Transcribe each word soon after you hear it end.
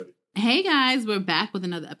Hey guys, we're back with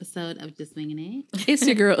another episode of Just Winging It. It's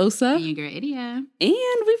your girl Osa. And your girl Idia. And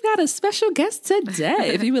we've got a special guest today.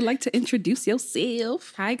 If you would like to introduce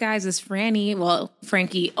yourself. Hi guys, it's Franny. Well,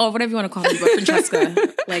 Frankie. Oh, whatever you want to call me, but Francesca.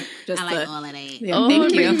 I like all of that. Yeah,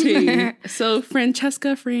 thank you. So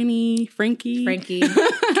Francesca, Franny, Frankie.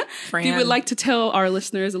 Fran. If you would like to tell our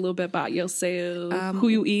listeners a little bit about yourself, who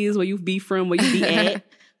you is, where you be from, where you be at.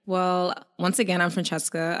 Well, once again, I'm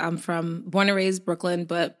Francesca. I'm born and raised Brooklyn,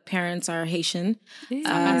 but parents are Haitian.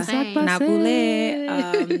 Naboule.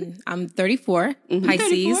 I'm 34. Pisces.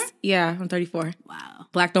 34? Yeah, I'm 34. Wow.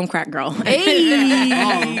 Black don't crack girl.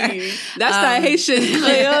 Hey! That's that Haitian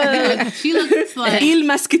Creole. She looks like Il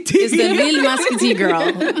Masquiti. It's the real muscatee girl.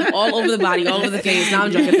 All over the body, all over the face. Now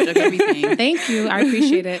I'm joking. everything. Thank you. I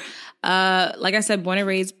appreciate it. Like I said, born and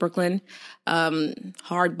raised Brooklyn.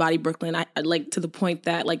 Hard body Brooklyn. I like to the point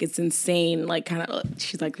that like it's insane. Like kind of,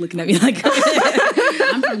 she's like looking at me like.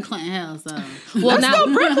 I'm from Clinton Hill, so Well, That's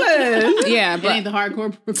not Brooklyn. yeah, it ain't but the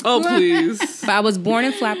hardcore Brooklyn. Oh, please. I was born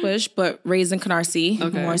in Flatbush, but raised in Canarsie.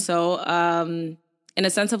 Okay. More so. In a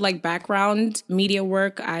sense of like background media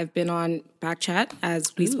work, I've been on Backchat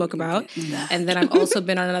as we spoke about, and then I've also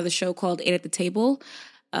been on another show called 8 at the Table,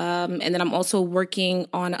 and then I'm also working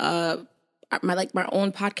on my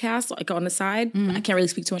own podcast, like on the side. I can't really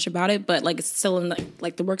speak too much about it, but like it's still in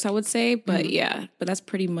the works, I would say. But yeah, but that's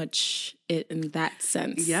pretty much it in that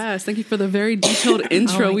sense. Yes, thank you for the very detailed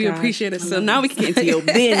intro. my We gosh. appreciate it. So now we can get into your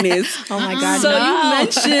business. Oh my God. So no. you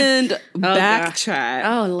mentioned God. Backchat.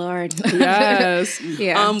 Oh Lord. Yes.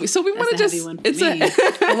 Yeah. So we want to That's a just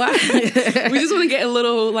heavy one for me. we just want to get a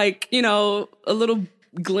little a little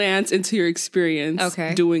glance into your experience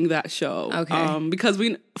doing that show. Okay. Because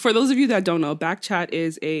for those of you that don't know, Backchat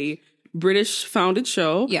is a British founded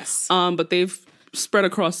show. Yes. But they've spread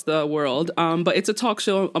across the world. But it's a talk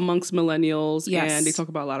show amongst millennials. Yes. And they talk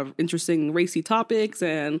about a lot of interesting racy topics,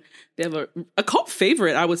 and they have a cult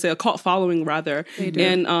favorite, I would say, a cult following rather. They do.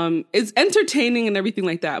 And it's entertaining and everything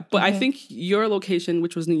like that. But I think your location,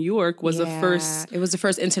 which was New York, was the first It was the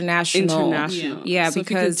first international. Yeah, so because if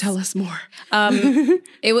you could tell us more.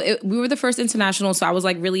 we were the first international, so I was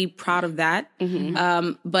like really proud of that.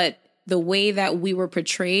 But the way that we were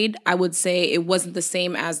portrayed, I would say it wasn't the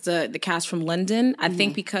same as the cast from London. I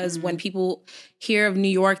think because when people hear of New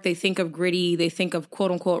York, they think of gritty, they think of quote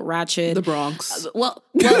unquote ratchet. The Bronx. Well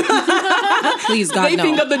please God, They no.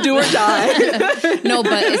 think of the do or die. No,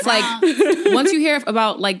 but it's like once you hear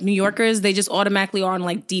about like New Yorkers, they just automatically are on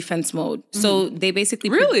like defense mode. So they basically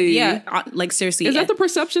Really? like seriously. Is that the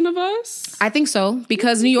perception of us? I think so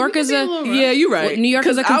because New Yorkers are Yeah, you're right. New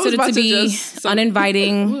Yorkers are 'Cause I was considered about to be just-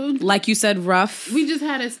 uninviting, like you said, rough. We just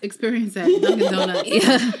had an experience at Dunkin' Donuts,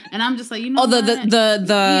 and I'm just like, you know, Oh, what?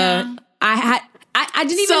 the I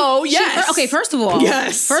didn't even. So, yes. Okay, first of all,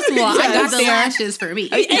 Yes. First of all, I Yes. got the there. lashes for me.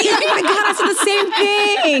 Oh my God, I said the same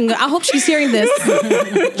thing. I hope she's hearing this.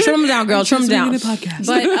 Trim them down, girl. Trim them down. Podcast.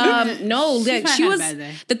 But no, like, probably she had a was. bad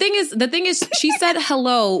day. The thing is, she said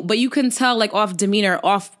hello, but you can tell like off demeanor,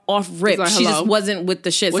 off rip. like, She hello? just wasn't with the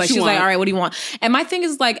shits. What Like you she was like, want? all right, what do you want? And my thing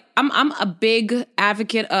is like, I'm a big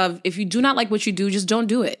advocate of if you do not like what you do, just don't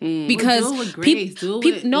do it because do it with grace. Do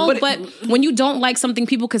it- no, but when you don't like something,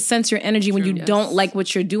 people can sense your energy when you don't like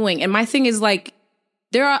what you're doing. And my thing is like,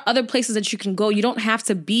 there are other places that you can go. You don't have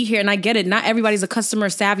to be here. And I get it. Not everybody's a customer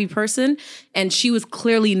savvy person. And she was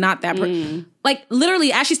clearly not that person. Like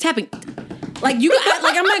literally as she's tapping, like you,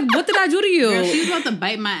 like I'm like, what did I do to you? Girl, she's about to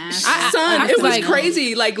bite my ass. Son, I it was like-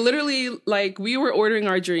 crazy. Like literally, like we were ordering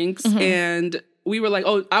our drinks and we were like,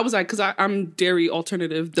 oh, I was like, because I'm dairy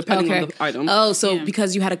alternative depending on the item. Oh, so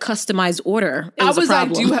because you had a customized order, it was I was a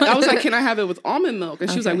problem. like, I was like, can I have it with almond milk? And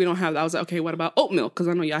she was like, we don't have that. I was like, okay, what about oat milk? Because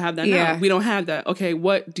I know y'all have that Yeah. now. We don't have that. Okay,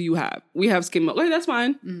 what do you have? We have skim milk. Like, that's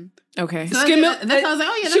fine. okay. Skim milk. That's why I was like,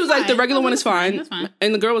 oh, yeah, She was that's like, the fine. regular Oh, one is that's fine. fine. That's fine.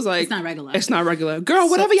 And the girl was like, It's not regular. It's not regular. Girl,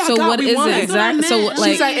 whatever y'all so got, what we is want it it. exactly? So meant. like,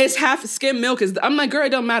 She's like, it's half skim milk. I'm like, girl, it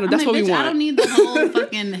don't matter. That's I'm what like, we bitch, want. I don't need the whole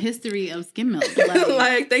fucking history of skim milk.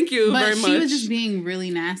 Like, thank you but very she much. was just being really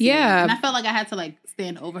nasty. Yeah. And I felt like I had to like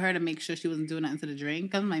stand over her to make sure she wasn't doing nothing to the drink.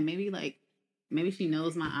 Cause I'm like, maybe she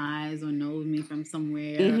knows my eyes or knows me from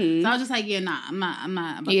somewhere. So I was just like, yeah, nah, I'm not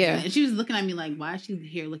about to do that. And she was looking at me like, why is she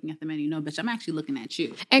here looking at the menu? No, bitch, I'm actually looking at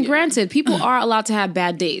you. and granted, people are allowed to have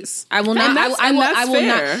bad days. I will not. And that's- I and will. that's I will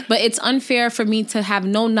fair. not. But it's unfair for me to have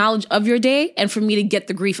no knowledge of your day and for me to get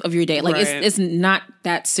the grief of your day. Like Right. it's not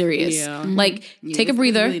that serious. Yeah. Like take a it's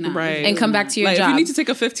breather really not. Right. and come back to your Like, job. if you need to take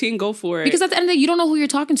a 15, go for it. Because at the end of the day, you don't know who you're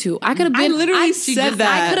talking to. I could have been. literally said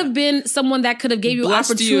that. I could have been someone that could have gave you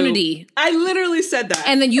Blessed opportunity. you. I literally literally said that.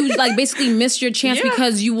 And then you like basically missed your chance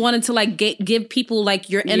because you wanted to like give people like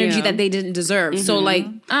your energy that they didn't deserve. So like,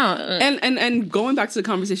 and going back to the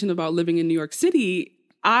conversation about living in New York City,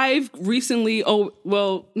 I've recently,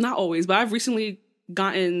 not always, but I've recently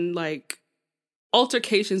gotten like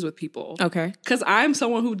altercations with people. Okay. Because I'm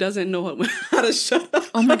someone who doesn't know how to shut up.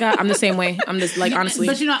 Oh my God, I'm the same way. I'm just like, honestly.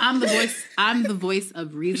 But I'm the voice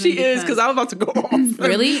of reason. She is, because I was about to go off.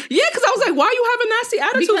 Really? Yeah, because I was like, why you have a nasty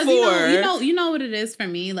attitude for? You know what it is for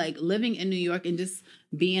me? Like living in New York and just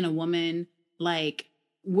being a woman, like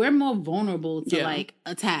we're more vulnerable to like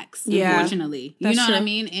attacks, unfortunately. You know what I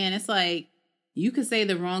mean? And it's like, you could say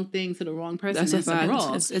the wrong thing to the wrong person. That's a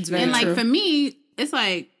fact. It's very and like true. For me, it's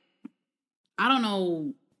like, I don't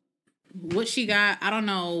know what she got. I don't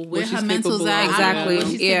know where her mental's at. Exactly. What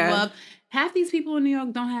she's capable of. Half these people in New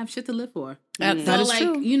York don't have shit to live for. That is like,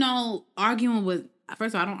 true. You know, arguing with,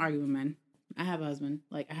 first of all, I don't argue with men. I have a husband.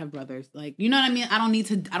 Like, I have brothers. Like, you know what I mean? I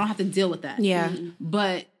don't have to deal with that. Yeah.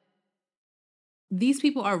 But these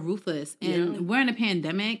people are ruthless. And we're in a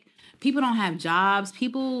pandemic. People don't have jobs.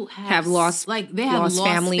 People have lost, like, they have lost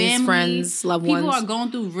families, friends, loved ones. People are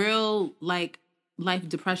going through real, like, life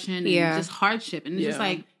depression and just hardship. And it's just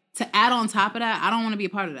like, to add on top of that, I don't want to be a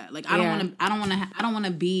part of that. Like, I don't want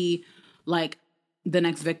to be like the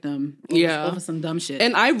next victim over some dumb shit.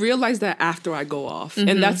 And I realized that after I go off.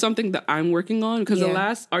 And that's something that I'm working on, because the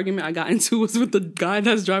last argument I got into was with the guy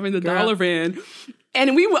that's driving the dollar van.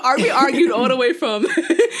 And we argued all the way from,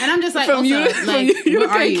 and I'm just like, from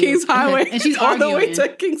UK Kings Highway, and she's all the way to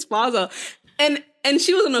Kings Plaza, and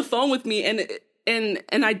she was on the phone with me, and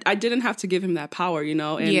I didn't have to give him that power, you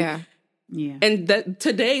know, and and that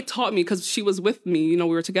today taught me, because she was with me, you know,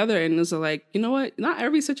 we were together, and it was like, you know what, not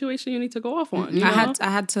every situation you need to go off on. You know? I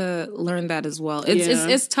had to learn that as well.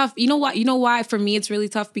 It's tough. You know why for me it's really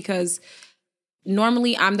tough, because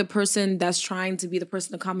normally I'm the person that's trying to be the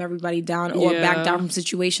person to calm everybody down or back down from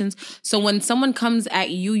situations. So when someone comes at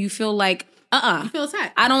you, you feel like, you feel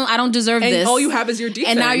attacked. I don't deserve this. And all you have is your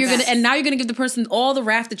defense. And now you're gonna give the person all the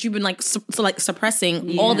wrath that you've been like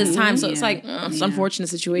suppressing all this time. So it's like it's an unfortunate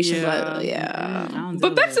situation, but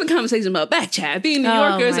But back to the conversation about back chat, being New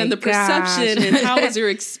Yorkers and the perception, and how was your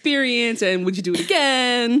experience, and would you do it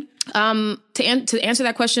again? To answer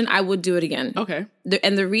that question, I would do it again. Okay.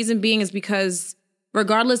 And the reason being is because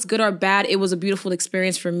regardless, good or bad, it was a beautiful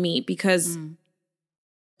experience for me, because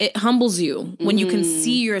it humbles you when you can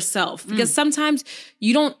see yourself. Because sometimes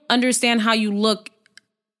you don't understand how you look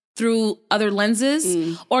through other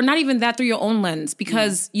lenses, or not even that, through your own lens,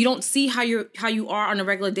 because you don't see how you are on a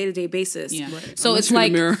regular day-to-day basis. Yeah. Right. So it's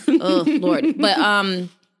like, oh Lord. But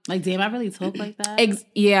like, damn, I really talk like that.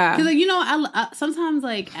 Yeah, because like, you know, I sometimes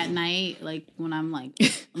like at night, like when I'm like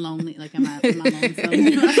lonely, like I'm at my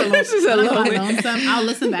lonesome. I'll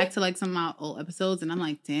listen back to like some of my old episodes, and I'm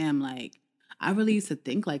like, damn, like I really used to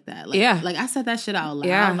think like that. Like, like I said that shit out loud.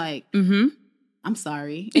 Yeah. Like, I'm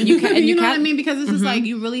sorry. And you know what I mean? Because it's just like,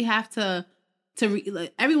 you really have to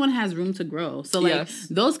like, everyone has room to grow. So like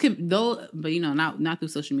but you know, not through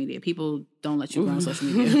social media. People don't let you grow on social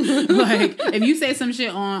media. Like, if you say some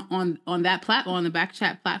shit on that platform, on the back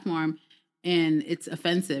chat platform, and it's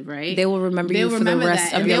offensive, right? They will remember you for the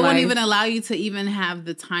rest of your life. They won't even allow you to even have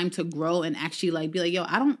the time to grow and actually like be like, yo,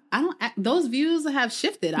 I don't. Those views have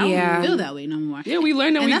shifted. I don't feel that way no more. Yeah, we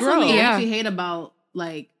learn and we grow. That's what I actually hate about,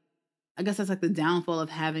 like, I guess that's like the downfall of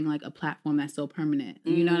having like a platform that's so permanent.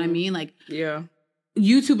 You know what I mean? Like,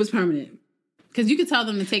 YouTube is permanent. Because you could tell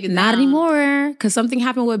them to take it down. Not anymore. Because something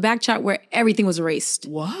happened with Backchat where everything was erased.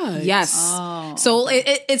 What? Yes. Oh. So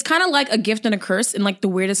it's kind of like a gift and a curse in like the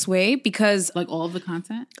weirdest way, because like all of the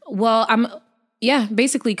content? Well,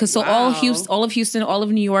 basically. Because so all of Houston, all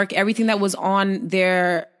of New York, everything that was on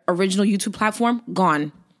their original YouTube platform,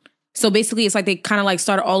 gone. So basically it's like they kind of like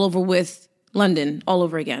started all over with London all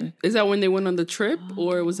over again. Is that when they went on the trip,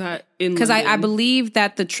 or was that in London? Because I believe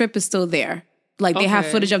that the trip is still there. Like, they have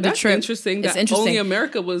footage of the trip. Interesting. It's interesting. Only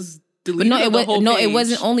America was deleted. It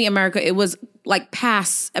wasn't only America. It was like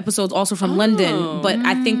past episodes also from London. But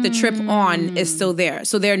I think the trip on is still there.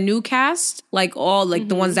 So their new cast, like all like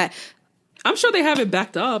the ones that, I'm sure they have it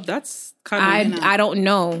backed up. That's kind of... I don't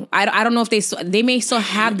know. I don't know if they may still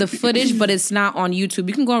have the footage, but it's not on YouTube.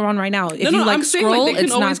 You can go around right now. If you like, I'm scroll, saying, like, they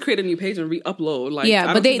can always create a new page and re-upload.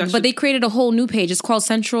 Like, but they created a whole new page. It's called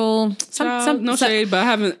Central. No shade, but I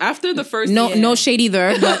haven't. After the first, no shade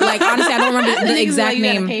either. But like, honestly, I don't remember the exact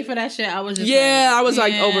name. Pay for that shit. I was just I was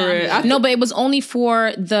like over it. No, but it was only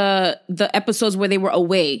for the episodes where they were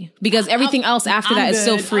away, because everything else after that is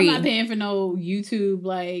still free. I'm not paying for no YouTube,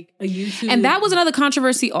 like a YouTube. And that was another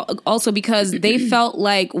controversy also, also because they felt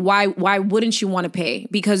like, why wouldn't you want to pay?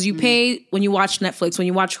 Because you pay when you watch Netflix, when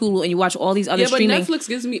you watch Hulu, and you watch all these other streaming. But Netflix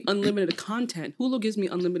gives me unlimited content. Hulu gives me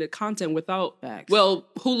unlimited content without,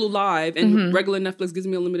 Hulu Live and regular Netflix gives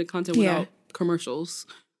me unlimited content without commercials.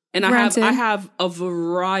 And I have a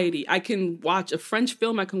variety. I can watch a French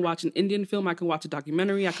film. I can watch an Indian film. I can watch a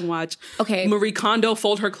documentary. I can watch Marie Kondo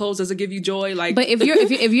fold her clothes. Does it give you joy? Like, but if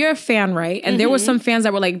you're a fan, right? And there were some fans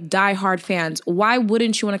that were like diehard fans. Why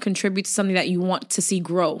wouldn't you want to contribute to something that you want to see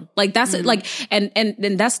grow? Like that's like, and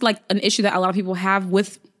that's like an issue that a lot of people have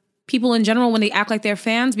with people in general when they act like they're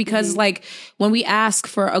fans, because like when we ask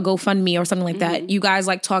for a GoFundMe or something like that, you guys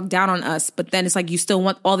like talk down on us, but then it's like you still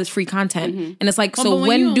want all this free content, and it's like, so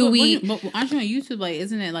when do we? But aren't you on YouTube? Like,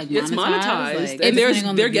 isn't it like monetized? It's monetized, like,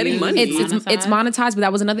 and they're getting money. It's monetized, but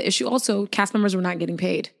that was another issue. Also, cast members were not getting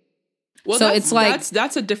paid. Well, so it's like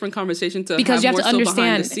that's a different conversation because have you have to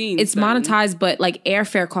understand it's monetized, but like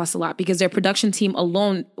airfare costs a lot because their production team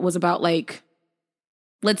alone was about like,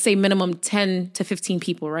 let's say minimum 10 to 15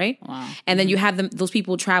 people, right? Wow. And then you have those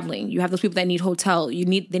people traveling. You have those people that need hotel. They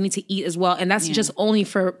need to eat as well. And that's just only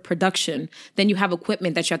for production. Then you have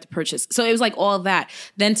equipment that you have to purchase. So it was like all of that.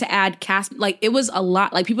 Then to add cast, like it was a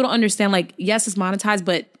lot. Like people don't understand, like, yes, it's monetized,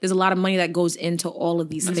 but there's a lot of money that goes into all of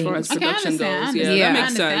these things. As far as production goes. Yeah, that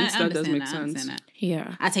makes sense. That does make sense.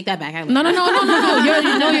 Yeah, I take that back. No.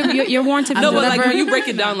 You're warranted. No, but like when you break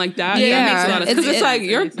it down like that, that makes a lot of sense. Because it's like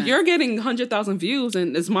you're getting 100,000 views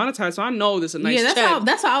and it's monetized, so I know there's a nice check.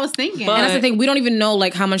 That's what I was thinking. But, and that's the thing, we don't even know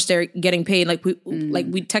like how much they're getting paid. Like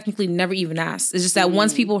we technically never even asked. It's just that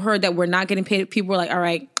once people heard that we're not getting paid, people were like, all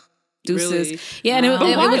right, deuces. Really? Yeah, and it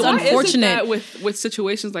was unfortunate. Why isn't that with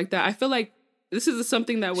situations like that? I feel like this is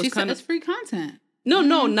something that was kind of free content.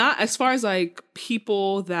 No, not as far as like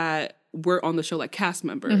people that were on the show, like cast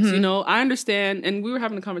members, you know, I understand. And we were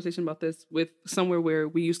having a conversation about this with somewhere where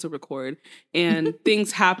we used to record and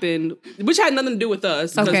things happened, which had nothing to do with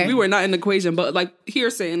us because we were not in the equation, but like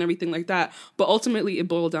hearsay and everything like that. But ultimately it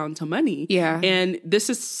boiled down to money. Yeah. And this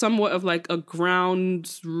is somewhat of like a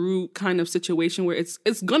ground root kind of situation where it's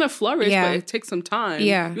going to flourish, but it takes some time.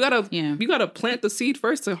 Yeah. You gotta plant the seed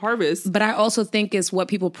first to harvest. But I also think it's what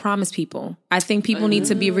people promise people. I think people need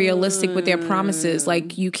to be realistic with their promises.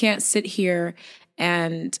 Like you can't sit here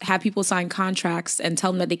and have people sign contracts and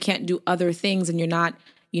tell them that they can't do other things, and you're not,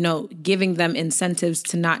 you know, giving them incentives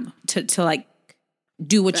to not to like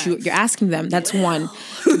do what you're asking them. That's one.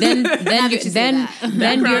 Then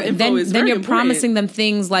you're promising them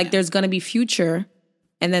things like there's going to be future,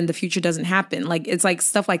 and then the future doesn't happen. Like, it's like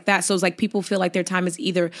stuff like that. So it's like people feel like their time is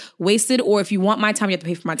either wasted, or if you want my time, you have to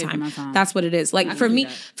pay for my time. That's what it is. Like for me,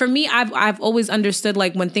 I've always understood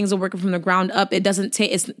like when things are working from the ground up, it doesn't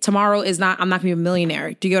take, tomorrow is not, I'm not gonna be a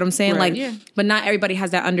millionaire. Do you get what I'm saying? Right. Like, but not everybody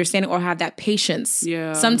has that understanding or have that patience.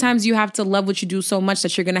 Yeah. Sometimes you have to love what you do so much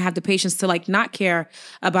that you're gonna have the patience to like not care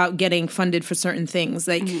about getting funded for certain things.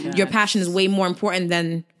 Like your passion is way more important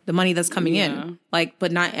than the money that's coming in. Like,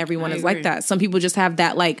 but not everyone is like that. Some people just have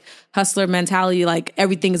that like hustler mentality, like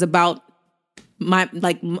everything is about my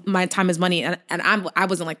time is money, and I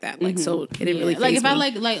wasn't like that. Like, so it didn't really like if me. I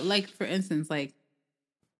like for instance, like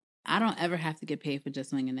I don't ever have to get paid for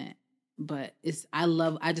just winging it. But I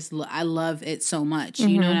love it so much.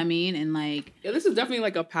 You know what I mean? And like, this is definitely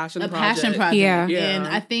like a passion project. Yeah. And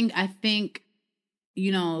I think,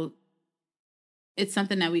 you know, it's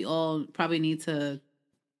something that we all probably need to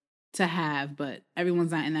have, but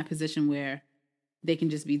everyone's not in that position where they can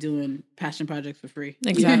just be doing passion projects for free.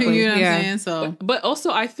 Exactly. You know what I'm saying? So, but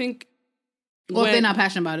also I think, well, if they're not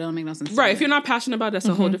passionate about it, it'll make no sense. Right. If you're not passionate about it, that's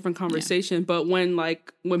a whole different conversation. Yeah. But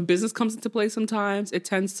when business comes into play, sometimes it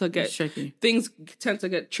tends to get tricky. Things tend to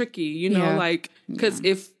get tricky, you know, like, because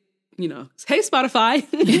if, you know, hey, Spotify,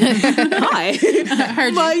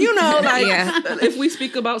 hi. But, you know, like, if we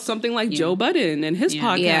speak about something like Joe Budden and his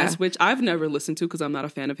podcast, which I've never listened to because I'm not a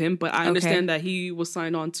fan of him, but I understand that he was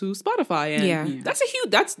signed on to Spotify. And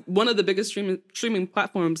that's one of the biggest streaming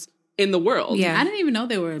platforms in the world. Yeah. I didn't even know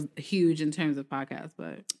they were huge in terms of podcasts,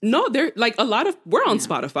 but no, they're like we're on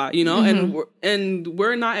Spotify, you know, and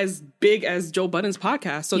we're not as big as Joe Budden's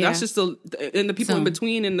podcast. So that's just and the people in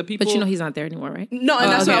between and the people. But you know, he's not there anymore, right? No, and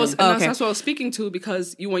that's what I was speaking to,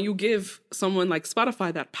 because when you give someone like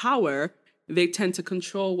Spotify that power, they tend to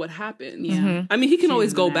control what happens. Yeah. I mean, he can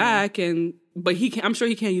always go back but I'm sure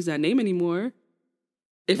he can't use that name anymore.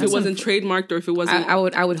 If it wasn't trademarked, or if it wasn't, I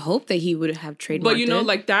would hope that he would have trademarked. But you know,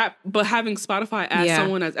 like that. But having Spotify as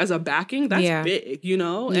someone as a backing, that's big, you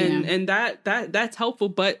know, and that's helpful.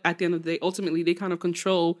 But at the end of the day, ultimately, they kind of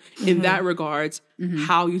control in that regards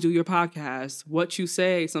how you do your podcast, what you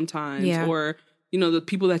say sometimes, or you know, the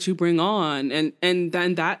people that you bring on, and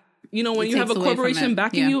then that you know, when you have a corporation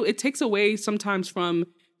backing you, it takes away sometimes from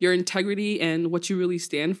your integrity and what you really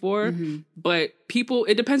stand for. But people,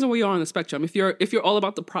 it depends on where you are on the spectrum. If you're all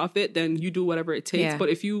about the profit, then you do whatever it takes. But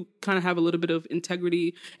if you kind of have a little bit of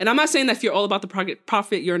integrity, and I'm not saying that if you're all about the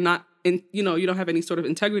profit, you're not in, you know, you don't have any sort of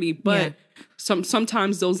integrity, but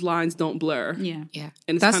sometimes those lines don't blur.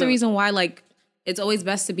 And that's the reason why, like, it's always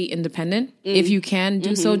best to be independent. If you can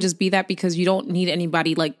do so, just be that, because you don't need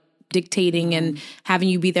anybody like dictating and having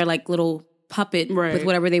you be their like little puppet with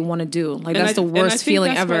whatever they want to do. Like, that's the worst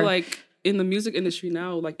feeling ever. Why, like, in the music industry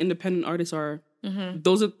now, like, independent artists are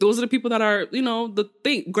those are the people that are, you know, the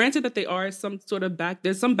thing. Granted that they are some sort of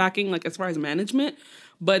there's some backing, like, as far as management,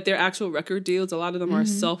 but their actual record deals, a lot of them are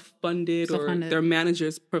self-funded, or their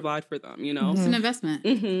managers provide for them, you know. It's an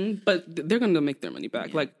investment. But they're going to make their money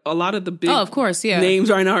back. Like, a lot of the big of course, names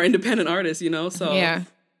right now are independent artists, you know. So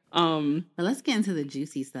but let's get into the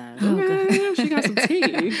juicy stuff. She got some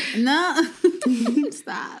tea. No.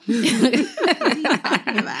 Stop. What are you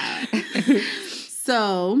talking about?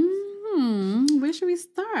 So, where should we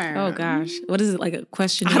start? Oh gosh, what is it, like a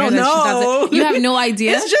question? I don't know. You have no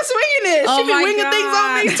idea. It's just winging it. She be winging things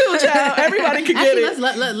on me too, child. Everybody can get it.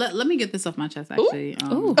 Let me get this off my chest. Actually,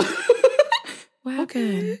 What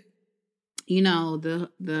happened? You know, the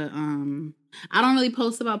I don't really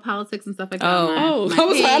post about politics and stuff like that. I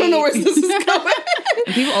don't know where this is going.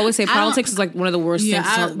 People always say politics is like one of the worst things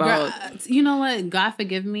to talk about. You know what? God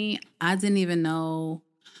forgive me. I didn't even know.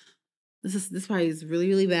 This probably is really,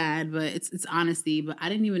 really bad, but it's honesty. But I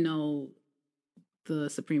didn't even know the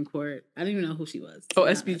Supreme Court. I didn't even know who she was. Oh,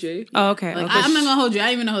 SBJ. Oh, okay. Like, I'm not gonna hold you. I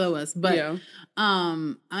didn't even know who that was. But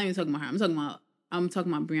I'm not even talking about her. I'm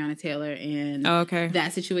talking about Breonna Taylor and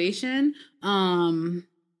that situation.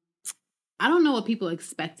 I don't know what people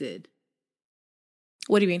expected.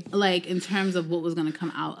 What do you mean? Like, in terms of what was going to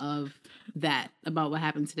come out of that, about what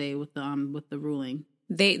happened today with the ruling.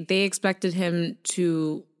 They expected him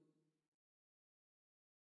to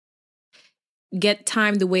get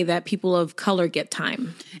time the way that people of color get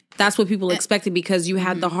time. That's what people expected, because you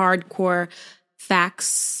had the hardcore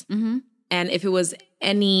facts, and if it was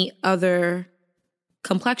any other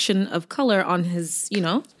complexion of color on his, you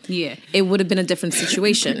know, it would have been a different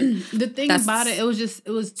situation. The thing about it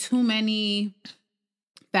was too many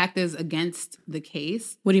factors against the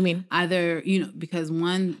case. What do you mean? Either, you know, because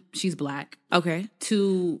one, she's black. Okay.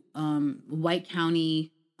 Two, white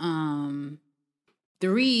county.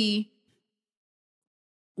 Three,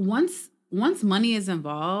 once money is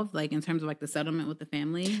involved, like in terms of like the settlement with the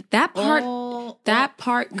family, that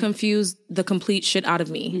part confused the complete shit out of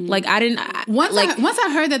me. Like, I didn't. Once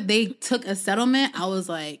I heard that they took a settlement, I was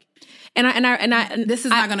like, and this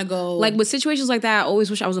is not gonna go. Like, with situations like that, I always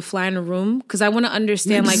wish I was a fly in the room, because I want to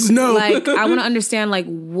understand, like, I want to understand, like,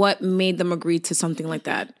 what made them agree to something like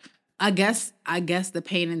that. I guess the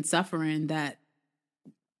pain and suffering that.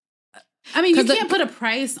 I mean, you can't put a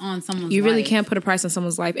price on someone's life. You really can't put a price on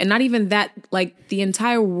someone's life. And not even that, like, the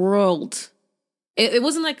entire world. It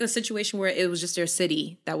wasn't like a situation where it was just their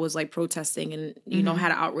city that was, like, protesting and, you know,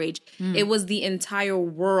 had an outrage. It was the entire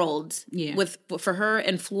world for her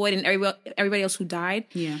and Floyd and everybody else who died.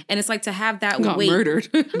 Yeah. And it's like, to have that weight. Murdered.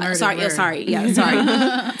 Sorry.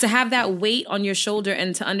 To have that weight on your shoulder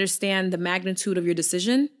and to understand the magnitude of your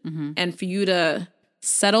decision and for you to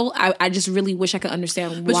settle. I just really wish I could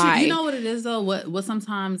understand why. But you know what it is, though? What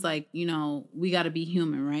sometimes, like, you know, we got to be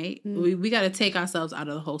human, right? We got to take ourselves out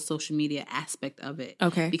of the whole social media aspect of it.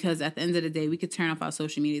 Okay. Because at the end of the day, we could turn off our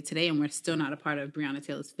social media today and we're still not a part of Breonna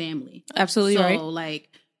Taylor's family. Absolutely right. So, like,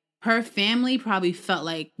 her family probably felt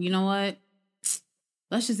like, you know what?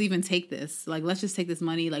 Let's just even take this. Like, let's just take this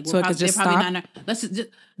money. Like, they're probably not. Let's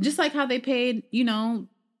just like how they paid, you know,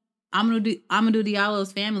 Amadou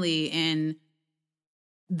Diallo's family, and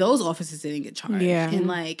those officers didn't get charged. Yeah. And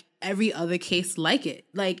like every other case like it.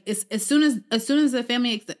 Like, it's as soon as the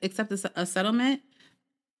family accepts a settlement.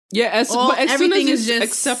 Yeah, as soon as you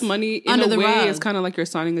accept money, in a way, it's kind of like you're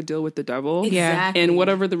signing a deal with the devil. Exactly. And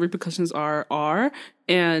whatever the repercussions are.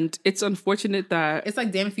 And it's unfortunate that it's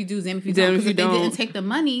like, damn if you do, damn if you don't. Because if they didn't take the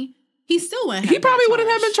money, he still wouldn't have. He probably wouldn't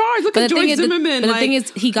have been charged. Look at George Zimmerman. But the thing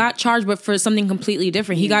is, he got charged, but for something completely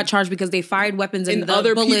different. He got charged because they fired weapons in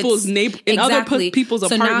other people's other people's apartments.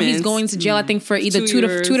 So now he's going to jail, I think, for either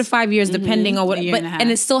 2 to 5 years, depending on what.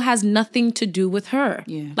 And it still has nothing to do with her.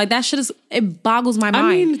 Yeah. Like, that shit it boggles my mind. I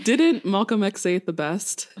mean, didn't Malcolm X say it the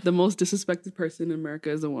best? The most disrespected person in America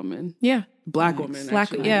is a woman. Yeah. Black woman.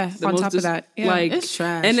 Yeah. On top of that. Yeah. Like, it's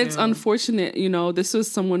trash. And it's unfortunate, you know, this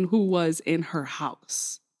was someone who was in her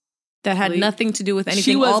house. That had nothing to do with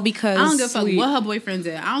anything, all because I don't give a fuck what her boyfriend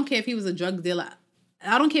did. I don't care if he was a drug dealer.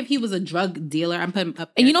 I don't care if he was a drug dealer. I'm putting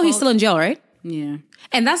up. And he's still in jail, right? Yeah.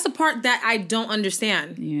 And that's the part that I don't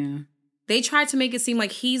understand. Yeah. They tried to make it seem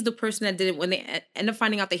like he's the person that did it when they end up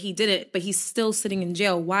finding out that he did it, but he's still sitting in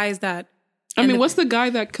jail. Why is that? I mean, what's the guy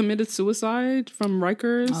that committed suicide from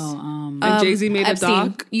Rikers? And Jay-Z made Epstein. a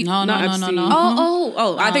doc.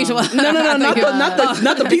 No. I think so. No,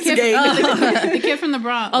 not the pizza game. The kid from the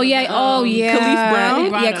Bronx. Oh yeah. Khalif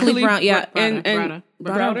Brown. Yeah, Khalif Brown. Yeah, and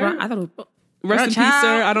Browder. I thought it was. Rest in peace,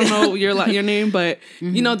 sir. I don't know your name, but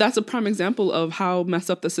that's a prime example of how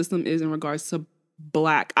messed up the system is in regards to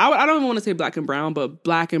black. I don't even want to say black and brown, but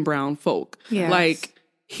black and brown folk. Yes. Like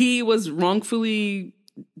he was wrongfully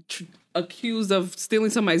accused of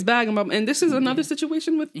stealing somebody's bag, and this is another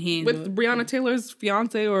situation with Breonna Taylor's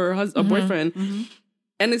fiance or boyfriend,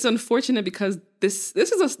 and it's unfortunate because this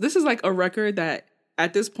is like a record that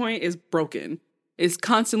at this point is broken. It's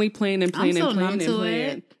constantly playing and playing and playing and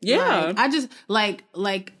playing. Yeah, like, I just like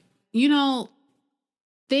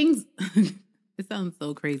things. It sounds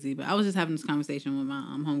so crazy, but I was just having this conversation with my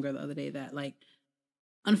homegirl the other day that like,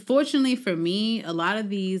 unfortunately for me, a lot of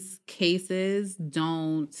these cases I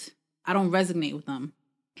don't resonate with them.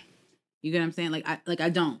 You get what I'm saying? I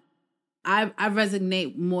don't. I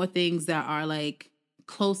resonate more things that are like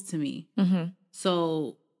close to me. Mm-hmm.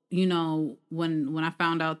 So, when I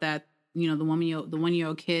found out that, the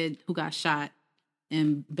 1-year-old kid who got shot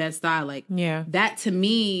in Bed-Stuy, like that to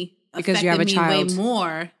me because you have a child way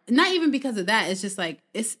more. Not even because of that. It's just like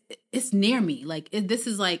it's near me. Like this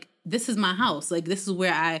is my house. Like this is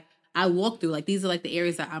where I walk through. Like these are like the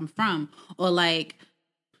areas that I'm from. Or like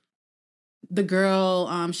the girl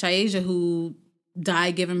Shaija who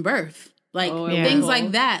died giving birth. Like things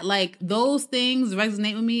like that. Like those things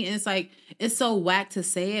resonate with me. And it's like it's so whack to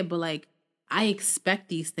say it, but like I expect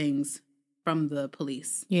these things from the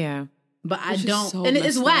police. Yeah. But I don't, so and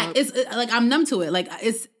it's whack. It's like I'm numb to it. Like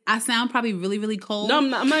I sound probably really, really cold. No, I'm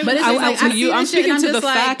not. But it's like, I'm speaking to the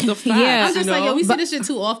fact. Yeah, I'm just like, yo, we see this shit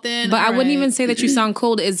too often. But I wouldn't even say that you sound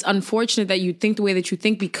cold. It's unfortunate that you think the way that you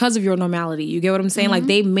think because of your normality. You get what I'm saying? Like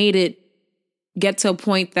they made it get to a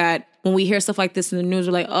point that when we hear stuff like this in the news,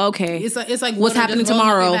 we're like, oh, okay, it's like what's happening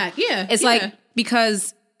tomorrow? Yeah, it's like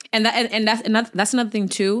because that's another thing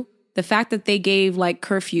too. The fact that they gave like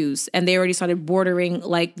curfews and they already started bordering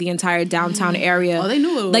like the entire downtown area. Oh, they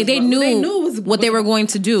knew it was, like they knew what they were going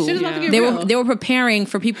to do. They were preparing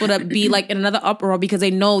for people to be like in another uproar because they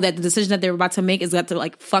know that the decision that they're about to make is got to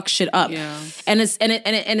like fuck shit up. Yeah. And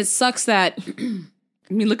it sucks that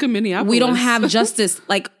I mean, look at Minneapolis. We don't have justice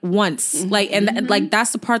like once. Like like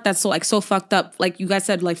that's the part that's so fucked up. Like you guys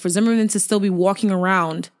said, like for Zimmerman to still be walking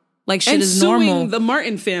around like shit and is suing normal. The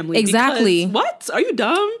Martin family. Exactly. Because, what? Are you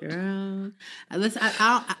dumb? Girl. Listen,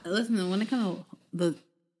 listen, when it comes to the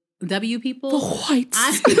W people. The whites.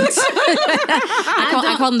 I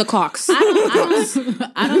call them the Cox.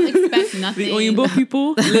 I don't expect nothing. The Oyinbo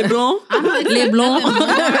people. Les Blancs. I don't expect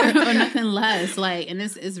nothing more or nothing less. Like, and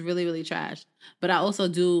it's really, really trash. But I also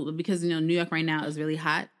do, because, New York right now is really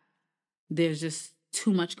hot. There's just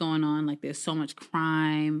too much going on. Like, there's so much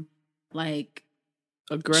crime. Like,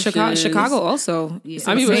 aggression. Chicago also. Yeah.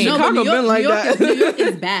 I mean, Chicago been like that. New York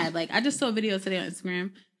is bad. Like I just saw a video today on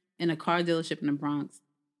Instagram in a car dealership in the Bronx,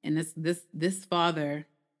 and this father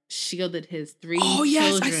shielded his 3 children. Oh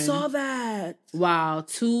yes, I saw that. Wow,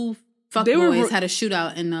 2 fuckboys had a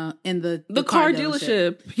shootout in the car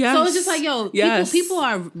dealership. Yes. So it's just like, yo, people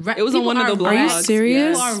are. It was on one of the blogs. Are you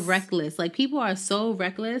serious? People are reckless. Like people are so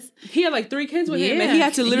reckless. He had like 3 kids with him, and he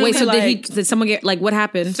had to literally. Wait, so did someone get like what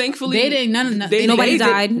happened? Thankfully, they didn't. Nobody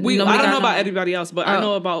died. I don't know about everybody else, but I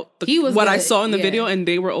know about what I saw in the video, and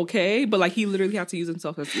they were okay. But like he literally had to use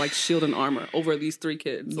himself as like shield and armor over these 3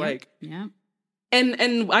 kids. Like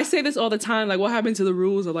And I say this all the time, like, what happened to the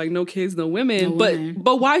rules of like no kids, no women?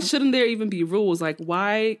 But why shouldn't there even be rules? Like,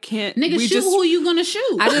 why can't nigga we shoot who you gonna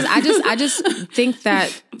shoot? I just think that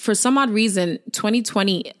for some odd reason,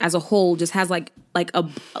 2020 as a whole just has like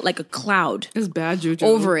a cloud. It's bad juju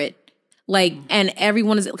over it. Like, and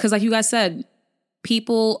everyone is, because like you guys said,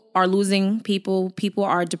 people are losing people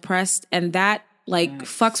are depressed, and that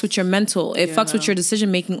fucks with your mental. It fucks with your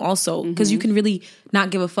decision making also, because you can really not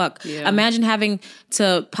give a fuck. Yeah. Imagine having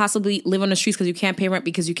to possibly live on the streets because you can't pay rent,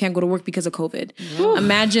 because you can't go to work because of COVID.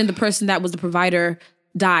 Imagine the person that was the provider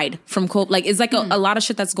died from COVID. Like, it's like a lot of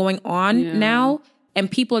shit that's going on now,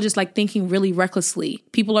 and people are just like thinking really recklessly.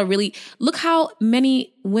 People are really, look how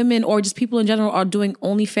many women or just people in general are doing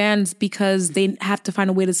OnlyFans because they have to find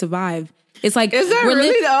a way to survive. It's like, is that really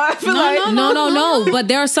though? I feel no. But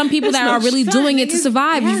there are some people that are really doing it to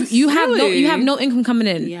survive. Yes, you have no income coming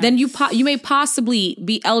in. Yes. Then you may possibly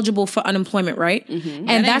be eligible for unemployment, right? Mm-hmm.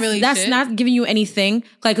 And that's not giving you anything.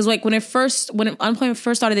 Like, cause like when unemployment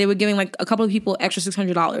first started, they were giving like a couple of people extra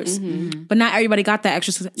 $600, mm-hmm. but not everybody got that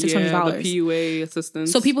extra $600. Yeah, the PUA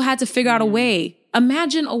assistance. So people had to figure out a way.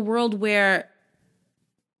 Imagine a world where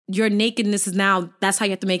your nakedness is now, that's how you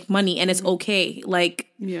have to make money, and it's okay.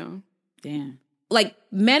 Like, yeah. Damn. Like,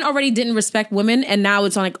 men already didn't respect women, and now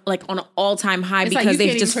it's on like on an all-time high because like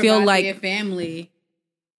they just feel like their family.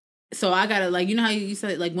 So I gotta, like, you know how you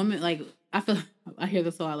said like women, like I hear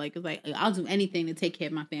this a lot, like it's like I'll do anything to take care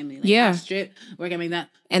of my family. Like, yeah, I'll strip, work, I mean that,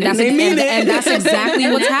 and that's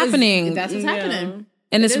exactly what's happening. That's what's happening.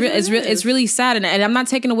 And it's really sad, and I'm not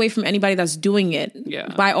taking away from anybody that's doing it.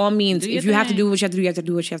 Yeah. By all means, if you have to do what you have to do, you have to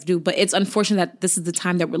do what you have to do. But it's unfortunate that this is the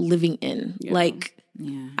time that we're living in. Yeah. Like,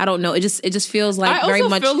 I don't know. It just feels like very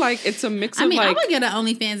much. I also feel like it's a mix of. I mean, like, I would get an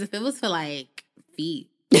OnlyFans if it was for like feet.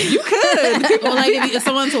 You could. Or like if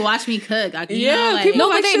someone to watch me cook. Like, yeah, know, like, people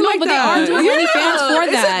like shit like that. They are doing OnlyFans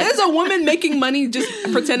for that. There's a woman making money just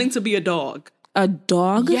pretending to be a dog. A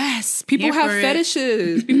dog? Yes. People have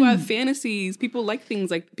fetishes. People have fantasies. People like things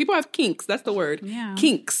like... People have kinks. That's the word. Yeah.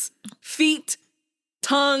 Kinks. Feet.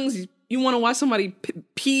 Tongues. You want to watch somebody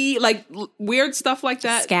pee. Like, weird stuff like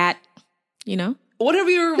that. Scat. You know?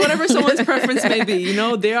 Whatever someone's preference may be. You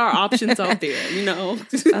know? There are options out there. You know?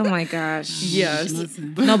 Oh, my gosh. Yes.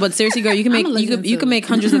 No, but seriously, girl, you can make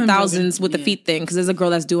hundreds of thousands with the feet thing. Because there's a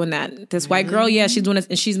girl that's doing that. This white girl, she's doing it.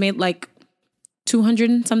 And she's made like...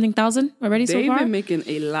 200-something thousand already so far? They've been making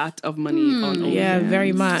a lot of money on OnlyFans. Yeah,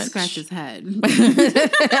 very much. Scratch his head. But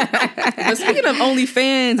speaking of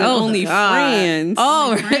OnlyFans and OnlyFriends.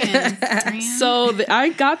 Oh, so I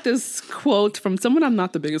got this quote from someone I'm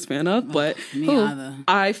not the biggest fan of, but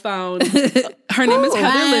I found her name is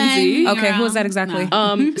Heather Lindsay. Okay, who is that exactly?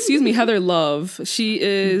 Excuse me, Heather Love. She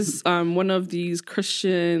is one of these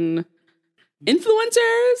Christian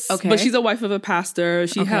influencers, okay, but she's a wife of a pastor.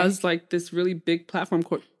 She has like this really big platform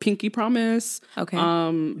called Pinky Promise. Okay,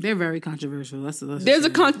 they're very controversial.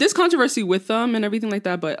 There's controversy with them and everything like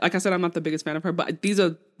that. But like I said, I'm not the biggest fan of her. But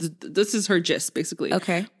this is her gist basically.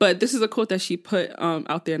 Okay, but this is a quote that she put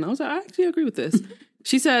out there, and I was like, I actually agree with this.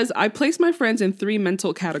 She says, I place my friends in 3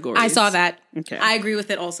 mental categories. I saw that. Okay. I agree with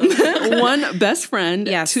it also. 1, best friend.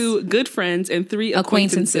 Yes. 2, good friends. And 3,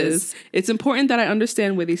 acquaintances. It's important that I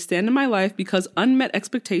understand where they stand in my life because unmet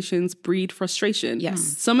expectations breed frustration. Yes.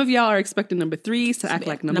 Some of y'all are expecting number 3s to act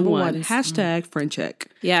like number 1. Hashtag friend check.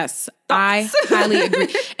 Yes. I highly agree.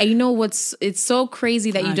 And you know it's so crazy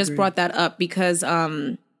that you just brought that up because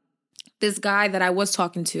this guy that I was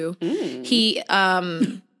talking to,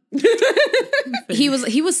 he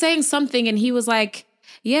was saying something and he was like,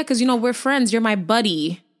 yeah, because, you know, we're friends. You're my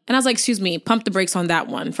buddy. And I was like, excuse me, pump the brakes on that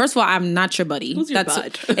one. First of all, I'm not your buddy. Who's your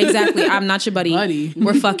bud? Exactly. I'm not your buddy.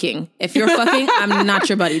 We're fucking. If you're fucking, I'm not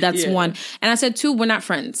your buddy. That's 1. And I said, 2, we're not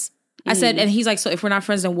friends. I said, and he's like, so if we're not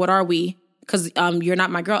friends, then what are we? Because you're not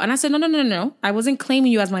my girl. And I said, no. I wasn't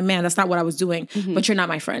claiming you as my man. That's not what I was doing. But you're not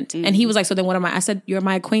my friend. And he was like, so then what am I? I said, you're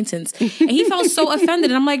my acquaintance. And he felt so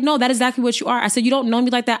offended. And I'm like, no, that is exactly what you are. I said, you don't know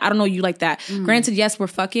me like that. I don't know you like that. Granted, yes, we're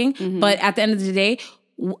fucking. But at the end of the day,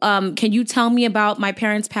 can you tell me about my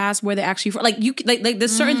parents' past, where they're actually from? Like,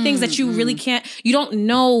 there's certain things that you really can't, you don't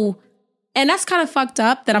know. And that's kind of fucked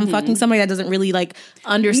up that I'm fucking somebody that doesn't really like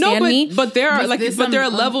understand me. But there are there are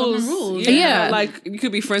levels. Yeah, like you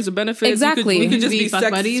could be friends with benefits. Exactly. We could just be fuck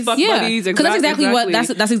buddies. Fuck buddies. Because that's exactly what that's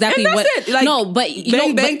exactly what. It. Like, no, but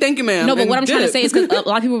bang, thank you, ma'am. No, but what I'm trying to say is because a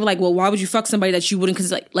lot of people were like, well, why would you fuck somebody that you wouldn't?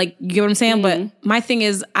 Because like you get what I'm saying. But my thing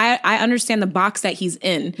is, I understand the box that he's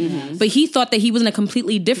in, but he thought that he was in a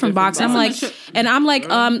completely different box. And I'm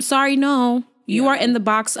like, sorry, no. You are in the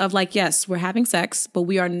box of like, yes, we're having sex, but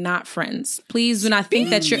we are not friends. Please do not think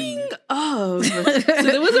that you're... So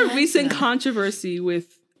there was a recent controversy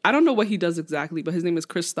with, I don't know what he does exactly, but his name is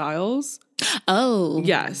Chris Styles. Oh.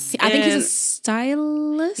 Yes. I think he's a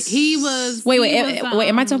stylist. He was... Wait,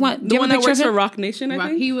 am I talking about... The one that works for Rock Nation, I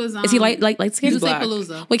think? He was... Is he light skin? He's black.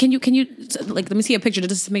 Palooza. Wait, can you like, let me see a picture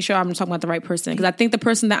just to make sure I'm talking about the right person. Because I think the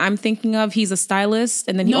person that I'm thinking of, he's a stylist,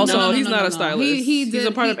 and then he also... No, he's not a stylist. He's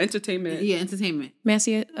a part of entertainment. Yeah, entertainment. May I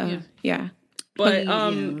see it? Yeah. But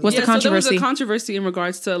what's the controversy? So there was a controversy in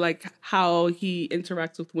regards to like how he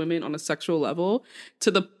interacts with women on a sexual level, to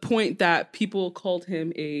the point that people called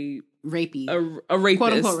him a rapey, a rapist,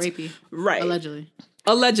 quote unquote rapey, right?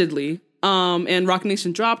 Allegedly. And Roc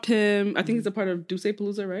Nation dropped him. I think he's a part of Duce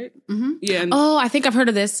Palooza, right? Mm-hmm. Yeah. And, I think I've heard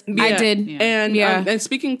of this. Yeah, I did. Yeah. And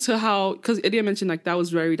speaking to how, because Idia mentioned like that was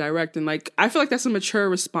very direct, and like I feel like that's a mature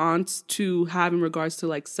response to have in regards to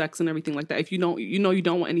like sex and everything like that. If you don't, you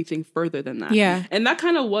don't want anything further than that. Yeah. And that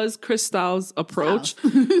kind of was Chris Styles' approach.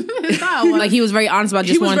 Like he was very honest about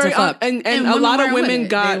just wanting to fuck. And a lot of women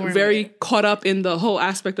got very caught up in the whole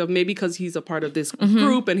aspect of maybe because he's a part of this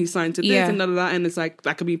group and he's signed to this and da. And it's like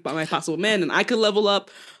that could be my possible man and I could level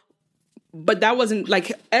up. But that wasn't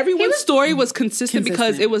like everyone's story was consistent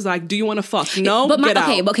because it was like, do you want to fuck? No, get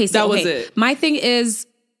out. That was it. My thing is,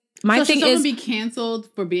 should someone be canceled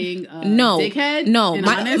for being a dickhead? No,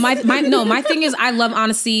 my thing is, I love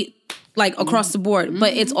honesty like across the board,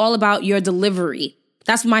 but it's all about your delivery.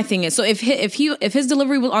 That's my thing is. So if his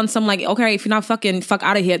delivery was on some like, okay, if you're not fucking, fuck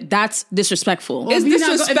out of here, that's disrespectful. It's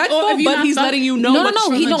disrespectful, but he's letting you know.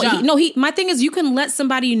 No. My thing is, you can let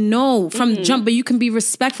somebody know from the jump, but you can be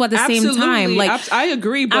respectful at the same time. Like I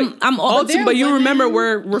agree, but but you remember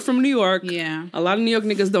we're from New York. Yeah, a lot of New York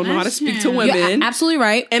niggas don't know how to speak to women. You're absolutely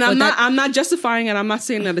right. And I'm not justifying it. I'm not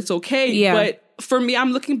saying that it's okay. Yeah. But for me,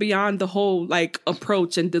 I'm looking beyond the whole like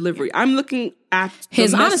approach and delivery. I'm looking at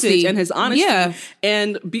his honesty and his honesty. Yeah.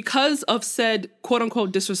 And because of said quote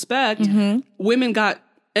unquote disrespect, women got,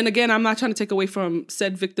 and again, I'm not trying to take away from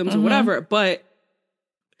said victims or whatever, but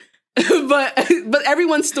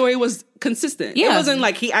everyone's story was consistent. Yeah. It wasn't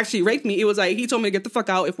like he actually raped me. It was like he told me to get the fuck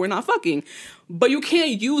out if we're not fucking. But you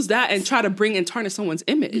can't use that and try to bring and tarnish someone's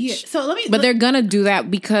image. Yeah. So but they're gonna do that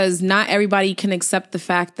because not everybody can accept the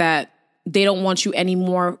fact that they don't want you any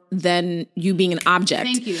more than you being an object.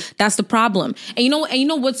 Thank you. That's the problem. And you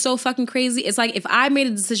know what's so fucking crazy? It's like if I made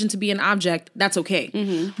a decision to be an object, that's okay.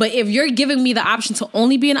 But if you're giving me the option to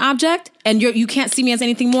only be an object and you can't see me as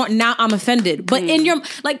anything more, now I'm offended. But in your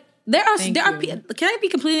like there are can I be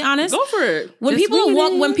completely honest? Go for it. When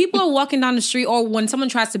people are walking down the street or when someone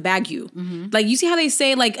tries to bag you, like you see how they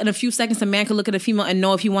say like in a few seconds a man can look at a female and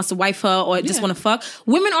know if he wants to wife her or just want to fuck.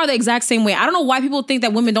 Women are the exact same way. I don't know why people think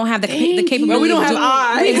that women don't have the capability. But we don't have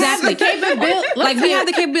eyes. Exactly. Like we have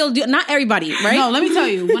the capability. Not everybody, right? No, let me tell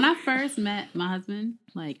you. When I first met my husband,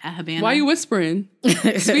 like at Havana. Why are you whispering?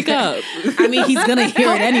 Speak up. I mean, he's gonna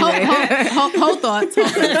hear it anyway. Whole thoughts,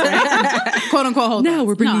 right? Quote unquote whole now thoughts.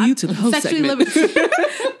 We're bringing you to the whole segment.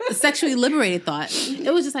 Sexually liberated thought.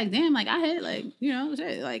 It was just like, damn, like I had like,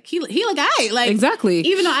 shit, like he look alright. Like exactly.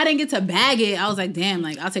 Even though I didn't get to bag it, I was like, damn,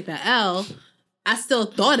 like I'll take that L. I still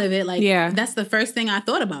thought of it. Like that's the first thing I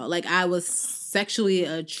thought about. Like I was sexually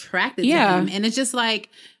attracted to him. And it's just like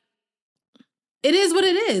it is what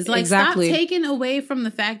it is. Like, stop taking away from the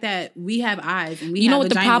fact that we have eyes and we have vaginas. You know what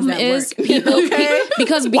the problem is? People,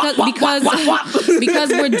 because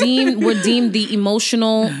we're deemed the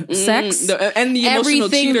emotional sex and the emotional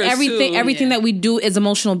everything that we do is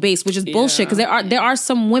emotional based, which is bullshit. Because there are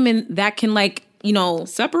some women that can like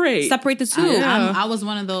separate the two. I was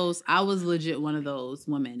one of those. I was legit one of those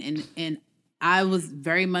women, and I was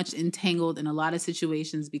very much entangled in a lot of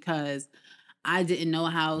situations because I didn't know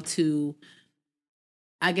how to,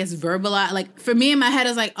 I guess, verbalize. Like for me in my head,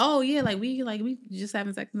 it's like, oh yeah, we just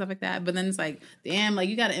having sex and stuff like that. But then it's like, damn, like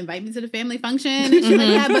you got to invite me to the family function and shit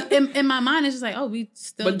like that. But in my mind, it's just like, oh, we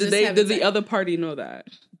still. But did the other party know that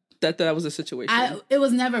was a situation? It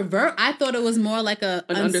was never I thought it was more like an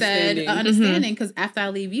understanding. Because after I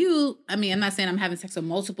leave you, I mean, I'm not saying I'm having sex with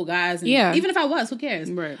multiple guys. And even if I was, who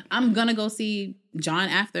cares? Right. I'm gonna go see John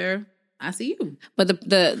after I see you. But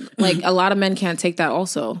the like a lot of men can't take that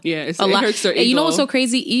also. Yeah, it hurts their ego. And you know what's so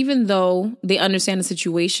crazy? Even though they understand the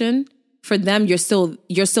situation, for them you're still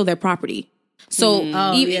their property. So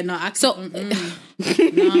so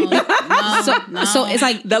it's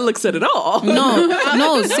like that looks at it all.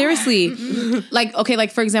 No, seriously. Like okay,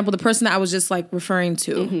 like for example, the person that I was just like referring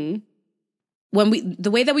to. When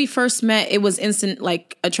the way that we first met, it was instant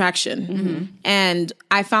like attraction. And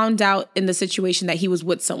I found out in the situation that he was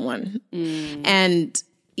with someone. And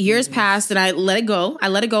years passed and I let it go.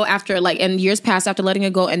 After years passed after letting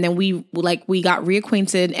it go. And then we got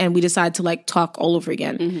reacquainted and we decided to like talk all over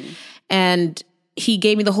again. And he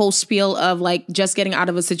gave me the whole spiel of like just getting out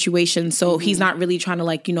of a situation. So he's not really trying to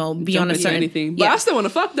like, be on a certain anything. But I still want to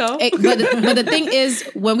fuck though. But the thing is,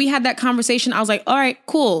 when we had that conversation, I was like, all right,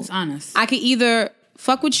 cool. It's honest. I could either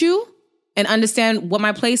fuck with you and understand what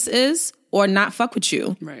my place is or not fuck with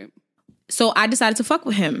you. Right. So I decided to fuck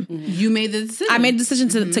with him. You made the decision. I made the decision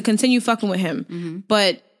to continue fucking with him.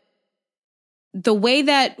 But the way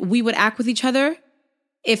that we would act with each other,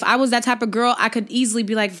 if I was that type of girl, I could easily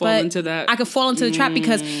be like, I could fall into the trap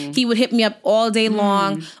because he would hit me up all day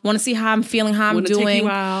long. Want to see how I'm feeling, how I'm doing.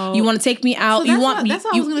 You want to take me out. So that's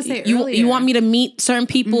what I was going to say earlier. You want me to meet certain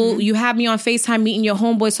people. You have me on FaceTime meeting your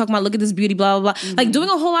homeboys talking about, look at this beauty, blah, blah, blah. Like doing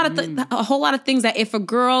a whole lot of things that if a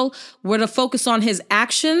girl were to focus on his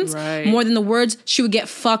actions more than the words, she would get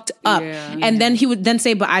fucked up. Yeah. And then he would then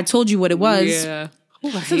say, but I told you what it was. Yeah.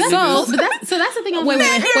 So that's the thing. Wait.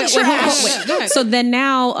 So then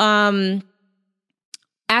now,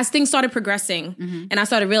 as things started progressing, and I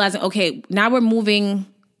started realizing, okay, now we're moving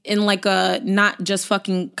in like a not just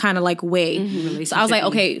fucking kind of like way. So I was like,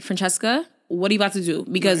 okay, Francesca, what are you about to do?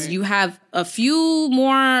 Because you have a few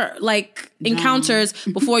more like encounters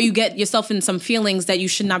before you get yourself in some feelings that you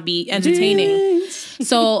should not be entertaining.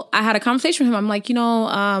 So I had a conversation with him. I'm like,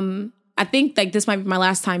 I think like this might be my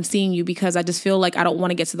last time seeing you because I just feel like I don't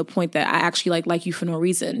want to get to the point that I actually like you for no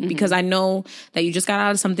reason because I know that you just got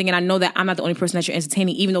out of something and I know that I'm not the only person that you're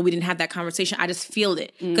entertaining even though we didn't have that conversation. I just feel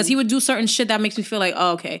it because he would do certain shit that makes me feel like,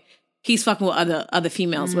 oh, okay, he's fucking with other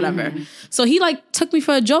females, whatever. So he like took me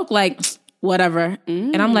for a joke, like whatever.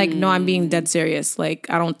 And I'm like, no, I'm being dead serious. Like,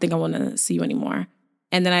 I don't think I want to see you anymore.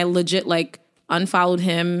 And then I legit like unfollowed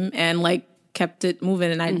him and like kept it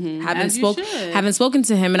moving, and I haven't spoken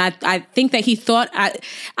to him, and I think that he thought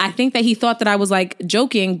I think that he thought that I was like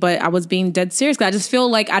joking, but I was being dead serious. Cause I just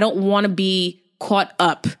feel like I don't want to be caught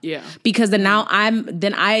up, because then now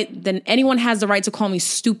then anyone has the right to call me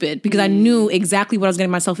stupid because I knew exactly what I was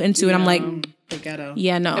getting myself into, and I'm like,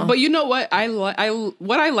 yeah, no. But you know what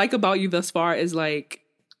what I like about you thus far is like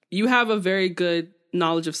you have a very good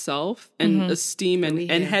knowledge of self and esteem and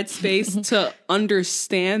headspace to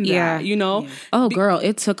understand that, Oh, girl,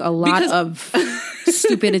 it took a lot of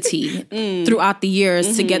stupidity throughout the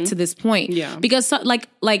years to get to this point. Yeah. Because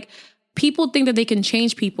like people think that they can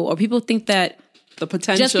change people, or people think that the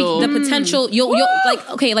potential, you'll like,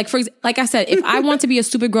 okay, like like I said, if I want to be a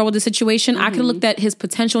stupid girl with the situation, I could have looked at his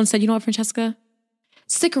potential and said, you know what, Francesca?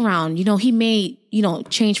 Stick around. He may,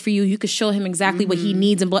 change for you. You could show him exactly what he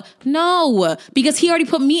needs and blah. No, because he already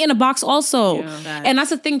put me in a box also. Yeah. And that's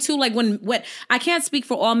the thing too. Like when I can't speak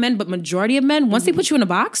for all men, but majority of men, once they put you in a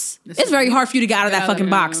box, it's very hard for you to get out of that fucking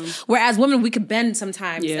box. Whereas women, we could bend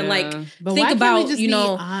sometimes and like but think about,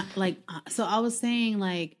 so I was saying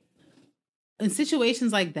like in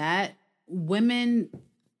situations like that, women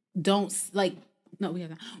don't like, no, we have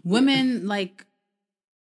that. Women like,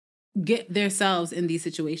 get themselves in these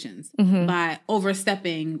situations by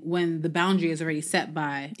overstepping when the boundary is already set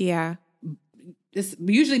by it's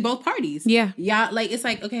usually both parties. Like it's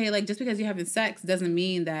like, okay, like just because you're having sex doesn't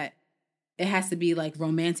mean that it has to be like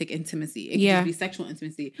romantic intimacy. It can just be sexual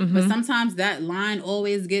intimacy. But sometimes that line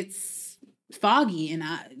always gets foggy, and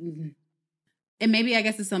maybe I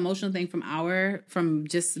guess it's an emotional thing from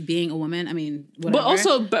just being a woman. I mean, whatever. But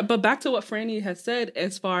also, but back to what Franny has said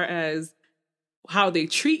as far as how they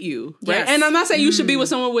treat you, right? Yes. And I'm not saying you should be with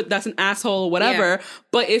someone that's an asshole or whatever,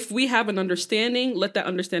 but if we have an understanding, let that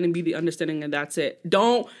understanding be the understanding, and that's it.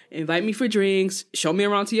 Don't invite me for drinks, show me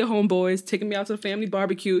around to your homeboys, taking me out to the family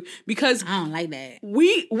barbecue, because I don't like that.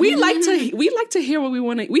 We like to hear what we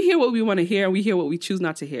want to. We hear what we want to hear, and we hear what we choose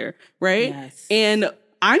not to hear, right? Yes. And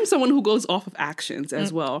I'm someone who goes off of actions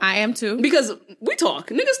as well. I am too, because we talk,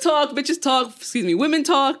 niggas talk, bitches talk. Women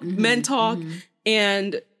talk, men talk,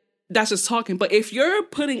 and that's just talking. But if you're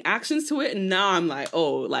putting actions to it, now I'm like,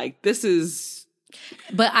 oh, like this is.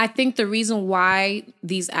 But I think the reason why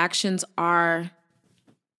these actions are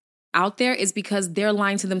out there is because they're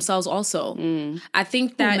lying to themselves also. I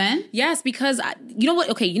think that men? Yes, because you know what?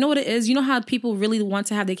 Okay, you know what it is? You know how people really want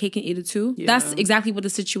to have their cake and eat it too? Yeah. That's exactly what the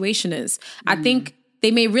situation is. I think they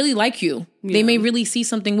may really like you. Yeah. They may really see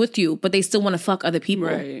something with you, but they still want to fuck other people.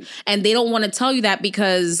 Right. And they don't want to tell you that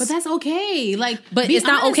because... But that's okay. But it's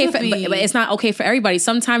not okay for... But it's not okay for everybody.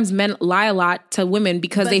 Sometimes men lie a lot to women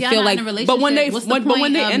because they feel like... But when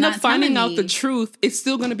they end up finding out the truth, it's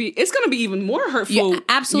still going to be... It's going to be even more hurtful. You're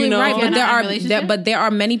absolutely right. But there are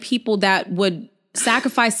many people that would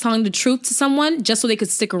sacrifice telling the truth to someone just so they could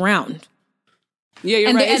stick around. Yeah,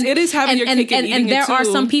 you're right. It is having your cake and eating it too. And there are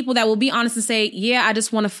some people that will be honest and say, yeah, I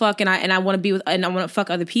just want to fuck and I want to be with, and I want to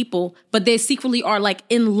fuck other people, but they secretly are like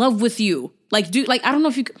in love with you. Like, dude, like, I don't know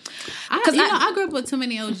if you... I grew up with too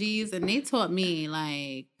many OGs and they taught me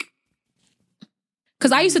like...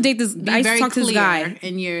 Because I used to date this... I used to talk to this guy.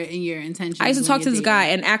 In your intentions. I used to talk to this guy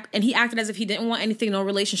and he acted as if he didn't want anything, no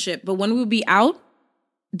relationship. But when we would be out,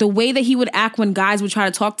 the way that he would act when guys would try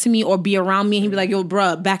to talk to me or be around me, and he'd be like, yo,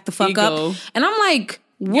 bruh, back the fuck up. And I'm like,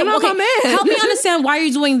 Help me understand why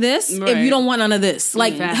you're doing this if you don't want none of this.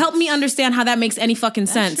 Like, help me understand how that makes any fucking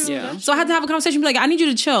sense. So I had to have a conversation, be like, I need you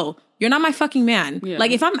to chill. You're not my fucking man. Yeah.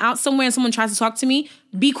 Like, if I'm out somewhere and someone tries to talk to me,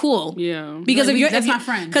 be cool. Yeah. Because that's my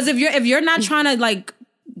friend. Because if you're not trying to like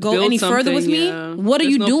go any further with me, what are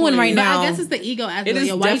you doing right now? I guess it's the ego aspect. It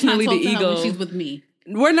is definitely the ego. When she's with me.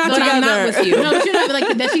 We're not together. I'm not with you. No, but you know,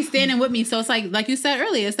 like that she's standing with me. So it's like you said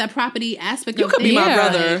earlier, it's that property aspect of things. You could be my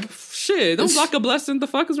brother. Shit, don't block a blessing. The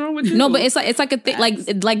fuck is wrong with you? No, but it's like a thing.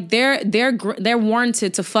 Like they're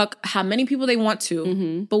warranted to fuck how many people they want to.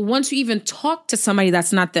 Mm-hmm. But once you even talk to somebody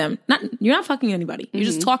that's not them, you're not fucking anybody. You're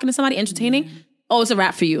just talking to somebody, entertaining. Mm-hmm. Oh, it's a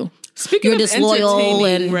wrap for you. Speaking of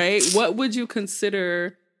disloyal, right? What would you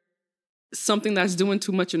consider something that's doing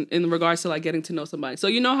too much in regards to like getting to know somebody? So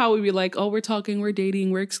you know how we be like, oh, we're talking, we're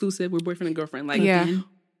dating, we're exclusive, we're boyfriend and girlfriend. Like,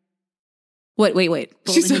 Wait.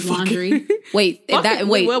 Folding his laundry. What?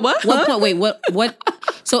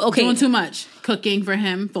 So okay, doing too much. Cooking for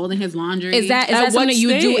him, folding his laundry. Is that something that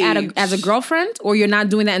you do as a girlfriend, or you're not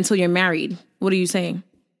doing that until you're married? What are you saying?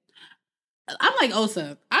 I'm like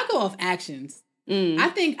Osa. I go off actions. I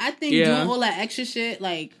think doing all that extra shit,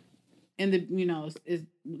 like, and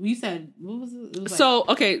we said, what was it? It was so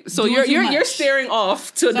okay, so you're staring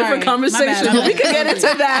off to a different conversation. We can get into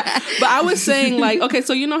that. But I was saying, like, okay,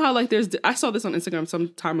 so you know how like I saw this on Instagram some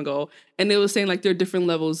time ago, and it was saying like there are different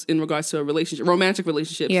levels in regards to a relationship, romantic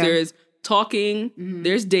relationships. Yeah. There's talking,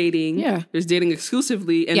 there's dating, there's dating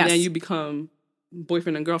exclusively, and then you become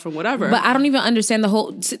boyfriend and girlfriend, whatever. But I don't even understand the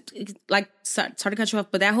whole, like, sorry to cut you off,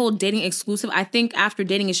 but that whole dating exclusive, I think after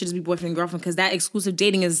dating it should just be boyfriend and girlfriend, because that exclusive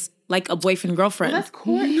dating is like a boyfriend girlfriend. Well, that's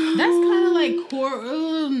court. No. That's kind of like court.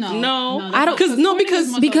 No, I don't.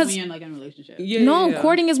 Because when you're like in a relationship.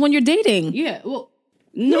 Courting is when you're dating. Yeah, well.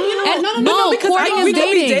 No, because we could be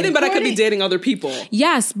dating, but I could be dating other people.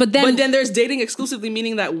 Yes, but then there's dating exclusively,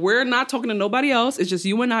 meaning that we're not talking to nobody else. It's just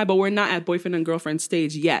you and I, but we're not at boyfriend and girlfriend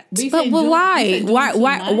stage yet. But why?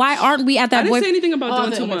 Why aren't we at that? I didn't say anything about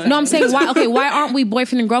doing too much. No, I'm saying why? Okay, why aren't we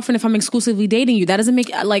boyfriend and girlfriend if I'm exclusively dating you? That doesn't make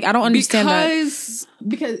like I don't understand that.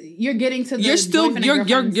 Because you're getting to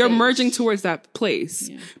the you're merging towards that place.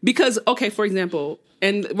 Yeah. Because for example.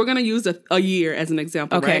 And we're going to use a year as an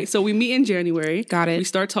example, right? So we meet in January. Got it. We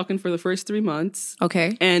start talking for the first 3 months.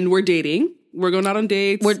 Okay. And we're dating. We're going out on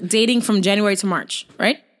dates. We're dating from January to March,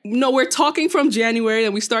 right? No, we're talking from January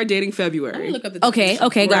and we start dating February. Let me look up the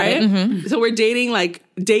Okay, got it. Mm-hmm. So we're dating,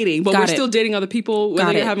 but we're still dating other people,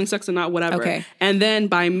 whether you're having sex or not, whatever. Okay. And then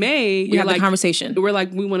by May, we have a conversation. We're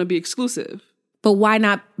like, we want to be exclusive. But why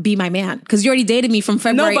not be my man? Because you already dated me from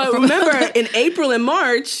February. No, but remember, in April and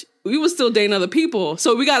March, we were still dating other people.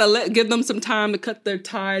 So we got to give them some time to cut their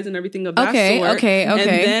ties and everything of that sort. Okay. And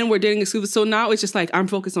then we're dating exclusive. So now it's just like, I'm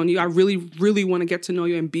focused on you. I really, really want to get to know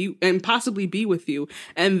you and possibly be with you.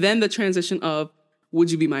 And then the transition of, would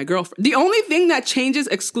you be my girlfriend? The only thing that changes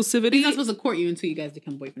exclusivity. He's not supposed to court you until you guys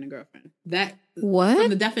become boyfriend and girlfriend. What? From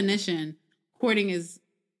the definition, courting is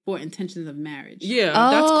for intentions of marriage. Yeah,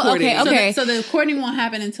 that's courting. Okay. So the courting won't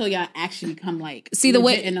happen until y'all actually become like the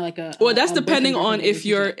way in like a. Well, that's depending on if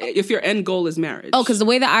your end goal is marriage. Oh, because the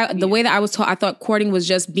way that I was taught, I thought courting was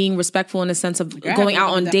just being respectful in the sense of going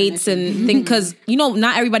out on dates and things. Because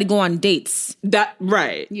not everybody go on dates. That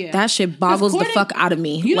right. Yeah, that shit boggles the fuck out of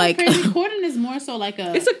me. Courting is more so like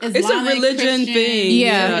it's a religion Christian thing.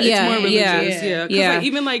 Yeah, it's more religious. Yeah. Like,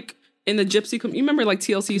 even like. In the gypsy, you remember like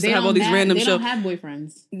TLC used to have all these random shows. They don't have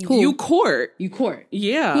boyfriends. You court.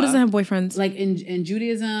 Yeah. Who doesn't have boyfriends? Like in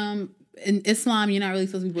Judaism, in Islam, you're not really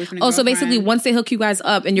supposed to be boyfriend and girlfriend. So basically once they hook you guys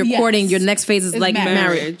up and you're courting, your next phase is like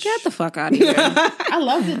marriage. Get the fuck out of here. I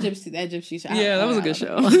love that gypsy show. Yeah, that was a good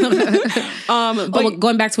show. But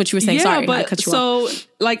going back to what you were saying, sorry, I cut you off.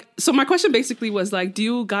 So my question basically was like, do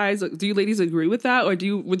you ladies agree with that, or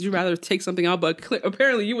would you rather take something out? But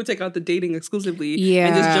apparently you would take out the dating exclusively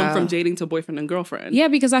and just jump from dating to boyfriend and girlfriend. Yeah,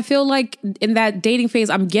 because I feel like in that dating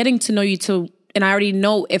phase, I'm getting to know you and I already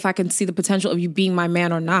know if I can see the potential of you being my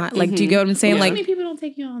man or not. Like, do you get what I'm saying? Yeah. Like, how many people don't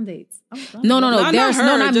take you on dates? No.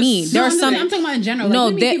 Not me. There are some. I'm talking about in general.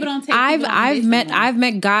 No, people don't take. I've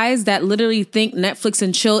met guys that literally think Netflix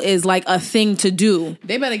and chill is like a thing to do.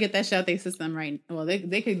 They better get that shit out their system right. Well, they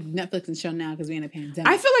could Netflix and chill now because we in a pandemic.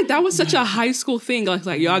 I feel like that was such a high school thing.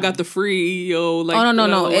 Like y'all got the free Like,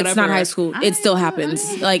 no. It's not high school. It still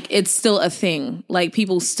happens. Like it's still a thing. Like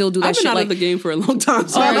people still do that. I've been shit. Out of the game for a long time,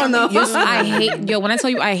 so I don't know. I hate. When I tell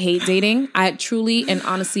you I hate dating, I truly and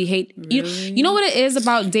honestly hate. You know what it is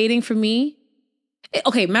about dating for me?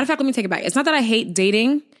 Okay, matter of fact, let me take it back. It's not that I hate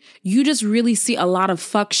dating. You just really see a lot of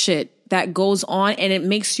fuck shit that goes on, and it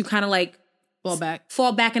makes you kind of like fall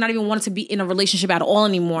back and not even want to be in a relationship at all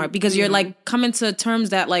anymore because you're like coming to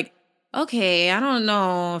terms that like, okay, I don't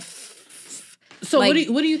know. So like,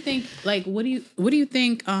 what do you think? Like, what do you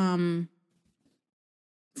think?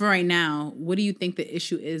 For right now, what do you think the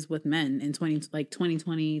issue is with men in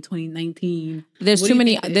 2020, 2019? There's too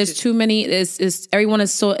many. Is everyone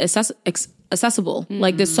is so accessible.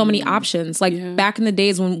 Like there's so many options. Like back in the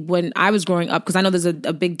days when I was growing up, because I know there's a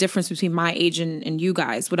big difference between my age and you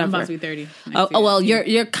guys. Whatever. I'm about to be 30. Oh well,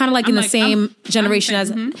 you're kind of like in the same generation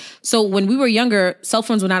as. So when we were younger, cell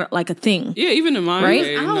phones were not like a thing. Yeah, even in my right.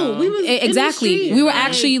 Day, no. We was exactly. We were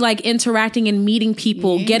actually like interacting and meeting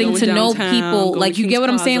people, getting to know people. Like you get what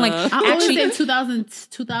I'm saying? Like I actually think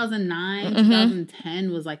 2009,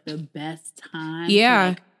 2010 was like the best time. Yeah. To,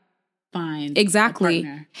 like, find exactly,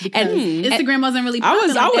 and Instagram wasn't really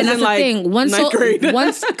popular. I was and that's in like the thing.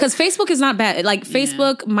 Once because Facebook is not bad. Like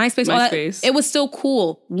Facebook, MySpace, all that, it was still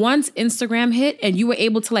cool. Once Instagram hit and you were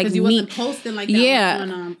able to like you meet, wasn't posting like that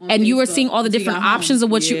on and Facebook, you were seeing all the different options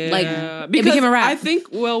of what you like. Because it became a wrap. I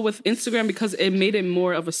think with Instagram because it made it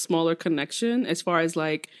more of a smaller connection as far as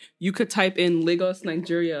like you could type in Lagos,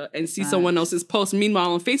 Nigeria, and see someone else's post.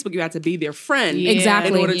 Meanwhile, on Facebook, you had to be their friend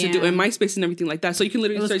exactly in order to do in MySpace and everything like that. So you can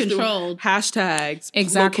literally search through hashtags,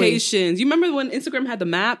 locations. You remember when Instagram had the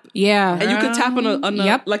map? Yeah, and you could tap on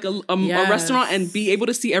a restaurant and be able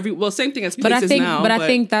to see same thing as places now. But I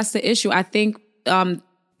think that's the issue. I think there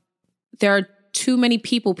are too many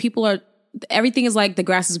people. Everything is like the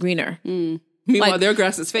grass is greener. Meanwhile, their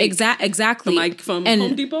grass is fake. Exactly. From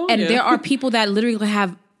Home Depot. And there are people that literally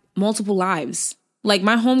have multiple lives. Like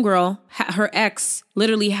my homegirl, her ex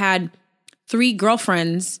literally had 3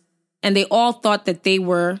 girlfriends, and they all thought that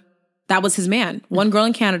that was his man. One girl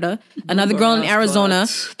in Canada, another girl in Arizona,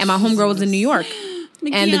 and my homegirl was in New York.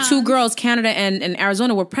 And the 2 girls, Canada and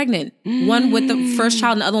Arizona, were pregnant. One with the first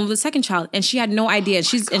child and the other one with the second child. And she had no idea.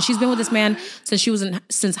 She's been with this man since she was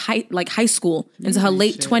since high school into her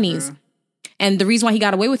late 20s. Girl. And the reason why he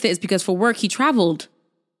got away with it is because for work he traveled.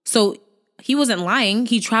 So he wasn't lying.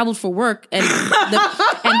 He traveled for work, and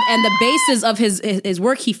the basis of his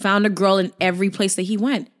work, he found a girl in every place that he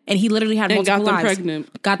went, and he literally had multiple lives.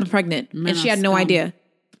 Got them pregnant, and she had no idea.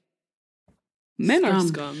 Men are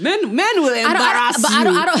scum. Men will embarrass you.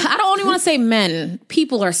 I don't only want to say men.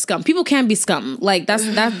 People are scum. People can be scum. Like that's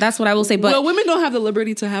what I will say. But women don't have the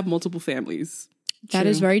liberty to have multiple families. That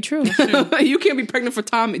is very true. You can't be pregnant for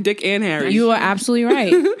Tom, Dick, and Harry. You are absolutely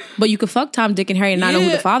right. But you could fuck Tom, Dick, and Harry and not know who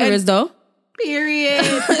the father is, though. Period.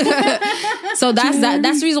 So that's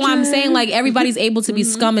the reason why I'm saying like everybody's able to be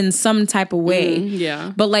scum in some type of way.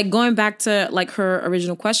 Yeah. But like going back to like her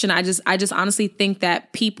original question, I just honestly think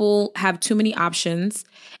that people have too many options,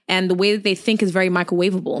 and the way that they think is very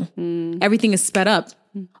microwavable. Everything is sped up.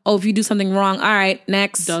 Oh, if you do something wrong, all right,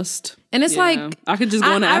 next. Dust. And it's like I could just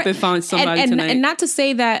go on the app and find somebody tonight. And not to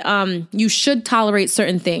say that you should tolerate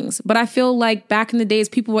certain things, but I feel like back in the days,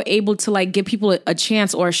 people were able to like give people a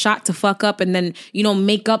chance or a shot to fuck up, and then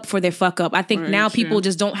make up for their fuck up. I think now people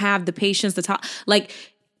just don't have the patience to talk. Like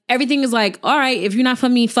everything is like, all right, if you're not for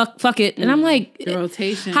me, fuck it. And I'm like, the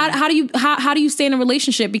rotation. How do you stay in a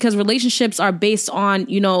relationship? Because relationships are based on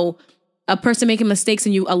a person making mistakes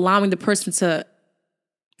and you allowing the person to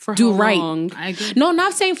do right. I agree. No,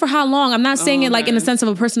 not saying for how long. I'm not saying it like in the sense of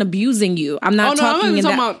a person abusing you. I'm not talking I'm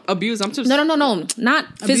talking about abuse. I'm just no,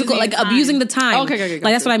 not physical. Like abusing the time. Okay.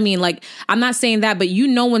 Like that's what I mean. Like I'm not saying that, but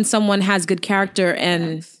when someone has good character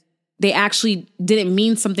and they actually didn't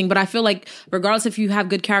mean something. But I feel like regardless if you have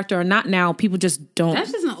good character or not, now people just don't.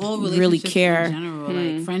 That's just in all relationships really care. In general,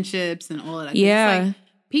 like friendships and all of that. Yeah,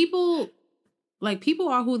 like people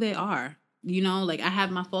are who they are. Like I have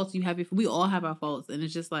my faults, you have your. We all have our faults, and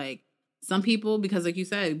it's just like some people, because like you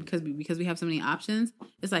said, because we have so many options,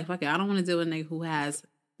 it's like fuck it, I don't want to deal with a nigga who has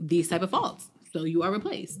these type of faults, so you are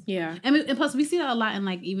replaced. Yeah, and plus we see that a lot in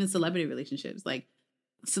like even celebrity relationships. Like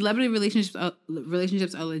celebrity relationships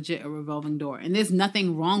are legit a revolving door, and there's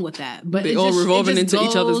nothing wrong with that. But they all revolving into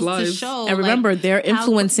each other's lives. And remember, they're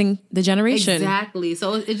influencing the generation. Exactly.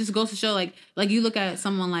 So it just goes to show, like you look at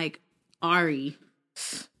someone like Ari.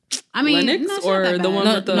 I mean, Lennox or the one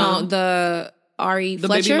with the Ari the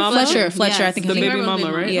Fletcher, baby mama? Fletcher. Yes, I think the his baby name.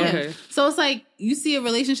 mama, right? Yeah. Okay. So it's like you see a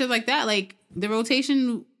relationship like that, like the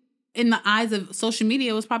rotation in the eyes of social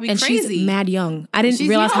media was probably crazy. She's mad young. I didn't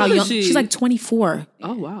realize how young. She's like 24.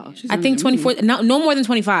 Oh wow, I think 24. No more than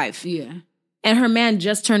 25. Yeah. And her man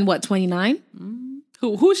just turned what, 29?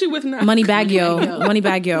 Who's she with now? Moneybagg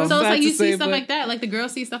Yo. So it's like you see stuff like that, like the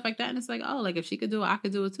girls see stuff like that, and it's like, oh, like if she could do it, I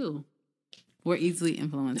could do it too. We're easily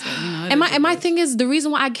influenced. And my thing is, the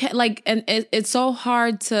reason why I can't, like, and it's so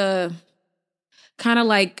hard to, kind of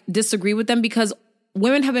like disagree with them because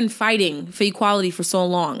women have been fighting for equality for so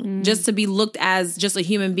long, just to be looked as just a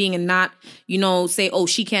human being and not, you know, say, oh,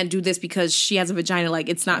 she can't do this because she has a vagina. Like,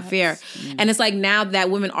 it's not fair. And it's like now that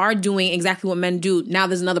women are doing exactly what men do, now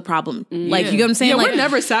there's another problem. Like, you get what I'm saying? Yeah, like, we're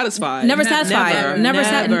never satisfied. Never satisfied. Never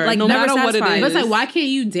satisfied. Like, no never matter what it satisfied. is. But it's like, why can't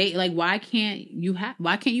you date? Like, why can't you have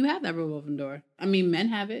that revolving door? I mean, men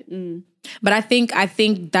have it. But I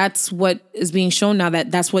think that's what is being shown now,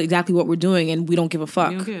 that's exactly what we're doing, and we don't give a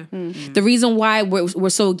fuck. Okay. The reason why we're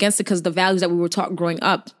so against it because the values that we were taught growing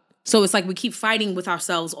up. So it's like we keep fighting with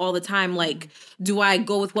ourselves all the time. Like, do I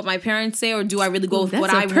go with what my parents say, or do I really go with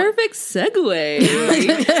what I want? That's a perfect segue.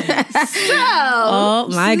 Oh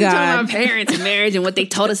my God. About parents and marriage and what they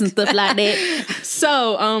told us and stuff like that.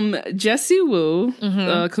 So, Jessie Woo,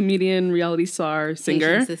 comedian, reality star,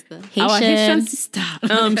 singer, Haitian sister.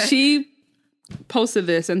 She posted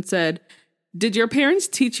this and said, "Did your parents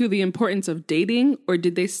teach you the importance of dating, or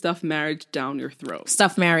did they stuff marriage down your throat?"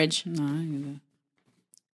 Stuff marriage. No, I ain't either.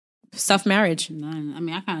 Stuff marriage. None. I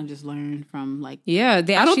mean, I kind of just learned from like. Yeah, I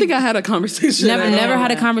don't think I had a conversation. Never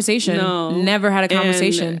had a conversation. No, never had a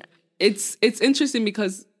conversation. And it's interesting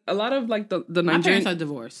because a lot of like the Nigerian, my parents are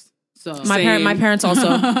divorced, so my parents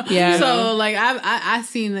also. Yeah. So like I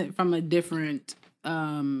seen it from a different.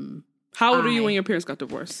 How old were you when your parents got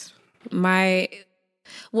divorced? My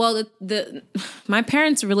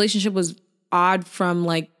parents' relationship was odd from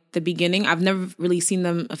like the beginning. I've never really seen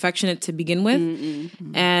them affectionate to begin with.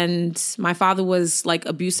 And my father was like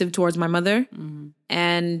abusive towards my mother.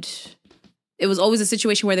 And it was always a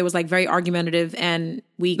situation where there was like very argumentative, and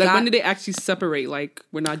when did they actually separate? Like,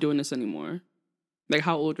 we're not doing this anymore. Like,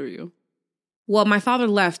 how old are you? Well, my father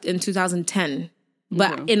left in 2010.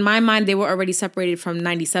 But in my mind, they were already separated from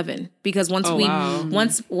 97 because once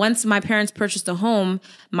my parents purchased a home,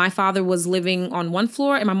 my father was living on one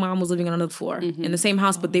floor and my mom was living on another floor in the same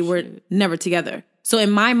house, but they were never together. So in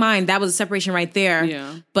my mind, that was a separation right there.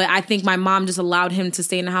 Yeah. But I think my mom just allowed him to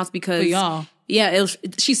stay in the house because... For y'all. Yeah,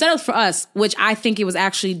 she said it was for us, which I think it was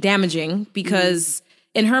actually damaging because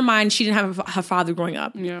in her mind, she didn't have her father growing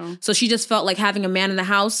up. Yeah. So she just felt like having a man in the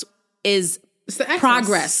house is...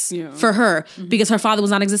 progress for her because her father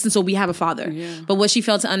was non-existent, so we have a father. But what she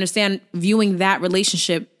failed to understand, viewing that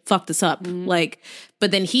relationship fucked us up. Like,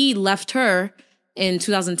 but then he left her in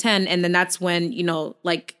 2010, and then that's when, you know,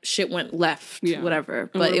 like shit went left, whatever.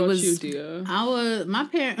 But it was my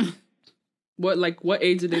parents. What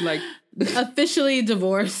age did they like officially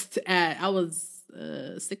divorced at? I was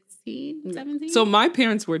 16, 17. So my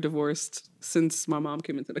parents were divorced since my mom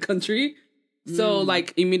came into the country. So,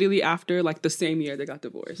 like, immediately after, like, the same year they got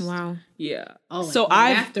divorced. Wow. Yeah. Oh, so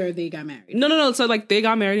after they got married? No. So, like, they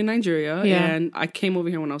got married in Nigeria, and I came over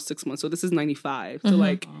here when I was 6 months. So this is 95. So,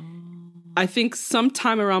 like, I think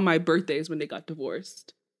sometime around my birthday is when they got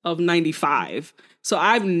divorced of 95. So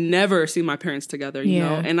I've never seen my parents together, you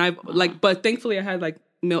know? And I've, like, but thankfully I had, like,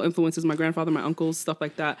 male influences, my grandfather, my uncles, stuff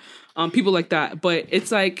like that, people like that. But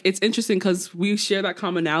it's like, it's interesting because we share that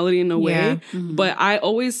commonality in a way. But I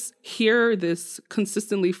always hear this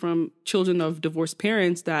consistently from children of divorced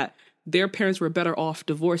parents that their parents were better off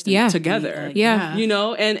divorced than together. You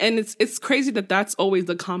know, and it's crazy that that's always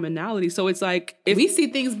the commonality. So it's like, if we see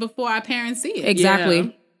things before our parents see it. Exactly.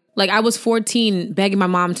 Yeah. Like, I was 14 begging my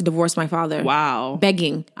mom to divorce my father. Wow.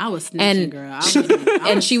 Begging. I was snitching, girl.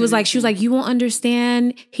 And she was like, you won't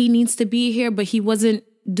understand. He needs to be here, but he wasn't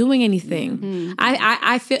doing anything.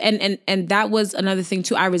 I feel, and that was another thing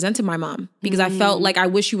too. I resented my mom because I felt like I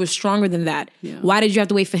wish you were stronger than that. Why did you have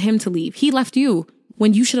to wait for him to leave? He left you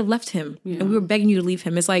when you should have left him. And we were begging you to leave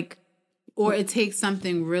him. It's like... Or it takes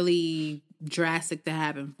something really drastic to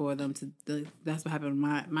happen for them to... That's what happened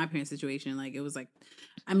in my parents' situation. Like, it was like...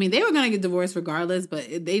 I mean, they were going to get divorced regardless, but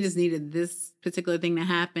they just needed this particular thing to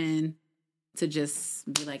happen to just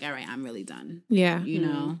be like, all right, I'm really done. Yeah. You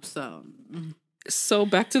know? So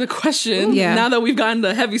back to the question. Now that we've gotten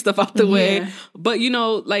the heavy stuff out the way. But,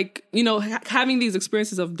 having these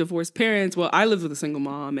experiences of divorced parents, well, I lived with a single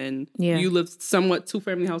mom and you lived somewhat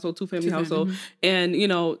two-family household.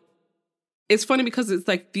 And, it's funny because it's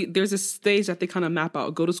like there's a stage that they kind of map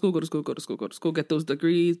out. Go to school, get those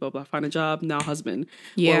degrees, blah, blah, find a job, now husband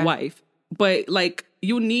or wife. But like,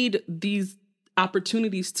 you need these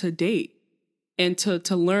opportunities to date and to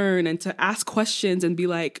learn and to ask questions and be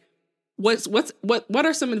like, what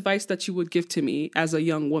are some advice that you would give to me as a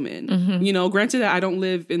young woman? You know, granted that I don't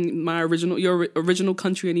live in your original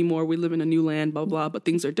country anymore. We live in a new land, blah, blah, but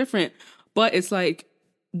things are different. But it's like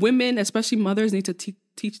women, especially mothers, need to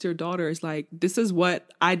teach their daughters, like, this is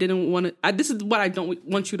what I didn't want to, this is what I don't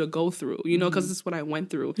want you to go through, you know, because this is what I went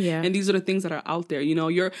through. And these are the things that are out there. You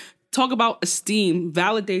know, talk about esteem,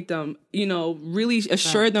 validate them, really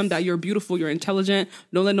assure them that you're beautiful, you're intelligent.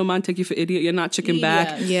 Don't let no man take you for idiot. You're not chicken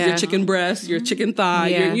back, you're chicken breast, you're chicken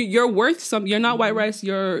thigh. You're worth some. You're not white rice,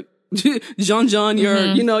 you're Jean,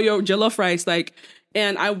 you're, you're jollof rice. Like,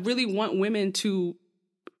 and I really want women to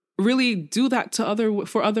really do that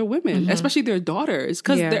for other women, especially their daughters,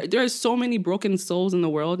 because there are so many broken souls in the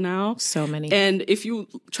world now. So many. And if you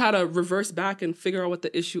try to reverse back and figure out what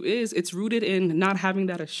the issue is, it's rooted in not having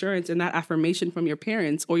that assurance and that affirmation from your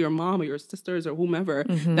parents or your mom or your sisters or whomever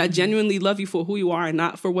that genuinely love you for who you are and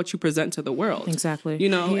not for what you present to the world. Exactly.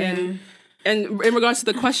 And in regards to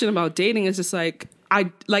the question about dating, it's just like,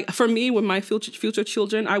 for me, with my future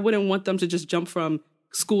children, I wouldn't want them to just jump from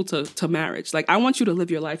school to marriage. Like, I want you to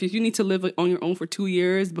live your life. If you need to live on your own for 2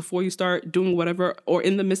 years before you start doing whatever, or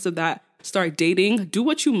in the midst of that, start dating, do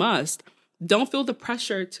what you must. Don't feel the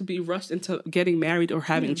pressure to be rushed into getting married or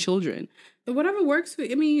having children. Whatever works for,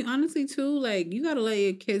 I mean, honestly, too, like, you gotta let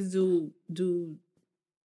your kids do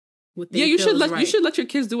what they you should let your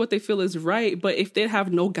kids do what they feel is right. But if they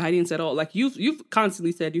have no guidance at all, like you've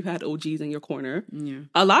constantly said you had OGs in your corner. Yeah.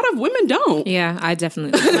 A lot of women don't. Yeah, I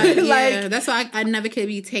definitely that's why I never could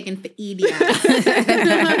be taken for idiot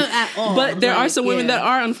at all. But there are some women that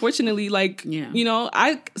are, unfortunately, like when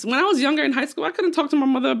I was younger in high school, I couldn't talk to my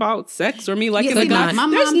mother about sex or me liking a guy.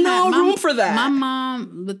 There's no room for that. My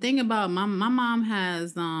mom. The thing about my mom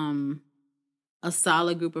has a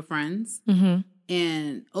solid group of friends. Mm-hmm.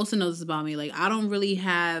 And also knows this about me. Like, I don't really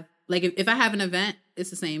have, like, if I have an event, it's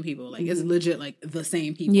the same people. Like, it's legit, like, the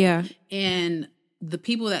same people. Yeah. And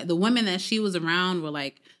the women that she was around were,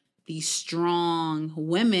 like, these strong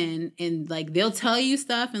women. And, like, they'll tell you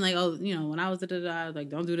stuff. And, like, oh, when I was like,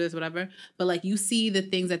 don't do this, whatever. But, like, you see the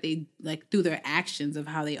things that they, like, through their actions of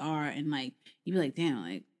how they are. And, like, you be like, damn,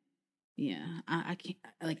 like, yeah, I can't,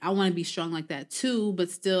 like, I want to be strong like that too,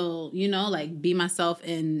 but still, like, be myself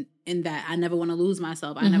in that I never want to lose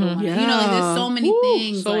myself. I never want to, like, there's so many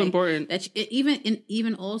things. So like, important. That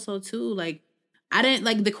even also too, like, I didn't,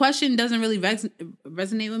 like, the question doesn't really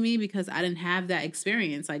resonate with me because I didn't have that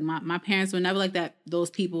experience. Like, my parents were never like that.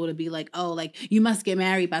 Those people to be like, oh, like, you must get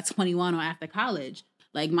married by 21 or after college.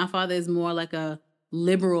 Like, my father is more like a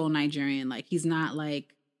liberal Nigerian. Like, he's not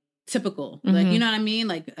like typical, like, you know what I mean,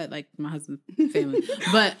 like my husband's family,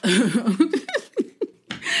 but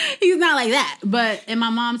he's not like that. But and my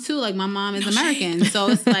mom too, like, my mom is American, so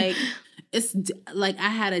it's like I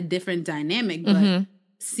had a different dynamic. But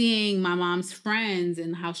seeing my mom's friends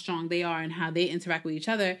and how strong they are and how they interact with each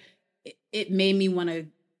other, it made me want to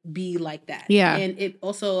be like that. Yeah, and it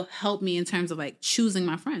also helped me in terms of, like, choosing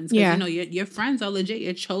my friends. Yeah, your friends are legit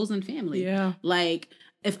your chosen family. Yeah, like,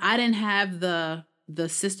 if I didn't have the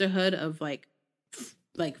sisterhood of like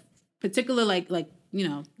particular like like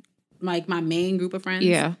my main group of friends.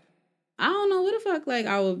 Yeah, I don't know what the fuck like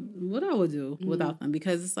I would do without them,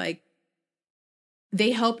 because it's like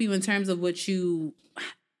they help you in terms of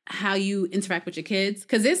how you interact with your kids.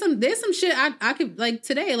 Because there's some shit I could, like,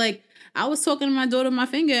 today, like, I was talking to my daughter with my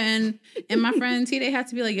finger and my friend T, they had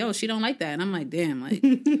to be like, yo, she don't like that, and I'm like, damn, like,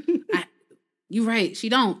 you're right, she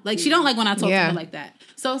don't like when I talk to her like that.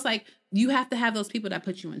 So it's like, you have to have those people that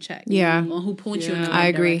put you in check. Yeah. Who point you in the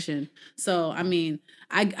right direction. So, I mean,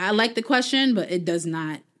 I like the question, but it does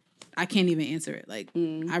not, I can't even answer it. Like,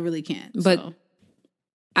 I really can't. But so.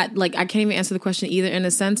 I can't even answer the question either, in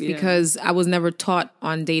a sense, because I was never taught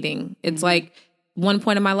on dating. It's like, one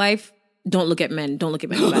point in my life, don't look at men. Don't look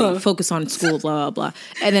at anybody. Focus on school, blah, blah, blah.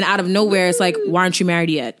 And then out of nowhere, it's like, why aren't you married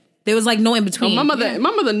yet? There was, like, no in between. Oh, my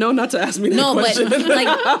mother know not to ask me that question.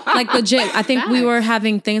 But like legit, I think we were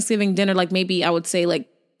having Thanksgiving dinner, like, maybe I would say like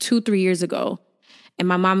 2-3 years ago. And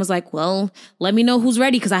my mom was like, well, let me know who's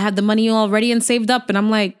ready, because I have the money already and saved up. And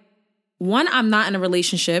I'm like, one, I'm not in a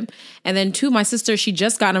relationship. And then two, my sister, she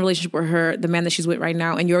just got in a relationship with the man that she's with right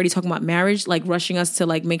now. And you're already talking about marriage, like rushing us to,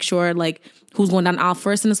 like, make sure, like, who's going down the aisle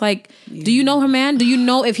first. And it's like, do you know her man? Do you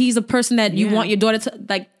know if he's a person that you want your daughter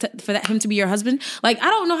to, him to be your husband? Like, I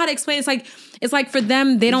don't know how to explain. It's like for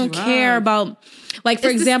them, they don't care about, like, for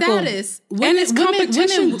example. And it's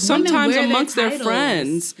competition sometimes amongst their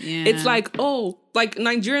friends. Yeah. It's like, oh, like,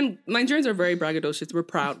 Nigerians are very braggadocious. We're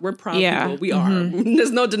proud people. We are.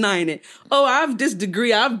 There's no denying it. Oh, I have this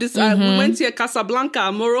degree. I have this. We went to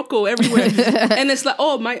Casablanca, Morocco, everywhere. And it's like,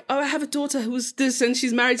 I have a daughter who's this, and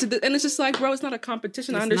she's married to this. And it's just like, bro, it's not a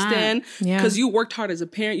competition. I understand, because you worked hard as a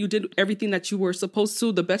parent. You did everything that you were supposed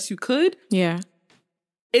to, the best you could. Yeah.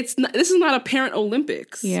 this is not a parent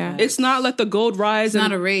Olympics. Yeah. It's not let the gold rise. It's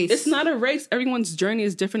not a race. It's not a race. Everyone's journey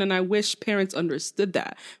is different. And I wish parents understood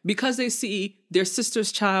that, because they see their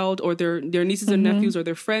sister's child or their nieces and nephews or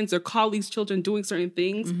their friends, their colleagues' children doing certain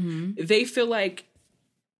things. They feel like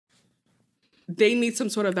they need some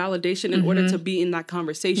sort of validation in order to be in that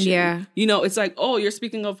conversation. Yeah. You know, it's like, oh, you're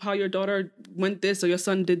speaking of how your daughter went this or your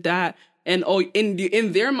son did that. And oh,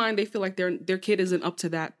 in their mind, they feel like their kid isn't up to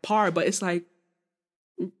that par. But it's like,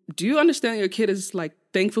 do you understand your kid is like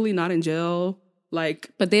thankfully not in jail?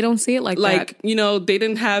 Like, but they don't see it like that. Like, you know, they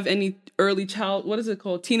didn't have any early what is it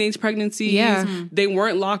called? Teenage pregnancies. Yeah. They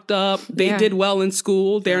weren't locked up. They did well in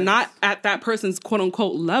school. They're not at that person's quote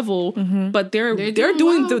unquote level, but they're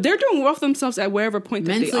doing well for themselves at wherever point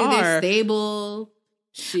that mentally, they are. They're stable.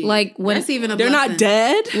 Shit. Like when that's even a they're blessing. Not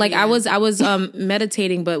dead. Like I was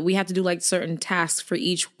meditating, but we had to do like certain tasks for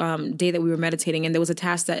each day that we were meditating, and there was a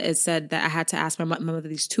task that it said that I had to ask my mother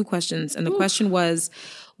these 2 questions, and the question was,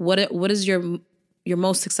 what is your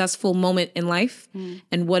most successful moment in life,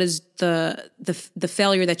 and what is the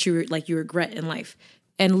failure that you regret in life?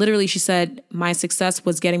 And literally, she said, my success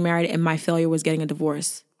was getting married, and my failure was getting a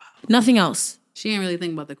divorce. Wow. Nothing else. She didn't really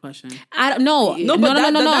think about the question. I don't know. No.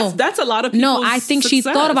 That's a lot of people's No, I think success. she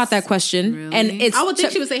thought about that question, really? and I would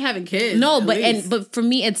think she would say having kids. No, but for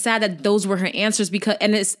me, it's sad that those were her answers, because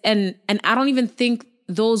and I don't even think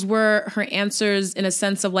those were her answers in a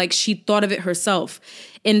sense of like she thought of it herself.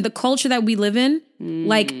 In the culture that we live in,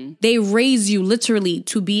 like they raise you literally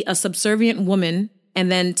to be a subservient woman and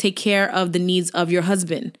then take care of the needs of your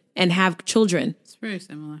husband and have children. It's very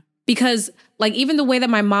similar. Because like even the way that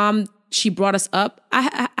my mom, she brought us up,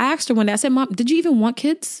 I asked her one day, I said, Mom, did you even want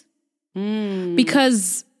kids?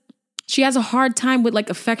 Because she has a hard time with like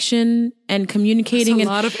affection and communicating. That's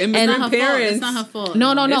a lot of immigrant parents. It's not her fault.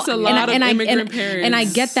 No. It's a lot of immigrant parents. And I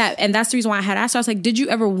get that. And that's the reason why I had asked her. I was like, did you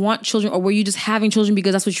ever want children, or were you just having children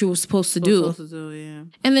because that's what you were supposed to do? Yeah.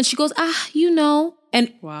 And then she goes,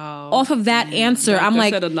 And off of that answer, I'm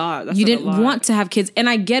like, you didn't want to have kids. And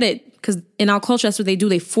I get it. Because in our culture, that's what they do.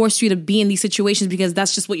 They force you to be in these situations because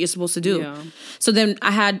that's just what you're supposed to do. Yeah. So then I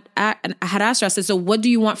had asked her, I said, so what do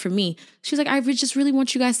you want from me? She's like, I just really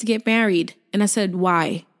want you guys to get married. And I said,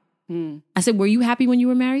 why? I said, were you happy when you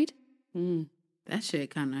were married? That shit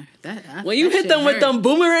kind of... When you hit them with them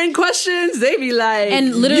boomerang questions, they be like...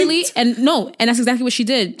 And literally, and that's exactly what she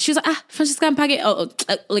did. She was like, Francesca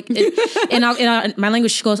Mpage... like, in my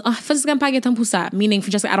language, she goes, Francesca Mpage tampusa, meaning,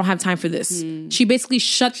 Francesca, I don't have time for this. She basically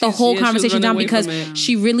shut the whole conversation down because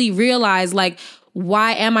she really realized, like,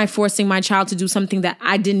 why am I forcing my child to do something that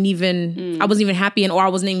I didn't even... I wasn't even happy in, or I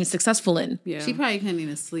wasn't even successful in? Yeah. She probably couldn't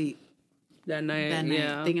even sleep. That night,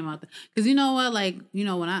 thinking about that. Because you know what, like, you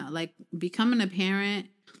know, when I, like, becoming a parent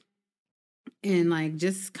and, like,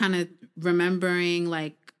 just kind of remembering,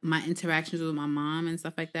 like, my interactions with my mom and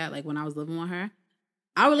stuff like that, like, when I was living with her,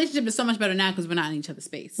 our relationship is so much better now because we're not in each other's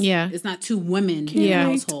space. Yeah. It's not 2 women in a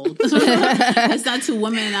household. It's not 2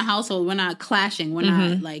 women in a household. We're not clashing. We're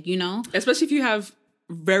not, like, you know? Especially if you have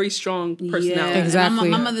very strong personality. Yeah, exactly.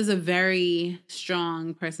 My mother's a very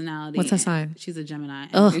strong personality. What's her sign? She's a Gemini.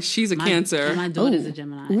 And she's a Cancer. And my daughter's a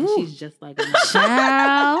Gemini. And she's just like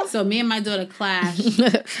a So me and my daughter clash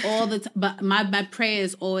all the time. But my prayer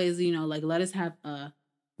is always, you know, like, let us have a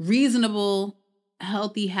reasonable,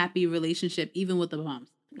 healthy, happy relationship, even with the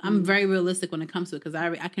bumps. I'm very realistic when it comes to it because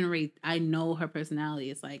I know her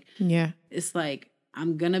personality. It's like, it's like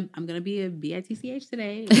I'm gonna be a bitch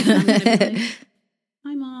today. I'm gonna be like,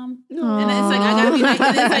 hi, Mom. And it's like, I gotta be like,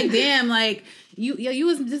 and it's like, damn, like, you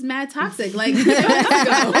was just mad toxic. Like, like,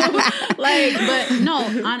 but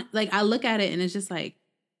no, like, I look at it and it's just like,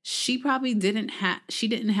 she probably didn't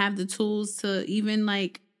have the tools to even,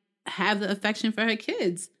 like, have the affection for her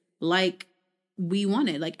kids like we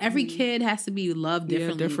wanted. Like, every kid has to be loved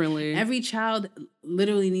differently. Every child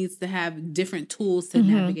literally needs to have different tools to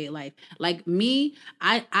navigate life. Like me,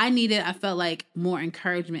 I felt like more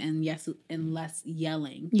encouragement and less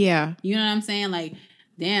yelling. Yeah. You know what I'm saying? Like,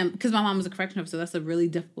 damn, because my mom was a correctional officer, so that's a really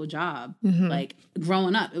difficult job. Like,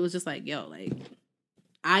 growing up, it was just like, yo, like,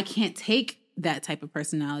 I can't take that type of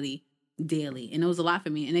personality daily, and it was a lot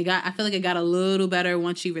for me. And I feel like it got a little better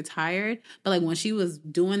once she retired, but like when she was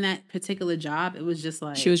doing that particular job, it was just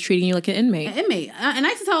like she was treating you like an inmate. And I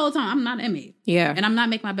used to tell her all the time, I'm not an inmate. Yeah. And I'm not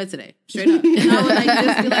making my bed today. Straight up. And I would like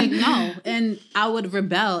just be like, no. And I would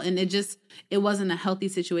rebel, and it wasn't a healthy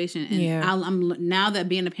situation. And I'm now that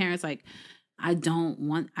being a parent's like, I don't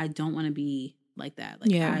want to be like that.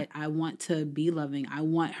 Like I want to be loving. I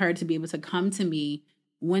want her to be able to come to me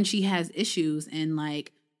when she has issues and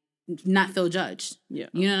like not feel judged. Yeah.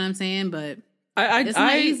 You know what I'm saying? But It's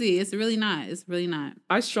not easy. It's really not. It's really not.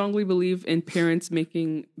 I strongly believe in parents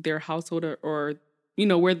making their household or you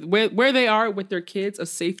know, where they are with their kids a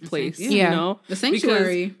safe place. Yeah. You know? A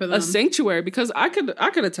sanctuary for them. A sanctuary, because I could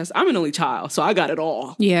attest, I'm an only child, so I got it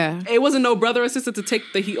all. Yeah. It wasn't no brother or sister to take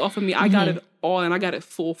the heat off of me. I got it all, and I got it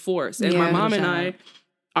full force. And my mom and I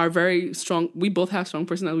are very strong. We both have strong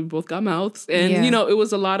personality. We both got mouths. And, you know, it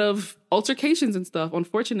was a lot of altercations and stuff,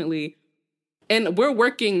 unfortunately. And we're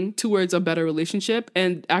working towards a better relationship.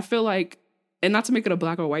 And I feel like, and not to make it a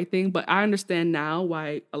black or white thing, but I understand now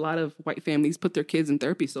why a lot of white families put their kids in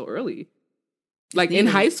therapy so early. Like in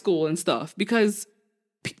high school and stuff. Because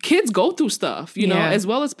kids go through stuff, you know, as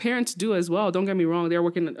well as parents do as well. Don't get me wrong. They're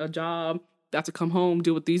working a job. They have to come home,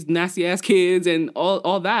 deal with these nasty ass kids and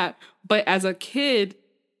all that. But as a kid,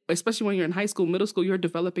 especially when you're in high school, middle school, you're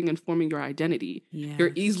developing and forming your identity. Yes.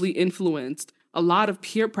 You're easily influenced. A lot of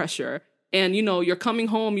peer pressure. And, you know, you're coming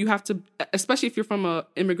home, you have to, especially if you're from an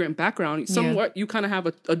immigrant background, somewhat you kind of have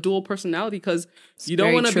a dual personality, because you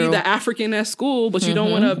don't want to be the African at school, but you don't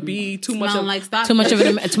want to be too much of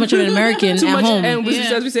an American at home. And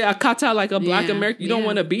as we say, a kata, like a black American, you don't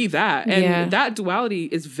want to be that. And that duality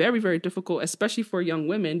is very, very difficult, especially for young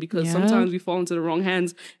women, because sometimes we fall into the wrong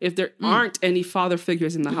hands if there aren't any father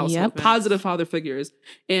figures in the household, positive father figures.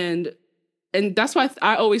 And that's why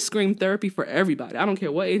I always scream therapy for everybody. I don't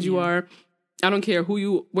care what age you are. I don't care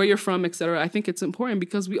where you're from, etc. I think it's important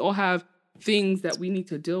because we all have things that we need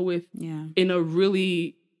to deal with in a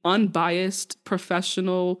really unbiased,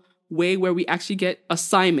 professional way, where we actually get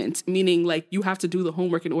assignments, meaning like you have to do the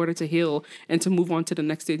homework in order to heal and to move on to the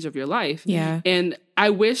next stage of your life. Yeah. And I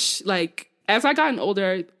wish, like, as I gotten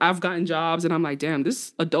older, I've gotten jobs and I'm like, damn,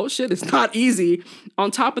 this adult shit is not easy.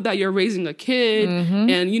 On top of that, you're raising a kid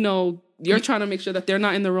and, you know, you're trying to make sure that they're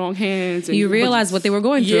not in the wrong hands. And you realize what they were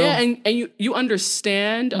going through. Yeah, and you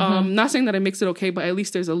understand. Not saying that it makes it okay, but at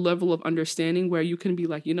least there's a level of understanding where you can be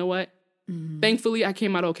like, you know what? Thankfully, I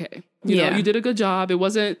came out okay. You know, you did a good job.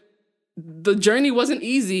 The journey wasn't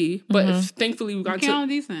easy, but thankfully we got to. You came out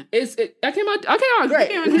decent. I came out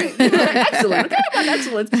great. Excellent.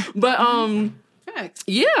 Excellent. But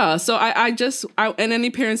yeah, so I and any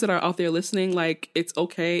parents that are out there listening, like, it's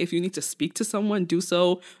okay if you need to speak to someone, do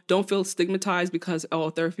so. Don't feel stigmatized because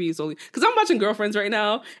therapy is only, because I'm watching Girlfriends right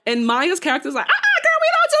now, and Maya's character is like, girl, we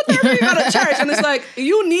don't do therapy, we go to church. And it's like,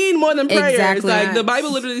 you need more than prayer. Exactly. It's like the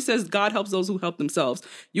Bible literally says God helps those who help themselves.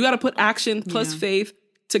 You got to put action plus faith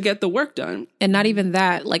to get the work done. And not even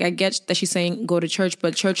that. Like, I get that she's saying go to church,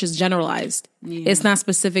 but church is generalized. Yeah. It's not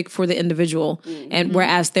specific for the individual. And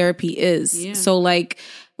whereas therapy is. Yeah. So like,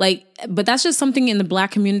 but that's just something in the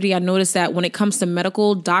Black community. I noticed that when it comes to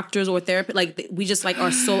medical doctors or therapy, like, we just like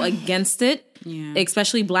are so against it,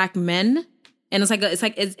 especially Black men. And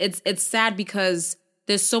it's sad because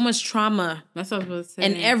there's so much trauma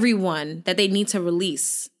in everyone that they need to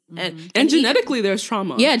release. And genetically, there's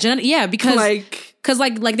trauma. Yeah, because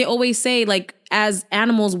like they always say, like, as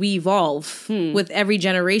animals, we evolve with every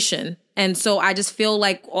generation. And so I just feel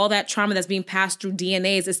like all that trauma that's being passed through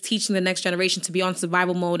DNAs is teaching the next generation to be on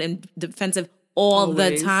survival mode and defensive all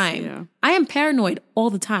the time. Yeah. I am paranoid all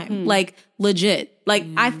the time, like, legit. Like,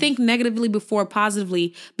 I think negatively before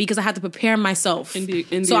positively because I have to prepare myself.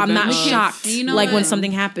 So I'm not shocked, like, when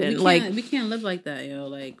something happened. We can't live like that, yo.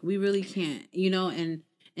 Like, we really can't, you know, and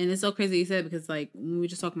it's so crazy you said, because, like, when we were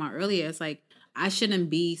just talking about earlier, it's like, I shouldn't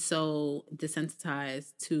be so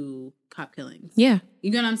desensitized to cop killings. Yeah.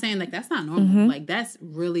 You know what I'm saying? Like, that's not normal. Like, that's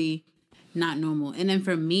really not normal. And then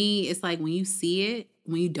for me, it's like, when you see it,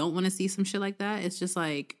 when you don't want to see some shit like that, it's just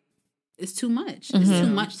like, it's too much. It's too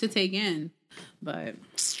much to take in. But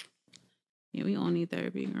yeah, we all need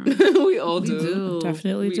therapy, girl. we all do.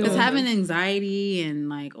 Definitely do. Because having anxiety and,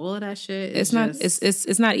 like, all of that shit, it's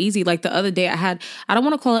not easy. Like, the other day I don't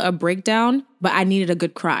want to call it a breakdown, but I needed a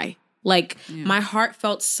good cry. Like, my heart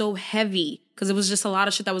felt so heavy because it was just a lot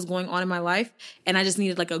of shit that was going on in my life, and I just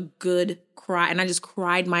needed, like, a good cry, and I just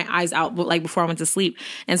cried my eyes out, like, before I went to sleep.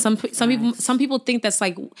 And some people think that's,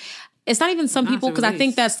 like, it's not even some people, because I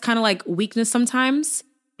think that's kind of like weakness sometimes.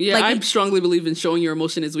 Yeah, like, I strongly believe in showing your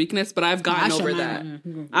emotion is weakness, but I've gotten over that.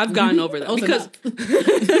 I've gotten over that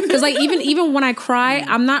because like, even when I cry,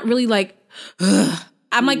 I'm not really like,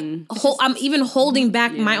 I'm like, I'm even holding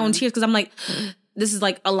back my own tears because I'm like, this is,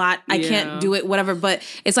 like, a lot. I can't do it, whatever. But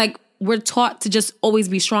it's like, we're taught to just always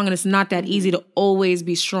be strong, and it's not that easy to always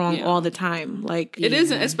be strong all the time. Like, it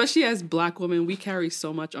isn't, especially as Black women. We carry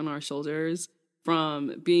so much on our shoulders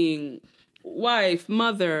from being wife,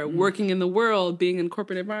 mother, working in the world, being in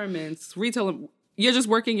corporate environments, retail. You're just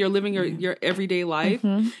working, you're living your everyday life.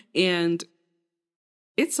 And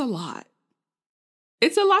it's a lot.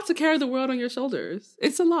 It's a lot to carry the world on your shoulders.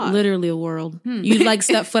 It's a lot. Literally a world. You like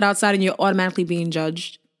step foot outside and you're automatically being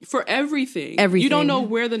judged. For everything. Everything. You don't know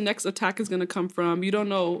where the next attack is going to come from. You don't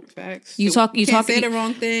know facts. You can't say the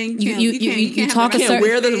wrong thing. You can't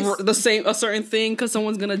wear a certain thing because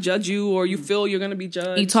someone's going to judge you, or you feel you're going to be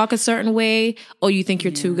judged. You talk a certain way, or you think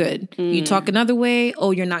you're too good. You talk another way,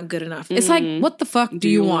 or you're not good enough. It's like, what the fuck do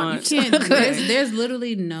you want? There's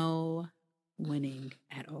literally no winning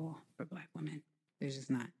at all for Black women. There's just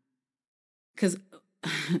not. Because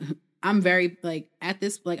I'm very,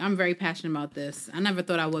 I'm very passionate about this. I never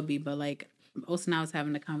thought I would be, but, Osa and I was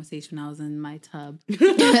having a conversation when I was in my tub.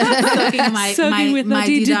 Soaking with my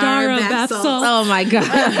Didara bath salt. Oh, my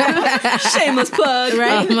God. Shameless plug.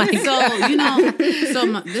 Right? Oh, my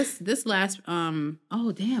God. This last,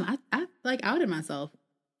 oh, damn, I outed myself.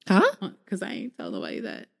 Huh? Because I ain't tell nobody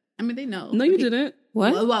that. I mean, they know. No, you didn't.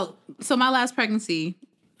 What? Well, so my last pregnancy,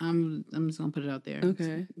 I'm just going to put it out there.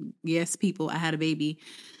 Okay. Yes, people, I had a baby.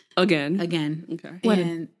 Again. Okay.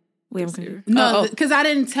 And wait, I'm confused. No, because I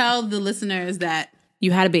didn't tell the listeners that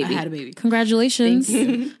you had a baby. I had a baby. Congratulations. Thank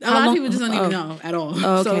you. A lot of people just don't even know at all.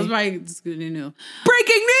 Oh, okay. So it's probably just good to know.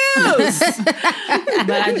 Breaking news.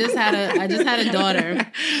 But I just had a daughter,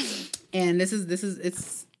 and it's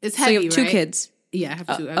heavy. So you have two kids. Yeah, I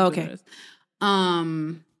have two. Okay. Two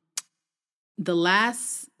daughters. The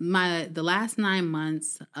last 9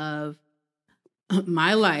 months of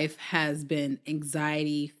my life has been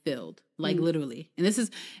anxiety filled, literally. And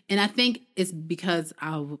I think it's because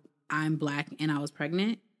I'm Black and I was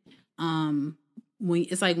pregnant. When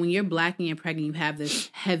you're Black and you're pregnant, you have this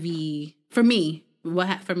heavy, for me,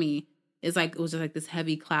 it's it was just this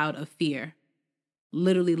heavy cloud of fear,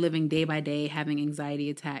 literally living day by day, having anxiety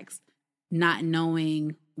attacks, not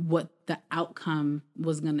knowing what the outcome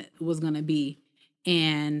was gonna be.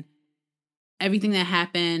 And everything that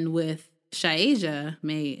happened with Shaija,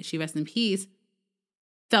 may she rest in peace,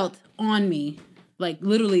 felt on me.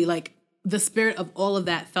 Literally, the spirit of all of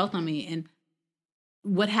that felt on me. And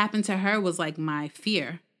what happened to her was my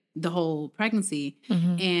fear, the whole pregnancy.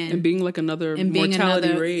 Mm-hmm. And being another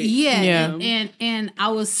mortality rate. Yeah. And I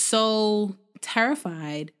was so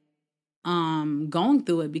terrified going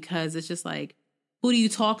through it, because it's just who do you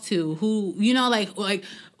talk to? Who,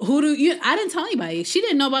 who do you, I didn't tell anybody. She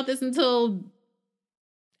didn't know about this until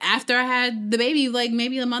after I had the baby,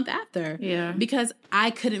 maybe a month after. Yeah. Because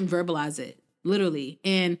I couldn't verbalize it, literally.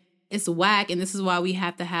 And it's whack. And this is why we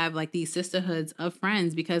have to have these sisterhoods of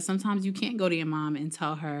friends, because sometimes you can't go to your mom and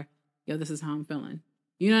tell her, yo, this is how I'm feeling.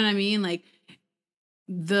 You know what I mean?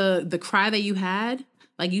 The cry that you had,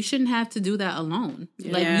 you shouldn't have to do that alone.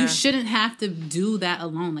 Yeah. You shouldn't have to do that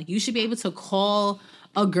alone. You should be able to call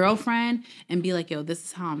a girlfriend and be yo, this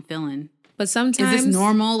is how I'm feeling. But sometimes... Is this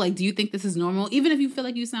normal? Do you think this is normal? Even if you feel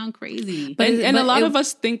you sound crazy. But a lot of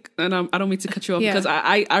us think, and I don't mean to cut you off, because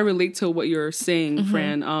I relate to what you're saying,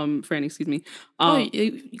 mm-hmm. Fran, excuse me.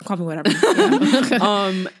 You call me whatever.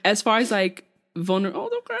 Yeah. As far as vulnerable... Oh,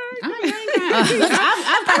 don't cry.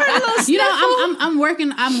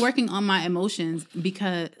 I'm working on my emotions,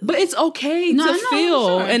 because... But it's okay to feel.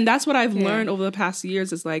 Sure. And that's what I've learned over the past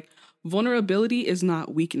years is vulnerability is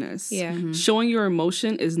not weakness. Yeah. Mm-hmm. Showing your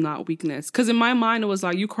emotion is not weakness. Because in my mind, it was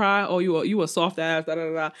you cry, oh, you a soft ass, da, da,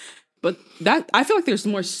 da, da. But I feel there's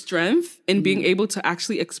more strength in being able to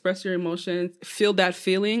actually express your emotions, feel that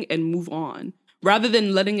feeling, and move on, rather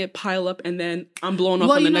than letting it pile up and then I'm blown off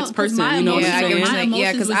on the next person. You know what I'm saying? My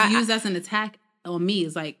emotions was used as an attack on me.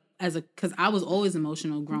 It's because I was always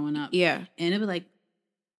emotional growing up. Yeah. And it'd be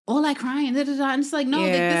all crying, da, da, da. And it's no,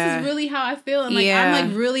 this is really how I feel. And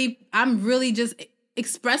I'm really just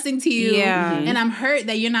expressing to you. Yeah. And I'm hurt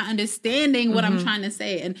that you're not understanding what I'm trying to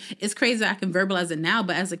say. And it's crazy that I can verbalize it now,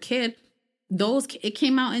 but as a kid, it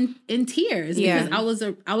came out in tears, because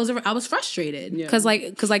I was frustrated.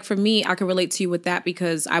 Because for me, I could relate to you with that,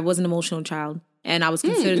 because I was an emotional child. And I was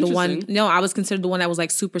considered the one. No, I was considered the one that was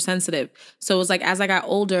super sensitive. So it was as I got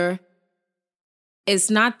older,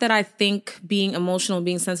 it's not that I think being emotional,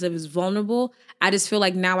 being sensitive is vulnerable. I just feel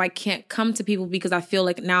now I can't come to people, because I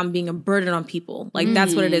feel now I'm being a burden on people.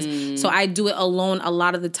 That's what it is. So I do it alone a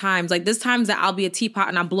lot of the times. There's times that I'll be a teapot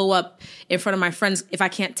and I blow up in front of my friends if I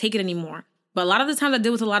can't take it anymore. But a lot of the times I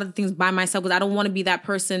deal with a lot of the things by myself, because I don't want to be that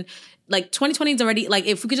person. 2020 is already,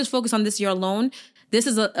 if we could just focus on this year alone, this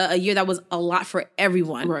is a year that was a lot for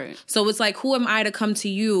everyone. Right. So it's who am I to come to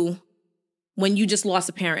you when you just lost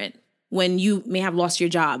a parent, when you may have lost your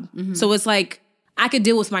job? Mm-hmm. So it's I could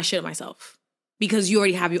deal with my shit myself, because you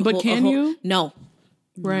already have your But can you? No.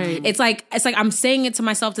 Right. It's I'm saying it to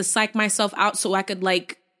myself to psych myself out so I could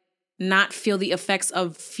not feel the effects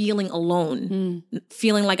of feeling alone,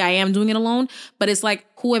 feeling like I am doing it alone. But it's like,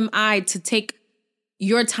 who am I to take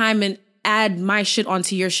your time and add my shit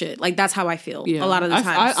onto your shit? Like, that's how I feel a lot of the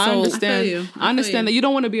time. I understand. I understand that you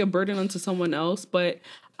don't want to be a burden onto someone else, but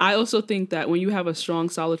I also think that when you have a strong,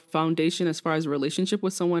 solid foundation as far as a relationship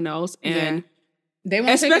with someone else, and they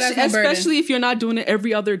won't especially if you're not doing it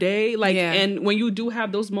every other day, like, and when you do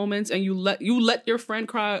have those moments and you let your friend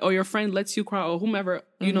cry, or your friend lets you cry, or whomever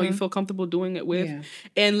you know you feel comfortable doing it with,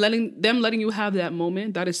 and letting you have that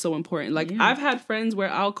moment, that is so important. Like, I've had friends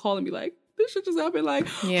where I'll call and be like, this shit just happened, like,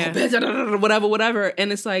 whatever,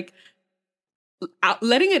 and it's like,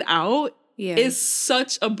 letting it out is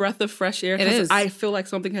such a breath of fresh air. Because I feel like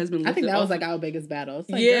something has been lifted. I think that was like our biggest battle. It's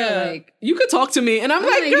like, like, you could talk to me, and I'm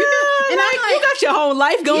like, girl, you got your whole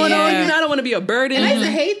life going on. You know, I don't want to be a burden. And I used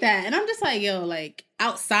to hate that. And I'm just like, yo, like,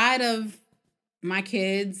 outside of my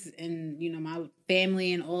kids and, you know, my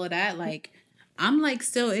family and all of that, like, I'm like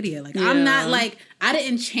still idiot. Like, I'm not like, I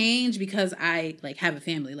didn't change because I like have a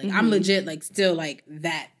family. Like, I'm legit like still like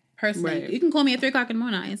that person. Right. You can call me at 3:00 in the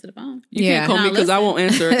morning. I'll answer the phone. You can't call me because I won't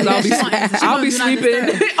answer. Because I'll be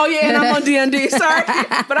sleeping. Oh yeah, and I'm on D&D. Sorry,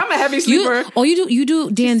 but I'm a heavy sleeper. You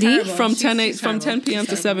do D&D from 10 p.m.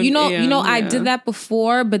 to 7 You know, I did that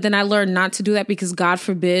before, but then I learned not to do that because God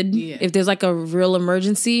forbid if there's like a real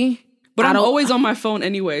emergency. But I'm always on my phone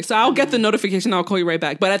anyway, so I'll get the notification. I'll call you right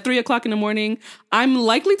back. But at 3:00 in the morning, I'm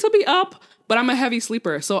likely to be up. But I'm a heavy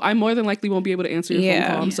sleeper, so I more than likely won't be able to answer your phone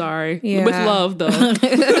call. I'm sorry. With love, though.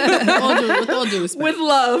 with all due respect. With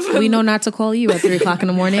love. We know not to call you at 3:00 in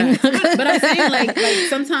the morning. But I'm saying, like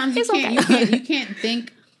sometimes you can't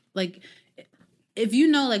think, like, if you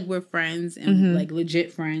know, like, we're friends and like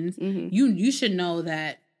legit friends, you should know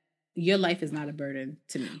that your life is not a burden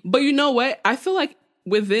to me. But you know what? I feel like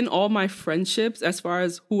within all my friendships, as far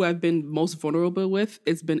as who I've been most vulnerable with,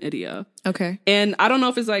 it's been Idia. Okay. And I don't know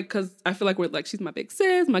if it's like, because I feel like we're like, she's my big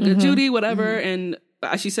sis, my good Judy, whatever. And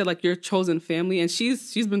she said, like, your chosen family. And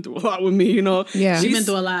she's been through a lot with me, you know. Yeah. She's been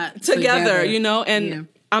through a lot together, you know. And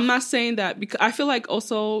I'm not saying that because I feel like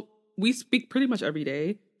also we speak pretty much every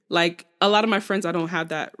day. Like, a lot of my friends I don't have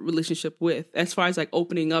that relationship with as far as like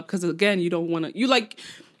opening up. Because again, you don't want to, you like,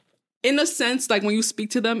 in a sense, like, when you speak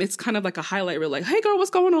to them, it's kind of like a highlight reel. Like, hey, girl, what's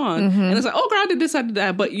going on? And it's like, oh, girl, I did this, I did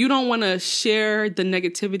that. But you don't want to share the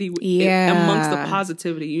negativity amongst the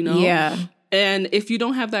positivity, you know? Yeah. And if you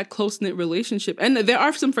don't have that close-knit relationship, and there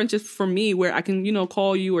are some friendships for me where I can, you know,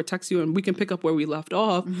 call you or text you and we can pick up where we left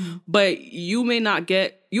off, but you may not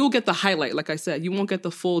you'll get the highlight, like I said. You won't get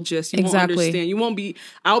the full gist. You won't understand. You won't be,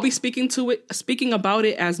 I'll be speaking about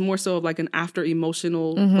it as more so of like an after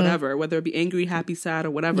emotional whatever, whether it be angry, happy, sad,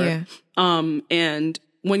 or whatever. Yeah. And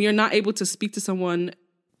when you're not able to speak to someone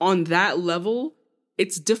on that level,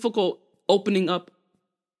 it's difficult opening up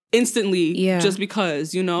instantly just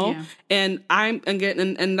because, you know? And I'm,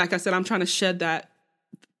 again, and like I said, I'm trying to shed that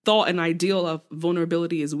thought and ideal of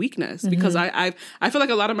vulnerability is weakness, because I feel like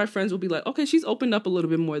a lot of my friends will be like, okay, she's opened up a little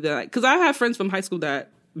bit more than because I have friends from high school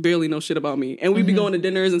that barely know shit about me, and we'd be going to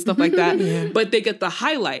dinners and stuff like that, but they get the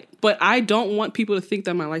highlight. But I don't want people to think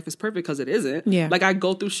that my life is perfect, because it isn't. Like, I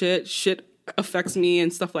go through shit affects me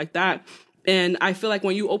and stuff like that. And I feel like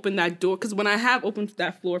when you open that door, because when I have opened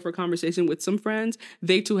that floor for conversation with some friends,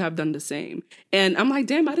 they too have done the same. And I'm like,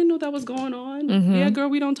 damn, I didn't know that was going on. Yeah, girl,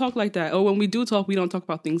 we don't talk like that. Or when we do talk, we don't talk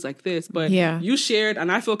about things like this. But you shared,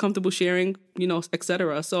 and I feel comfortable sharing, you know,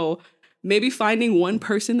 etc. So maybe finding one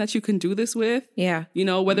person that you can do this with. Yeah. You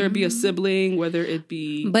know, whether it be a sibling, whether it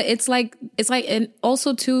be. But it's like, and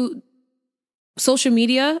also too, social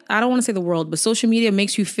media, I don't want to say the world, but social media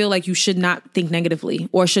makes you feel like you should not think negatively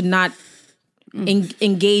or should not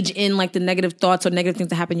engage in like the negative thoughts or negative things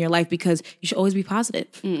that happen in your life, because you should always be positive.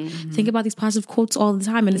 Think about these positive quotes all the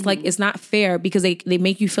time, and it's like, it's not fair because they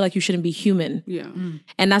make you feel like you shouldn't be human.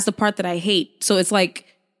 And that's the part that I hate. So it's like,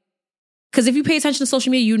 because if you pay attention to social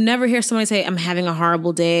media, you never hear somebody say, I'm having a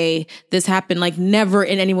horrible day, this happened, like never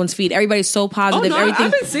in anyone's feed. Everybody's so positive. Oh, no, I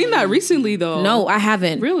haven't seen that recently though. No, I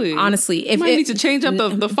haven't. Really? Honestly. You might need to change up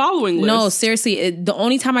the following list. No, seriously. The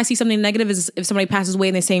only time I see something negative is if somebody passes away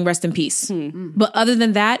and they're saying rest in peace. But other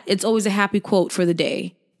than that, it's always a happy quote for the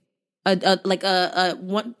day. One out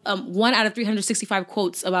of 365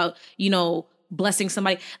 quotes about, you know, blessing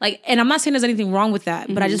somebody. Like, and I'm not saying there's anything wrong with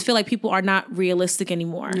that, but I just feel like people are not realistic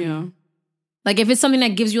anymore. Yeah. Like, if it's something that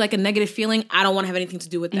gives you like a negative feeling, I don't want to have anything to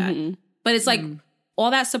do with that. But it's like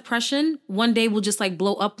all that suppression one day will just like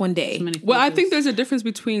blow up one day. Well, I think there's a difference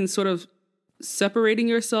between sort of separating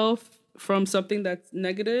yourself from something that's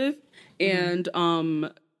negative and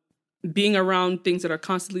being around things that are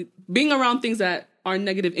constantly, being around things that are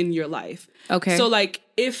negative in your life. Okay. So like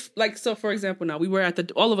so for example, now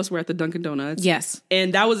all of us were at the Dunkin' Donuts. Yes.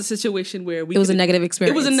 And that was a situation where it was a negative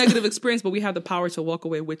experience. It was a negative experience, but we had the power to walk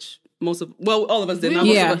away, which all of us did. Not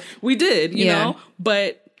most of us. We did, you know,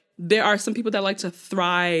 but there are some people that like to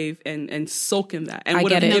thrive and soak in that. And I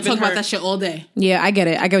get it. They'll talk about that shit all day. Yeah, I get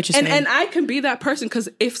it. I get what you're saying. And I can be that person because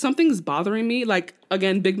if something's bothering me, like,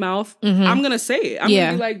 again, big mouth, I'm going to say it. I'm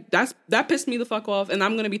going to be like, that pissed me the fuck off. And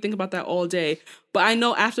I'm going to be thinking about that all day. But I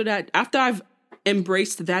know after I've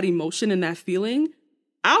embraced that emotion and that feeling,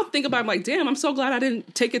 I'll think about it like, damn, I'm so glad I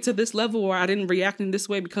didn't take it to this level or I didn't react in this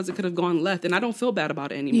way because it could have gone left. And I don't feel bad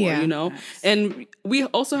about it anymore, you know? Nice. And we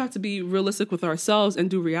also have to be realistic with ourselves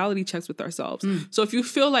and do reality checks with ourselves. So if you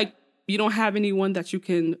feel like you don't have anyone that you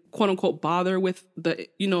can, quote unquote, bother with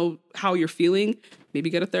how you're feeling, maybe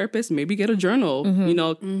get a therapist, maybe get a journal,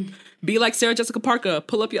 be like Sarah Jessica Parker,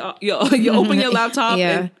 pull up you open your laptop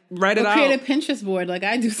and write it out. Create a Pinterest board like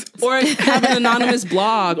I do. Or have an anonymous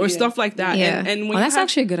blog or stuff like that. Yeah. And when that's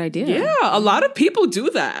actually a good idea. Yeah, a lot of people do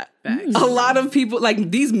that. A lot of people, like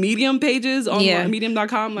these Medium pages on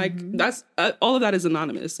Medium.com, like that's all of that is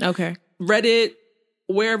anonymous. Okay. Reddit,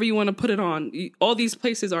 wherever you want to put it on, all these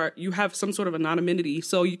places you have some sort of anonymity,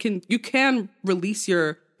 so you can release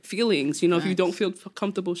your feelings, if you don't feel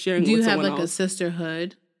comfortable sharing. Do you with have someone like else. A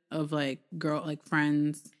sisterhood of like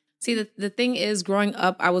friends? See, the thing is, growing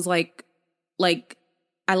up, I was like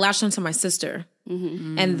I latched onto my sister,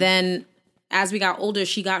 and then as we got older,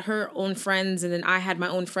 she got her own friends, and then I had my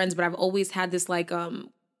own friends. But I've always had this like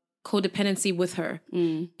codependency with her,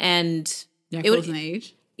 and it was an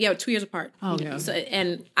age. Yeah, 2 years apart. Oh, yeah. So,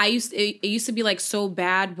 and it used to be like so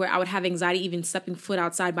bad where I would have anxiety even stepping foot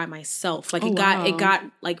outside by myself. Like it got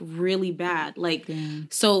like really bad. Like,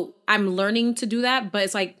 so I'm learning to do that, but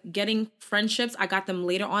it's like getting friendships. I got them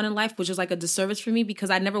later on in life, which is like a disservice for me because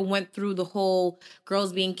I never went through the whole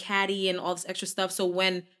girls being catty and all this extra stuff. So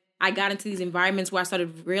when I got into these environments where I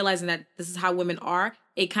started realizing that this is how women are,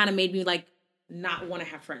 it kind of made me like not want to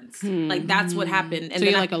have friends. Like that's what happened. And so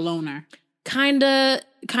you're like a loner. Kind of,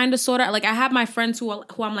 sort of. Like, I have my friends who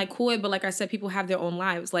I'm, like, cool with, but like I said, people have their own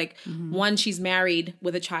lives. Like, one, she's married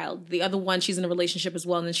with a child. The other one, she's in a relationship as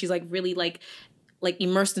well. And then she's, like, really, like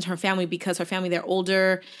immersed in her family because her family, they're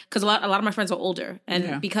older. Because a lot of my friends are older.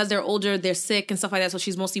 And because they're older, they're sick and stuff like that. So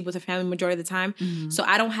she's mostly with her family majority of the time. So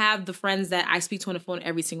I don't have the friends that I speak to on the phone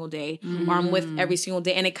every single day or I'm with every single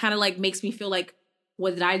day. And it kind of, like, makes me feel like,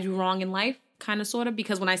 what did I do wrong in life? Kind of, sort of.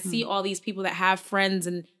 Because when I see all these people that have friends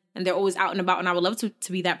and they're always out and about, and I would love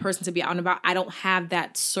to be that person to be out and about. I don't have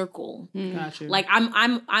that circle. Gotcha. Like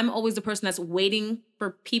I'm always the person that's waiting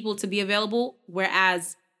for people to be available,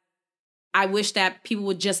 whereas I wish that people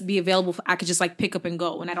would just be available. I could just like pick up and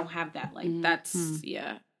go, and I don't have that. Like that's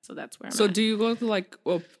So that's where I'm So at. do you go to like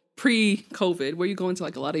pre-COVID? Were you going to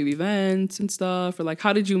like a lot of events and stuff, or like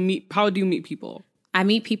how do you meet people? I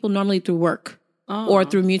meet people normally through work or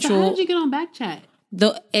through mutual. So how did you get on Backchat?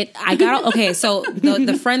 So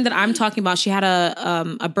the friend that I'm talking about, she had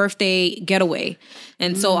a birthday getaway,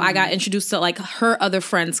 and so I got introduced to like her other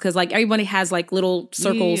friends because like everybody has like little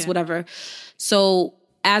circles, whatever. So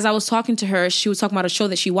as I was talking to her, she was talking about a show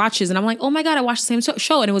that she watches, and I'm like, oh my god, I watched the same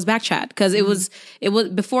show, and it was Backchat because it was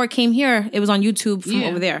before it came here, it was on YouTube from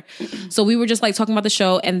over there. So we were just like talking about the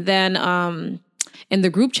show, and then in the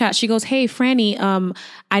group chat, she goes, "Hey, Franny,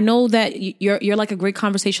 I know that you're like a great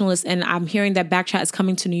conversationalist, and I'm hearing that Backchat is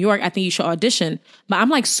coming to New York. I think you should audition." But I'm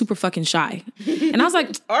like super fucking shy, and I was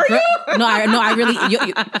like, "Are you?" No, I really,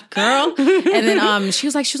 girl. And then she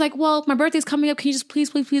was like, "Well, my birthday's coming up. Can you just please,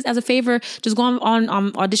 as a favor, just go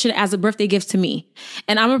on audition as a birthday gift to me?"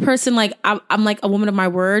 And I'm a person like I'm like a woman of my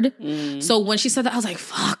word. So when she said that, I was like,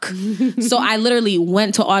 "Fuck!" So I literally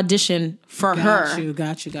went to audition for her.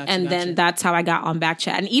 Got you. And then that's how I got on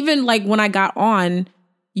Backchat. And even like when I got on,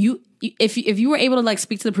 if you were able to like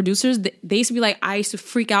speak to the producers, they used to be like, I used to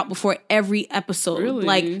freak out before every episode. Really?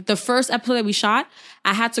 Like the first episode that we shot,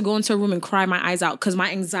 I had to go into a room and cry my eyes out because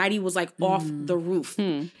my anxiety was like off the roof.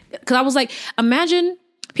 Because I was like, imagine,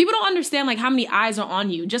 people don't understand like how many eyes are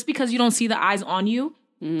on you. Just because you don't see the eyes on you,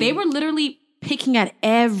 they were literally picking at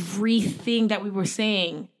everything that we were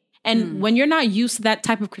saying. And when you're not used to that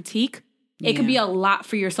type of critique, it could be a lot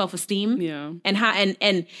for your self-esteem. Yeah.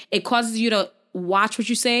 And it causes you to watch what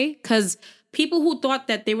you say, because people who thought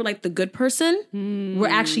that they were like the good person were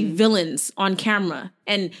actually villains on camera.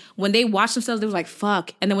 And when they watched themselves, they was like,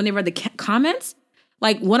 fuck. And then when they read the comments,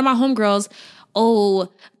 like one of my homegirls, oh,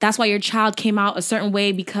 that's why your child came out a certain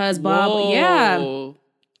way because Bob. Yeah.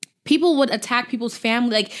 People would attack people's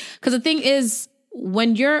family. Like, because the thing is,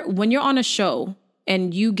 when you're on a show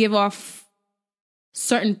and you give off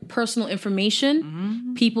certain personal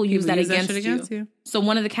information, people use that against you. So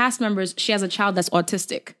one of the cast members, she has a child that's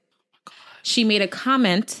autistic. She made a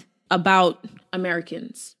comment about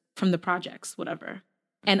Americans from the projects, whatever.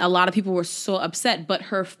 And a lot of people were so upset, but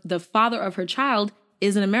the father of her child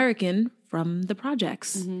is an American from the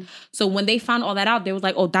projects. Mm-hmm. So when they found all that out, they were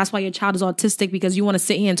like, oh, that's why your child is autistic, because you want to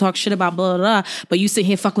sit here and talk shit about blah, blah, blah, but you sit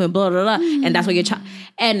here fucking with blah, blah, blah, and that's why your child...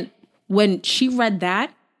 And when she read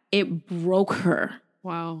that, it broke her.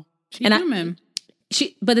 Wow. She's human.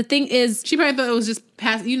 But the thing is... She probably thought it was just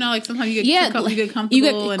past... You know, like sometimes you get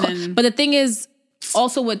comfortable and then... But the thing is...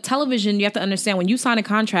 Also with television, you have to understand, when you sign a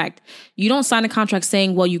contract, you don't sign a contract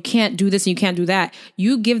saying, well, you can't do this and you can't do that.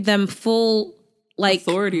 You give them full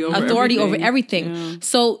authority over everything. Yeah.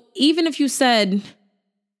 So even if you said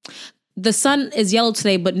the sun is yellow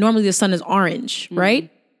today, but normally the sun is orange,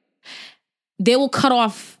 right? They will cut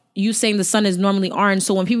off you saying the sun is normally orange.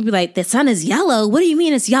 So when people be like, the sun is yellow, what do you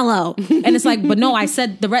mean it's yellow? And it's like, but no, I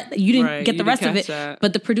said you didn't get the rest of it. That.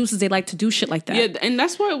 But the producers, they like to do shit like that. Yeah, and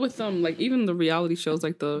that's why with like even the reality shows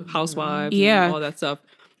like the Housewives and all that stuff.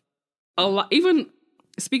 A lot, even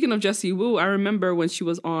speaking of Jessie Woo, I remember when she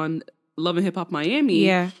was on Love and Hip Hop Miami.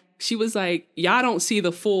 Yeah. She was like, y'all don't see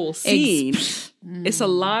the full scene. It's a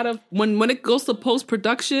lot of when it goes to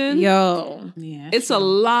post-production. It's a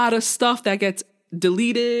lot of stuff that gets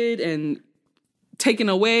deleted and taken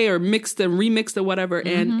away or mixed and remixed or whatever,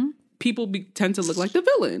 and people tend to look like the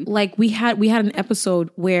villain. Like we had an episode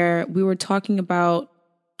where we were talking about,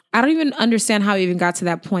 I don't even understand how we even got to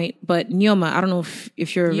that point, but Neoma, I don't know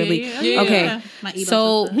if you're okay.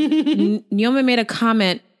 So Neoma made a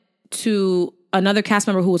comment to another cast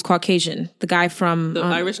member who was Caucasian, the guy from the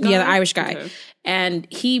Irish guy. Yeah, the Irish guy, and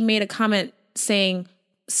he made a comment saying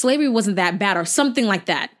slavery wasn't that bad or something like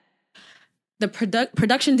that. The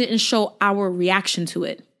production didn't show our reaction to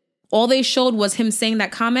it. All they showed was him saying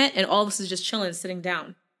that comment, and all of us is just chilling, sitting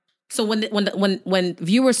down. So when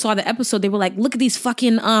viewers saw the episode, they were like, "Look at these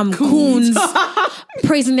fucking coons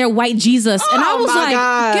praising their white Jesus," and I was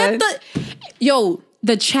like, "Get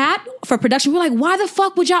the chat for production." We're like, "Why the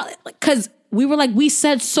fuck would y'all?" Because we were like, we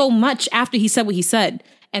said so much after he said what he said,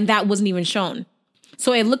 and that wasn't even shown.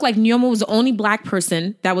 So it looked like Neoma was the only black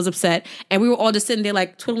person that was upset. And we were all just sitting there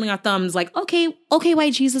like twiddling our thumbs like, okay,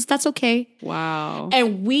 white Jesus, that's okay. Wow.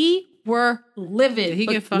 And we were livid. Did he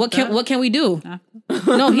get fucked up? What can we do?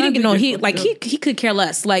 No, he didn't get he could care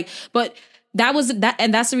less. Like, but that was that,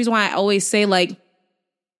 and that's the reason why I always say, like,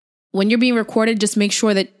 when you're being recorded, just make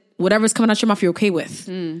sure that whatever's coming out your mouth you're okay with.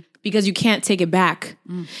 Because you can't take it back.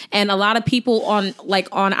 And a lot of people on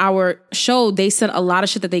our show, they said a lot of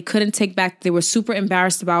shit that they couldn't take back. They were super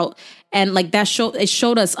embarrassed about. And like it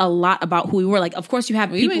showed us a lot about who we were. Like, of course you have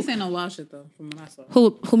people. You ain't saying no wild shit though, from what I saw.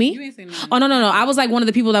 Who me? You ain't saying no. Oh, no. I was like one of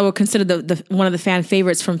the people that were considered the one of the fan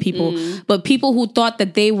favorites from people. But people who thought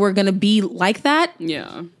that they were going to be like that.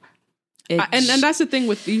 Yeah. And that's the thing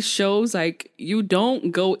with these shows. Like, you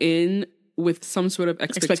don't go in with some sort of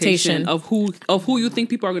expectation of who you think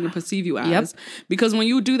people are going to perceive you as. Because when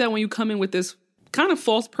you do that, when you come in with this kind of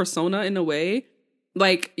false persona in a way,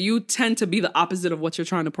 like, you tend to be the opposite of what you're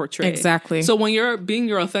trying to portray. Exactly. So when you're being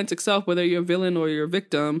your authentic self, whether you're a villain or you're a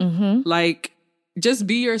victim, like, just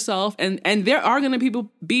be yourself. And there are going to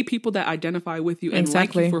be people that identify with you and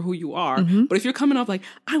like you for who you are. But if you're coming off like,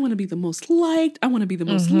 I want to be the most liked, I want to be the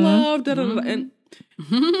most loved, and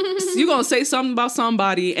you're going to say something about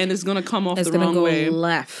somebody and it's going to come off the wrong way.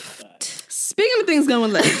 Left. Speaking of things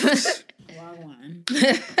going left.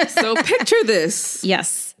 So picture this.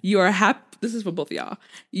 Yes. You are this is for both of y'all.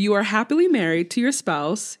 You are happily married to your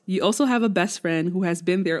spouse. You also have a best friend who has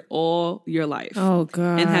been there all your life. Oh,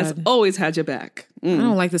 God. And has always had your back. I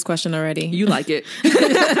don't like this question already. You like it.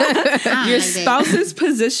 Your spouse's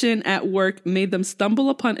position at work made them stumble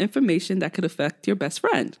upon information that could affect your best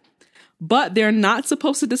friend. But they're not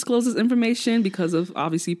supposed to disclose this information because of,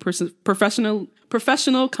 obviously, professional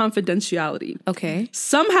confidentiality. Okay.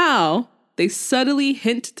 Somehow, they subtly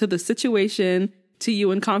hint to the situation to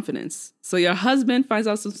you in confidence. So your husband finds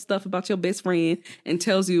out some stuff about your best friend and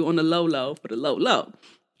tells you on the low for the low.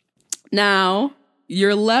 Now,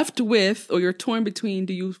 you're left with, or you're torn between,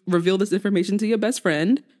 do you reveal this information to your best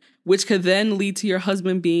friend, which could then lead to your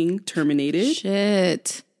husband being terminated?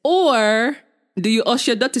 Shit. Or do you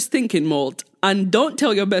usher that is thinking mold and don't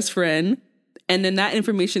tell your best friend, and then that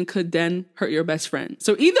information could then hurt your best friend?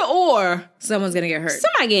 So either or. Someone's going to get hurt.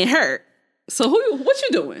 Somebody getting hurt. So what you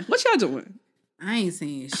doing? What y'all doing? I ain't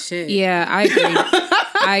saying shit. Yeah, I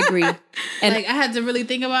agree. And like, I had to really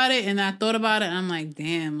think about it, and I thought about it, and I'm like,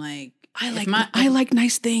 damn, like, I like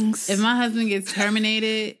nice things. If my husband gets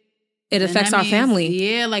terminated, it affects our family.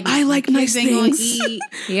 Yeah, like I like nice things.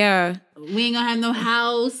 Yeah, we ain't gonna have no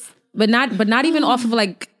house. But not even off of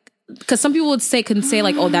like, because some people can say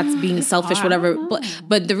like, oh, that's being selfish, whatever.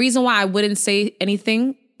 But the reason why I wouldn't say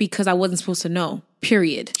anything, because I wasn't supposed to know.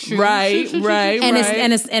 Period. Right.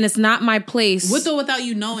 And it's not my place. With or without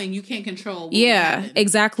you knowing, you can't control. Yeah,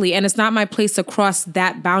 exactly. And it's not my place to cross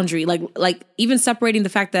that boundary. Like even separating the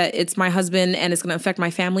fact that it's my husband and it's going to affect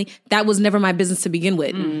my family, that was never my business to begin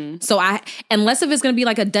with. So unless if it's going to be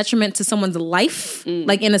like a detriment to someone's life,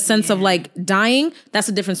 like in a sense of like dying, that's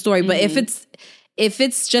a different story. But if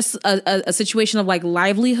it's just a situation of like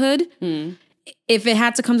livelihood, if it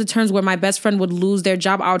had to come to terms where my best friend would lose their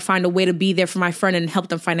job, I would find a way to be there for my friend and help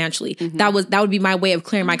them financially. That would be my way of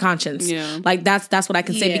clearing my conscience. Yeah. Like that's what I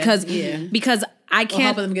can say because I can't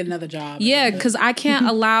help them get another job. Yeah, because I can't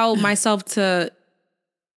allow myself to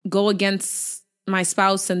go against my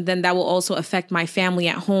spouse, and then that will also affect my family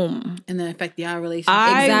at home, and then affect our relationship.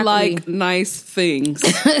 I like nice things,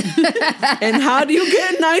 and how do you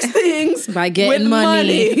get nice things? By getting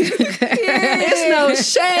money. It's no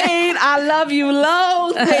shade. I love you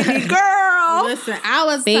loads, baby girl. Listen, I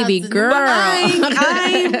was baby girl.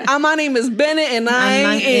 My name is Bennett, and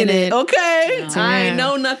I ain't in it. Okay, no. I ain't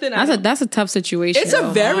know nothing. That's a tough situation. It's a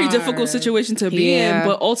very difficult situation to be in,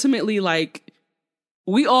 but ultimately, like,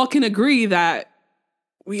 we all can agree that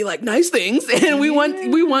we like nice things and we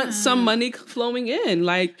want some money flowing in.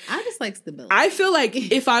 Like, I just like stability. I feel like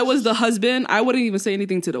if I was the husband, I wouldn't even say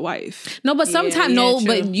anything to the wife. No, but sometimes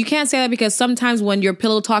but you can't say that, because sometimes when you're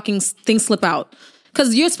pillow talking, things slip out.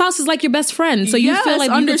 Because your spouse is like your best friend, so you feel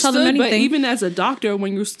like you can tell them anything. But even as a doctor,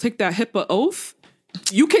 when you take that HIPAA oath,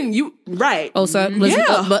 right. Oh, so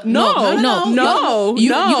but no.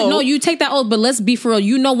 You take that oath, but let's be for real.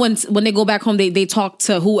 You know, when they go back home, they talk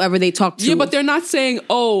to whoever they talk to. Yeah, but they're not saying,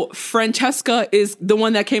 oh, Francesca is the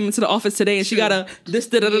one that came into the office today and she got and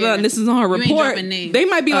this is on her report. They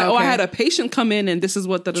might be like, I had a patient come in and this is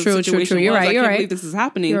what the situation was. You're right. I can't believe this is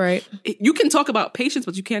happening. You're right. You can talk about patients,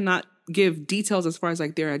 but you cannot give details as far as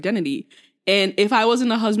like their identity. And if I was in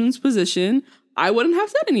a husband's position, I wouldn't have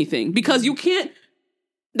said anything, because you can't.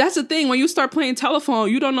 That's the thing. When you start playing telephone,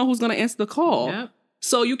 you don't know who's going to answer the call. Yep.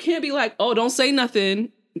 So you can't be like, oh, don't say nothing.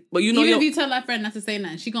 But you know, even if you tell that friend not to say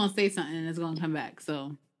nothing, she's going to say something and it's going to come back.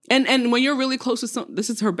 So, and when you're really close to this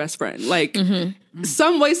is her best friend. Like,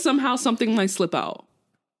 some way, somehow, something might slip out.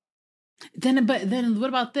 Then what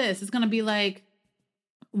about this? It's going to be like,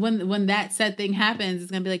 when that said thing happens, it's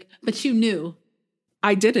going to be like, but you knew.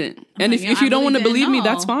 I didn't. And if you don't want to believe me,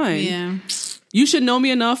 that's fine. Yeah. You should know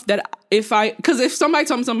me enough that because if somebody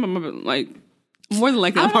told me something, I'm like, more than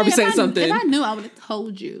likely, I'm probably saying something. If I knew, I would have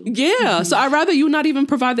told you. Yeah. So I'd rather you not even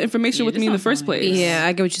provide the information with me in the first place. Yeah,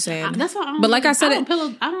 I get what you're saying. That's why. But like I said, I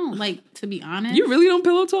don't like, to be honest. You really don't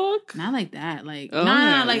pillow talk? Not like that. Like,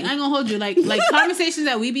 nah, like, I ain't gonna hold you. Like conversations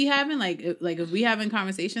that we be having, like if we having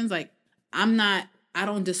conversations, like, I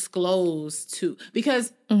don't disclose to,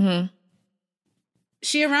 because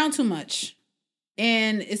she around too much.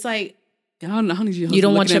 And it's like, I don't know how you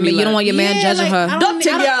don't want your man judging her.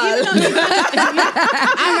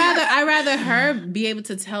 I'd rather her be able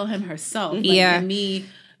to tell him herself. Like, than me.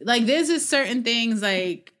 Like, there's just certain things,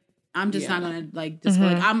 like, I'm just not gonna like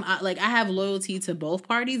disclose. Like, I have loyalty to both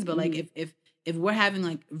parties, but like if we're having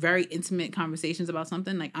like very intimate conversations about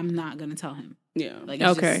something, like, I'm not gonna tell him. Yeah. Like,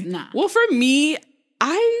 it's just not. Well, for me,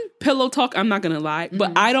 I pillow talk, I'm not gonna lie,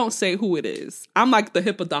 but I don't say who it is. I'm like the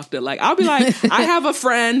HIPAA doctor. Like, I'll be like, I have a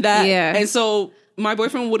friend that, and so my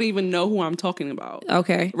boyfriend wouldn't even know who I'm talking about.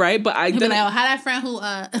 Okay. Right? But He'd be like, how that friend who,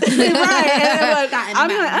 right. And I'm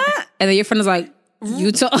like, and then your friend is like,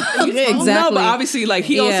 you talk. Exactly. No, but obviously, like,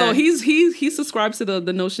 he also, he subscribes to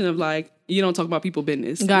the notion of like, you don't talk about people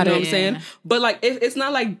business. Got you know it. What I'm saying? But like, it's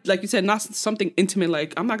not like you said, not something intimate.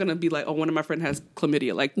 Like, I'm not gonna be like, oh, one of my friends has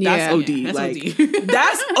chlamydia. Like, that's OD. Yeah, that's like, OD.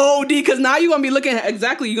 That's OD, because now you're gonna be looking at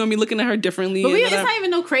you're gonna be looking at her differently. But it's not even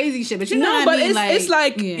no crazy shit. But you know what I mean? It's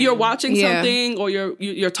like you're watching something, or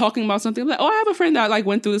you're talking about something. Like, oh, I have a friend that like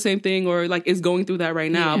went through the same thing, or like is going through that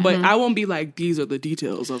right now. But I won't be like, these are the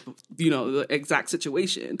details of the exact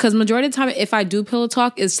situation. Because majority of the time, if I do pillow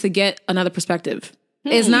talk, is to get another perspective.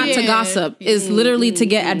 It's not to gossip. It's literally to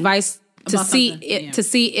get advice to see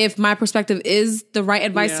if my perspective is the right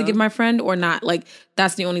advice to give my friend or not. Like,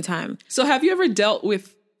 that's the only time. So have you ever dealt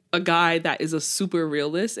with a guy that is a super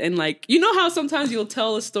realist, and like, you know how sometimes you'll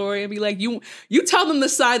tell a story and be like, you tell them the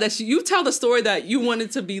side that you tell the story that you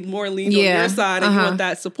wanted to be more leaned on your side and you want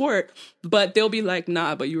that support, but they'll be like,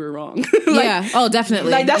 nah, but you were wrong. Like, oh,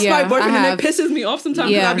 definitely. Like, that's my boyfriend, and it pisses me off sometimes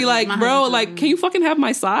because I'll be like, bro, like, can you fucking have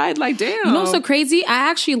my side? Like, damn. You know what's so crazy? I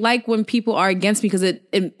actually like when people are against me because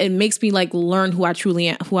it makes me like learn who I truly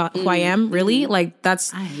am, who I am, really. Like,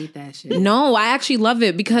 that's... I hate that shit. No, I actually love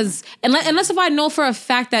it because unless if I know for a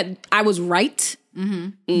fact that I was right,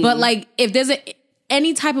 but like if there's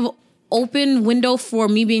any type of open window for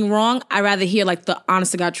me being wrong, I rather hear like the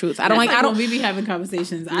honest to God truth. I don't like when we be having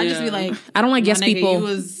conversations. I just be like, I don't like yes people.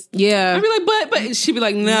 I'd be like, but she'd be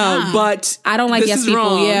like, no, but I don't like yes people.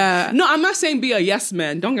 Wrong. Yeah, no, I'm not saying be a yes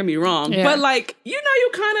man. Don't get me wrong, but like, you know, you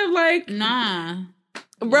kind of like, nah.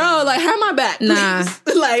 Bro, like, have my back, please. Nah.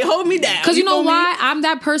 Like, hold me down. Because you know why? I'm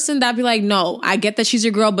that person that be like, no, I get that she's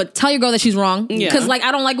your girl, but tell your girl that she's wrong. Because, like,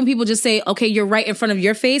 I don't like when people just say, okay, you're right in front of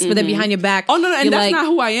your face, but then behind your back. Oh, no, and that's not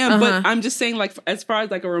who I am. But I'm just saying, like, as far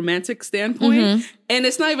as, like, a romantic standpoint, and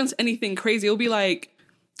it's not even anything crazy. It'll be like,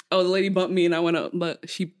 oh, the lady bumped me and I went up, but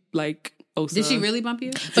she, like... Did she really bump you?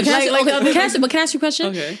 But can I ask you a question?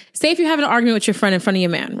 Okay. Say if you're having an argument with your friend in front of your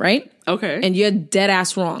man, right? Okay. And you're dead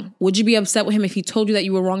ass wrong. Would you be upset with him if he told you that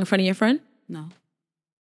you were wrong in front of your friend? No.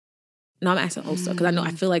 No, I'm asking Osa because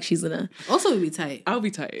I feel like she's gonna... Osa would be tight. I'll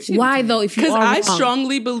be tight. Why though? If you because are I wrong?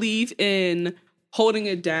 strongly believe in holding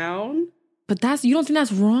it down. But you don't think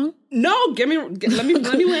that's wrong? No, let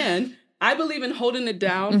me land. I believe in holding it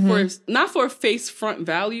down for not for face front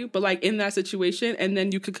value, but like in that situation, and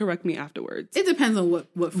then you could correct me afterwards. It depends on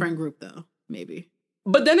what friend group though, maybe.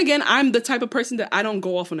 But then again, I'm the type of person that I don't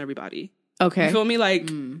go off on everybody. Okay, you feel me?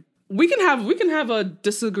 Like we can have a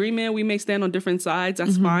disagreement. We may stand on different sides.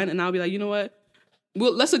 That's fine. And I'll be like, you know what?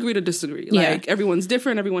 Well, let's agree to disagree. Like everyone's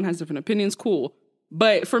different. Everyone has different opinions. Cool.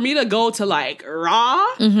 But for me to go to like raw,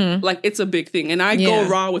 like it's a big thing. And I go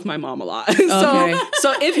raw with my mom a lot.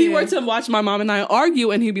 So if he were to watch my mom and I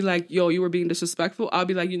argue and he'd be like, yo, you were being disrespectful, I'll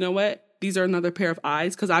be like, you know what? These are another pair of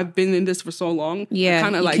eyes because I've been in this for so long. Yeah,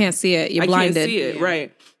 you like, can't see it. You're blinded. I can't see it,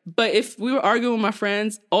 right. But if we were arguing with my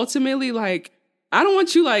friends, ultimately, like, I don't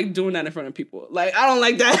want you like doing that in front of people. Like, I don't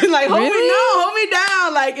like that. Like, hold me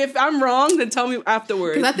down. Like, if I'm wrong, then tell me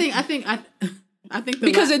afterwards. Because I think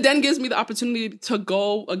because it then gives me the opportunity to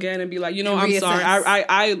go again and be like, you know, I'm sorry.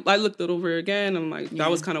 I looked it over again. I'm like,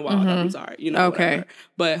 that was kind of wild. I'm sorry. You know, whatever.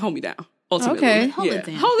 But hold me down. Ultimately. Okay. Hold it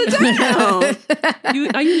down. Hold it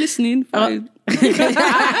down. Are you listening? I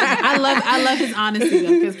love his honesty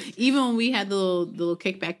though, because even when we had the little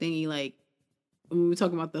kickback thingy, like when we were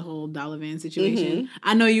talking about the whole dollar van situation,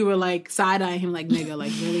 I know you were like side-eyeing him like, nigga,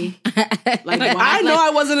 like really? Like I know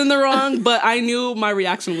I wasn't in the wrong, but I knew my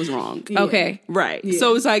reaction was wrong. Yeah. Okay. Right. Yeah.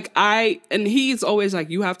 So it's like and he's always like,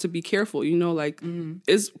 you have to be careful, you know, like a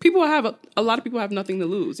lot of people have nothing to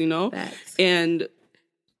lose, you know? Facts. And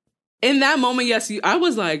in that moment, yes, I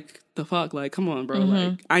was like, the fuck, like, come on, bro.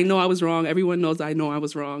 Like, I know I was wrong. Everyone knows I know I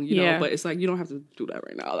was wrong, you know, but it's like, you don't have to do that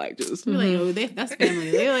right now. Like, just like, oh, that's family.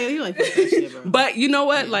 They like fuck that shit, bro. But you know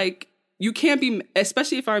what? Like, you can't be,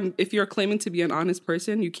 especially if you're claiming to be an honest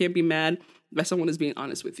person, you can't be mad that someone is being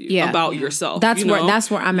honest with you about yourself. That's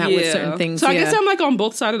where I'm at with certain things. So I guess I'm like on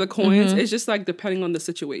both sides of the coins. It's just like depending on the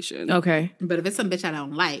situation. Okay. But if it's some bitch I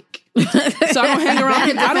don't like, so I don't hang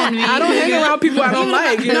around. I don't hang around people I don't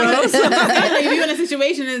like. You know. So, like, if you're in a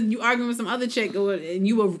situation and you arguing with some other chick and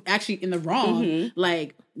you were actually in the wrong,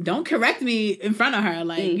 like, don't correct me in front of her.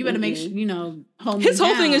 Like, you better make sure, you know, hold me His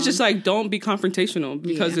whole down. thing is just like, don't be confrontational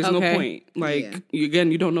because there's no point. Like,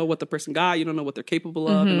 you don't know what the person got. You don't know what they're capable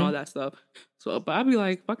of and all that stuff. So, but I'd be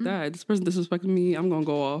like, fuck that. This person disrespecting me. I'm going to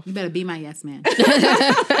go off. You better be my yes man.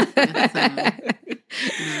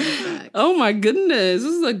 Oh my goodness.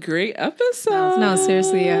 This is a great episode. No,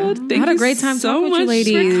 seriously, yeah. Thank I had a great time talking with you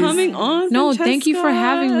ladies. For coming on. No, Francesca. thank you for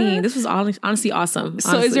having me. This was honestly awesome.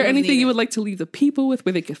 So is there anything you would like to leave the people with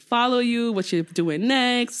where they could follow you? What you're doing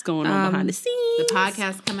next? What's going on behind the scenes? The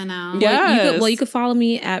podcast coming out. Yeah. You could follow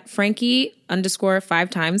me at Frankie_5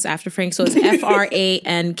 times after Frank. So it's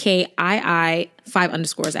FRANKII 5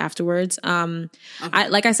 underscores afterwards.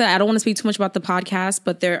 Like I said, I don't want to speak too much about the podcast,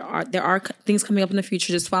 but there are things coming up in the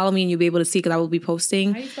future. Just follow me and you'll be able to see because I will be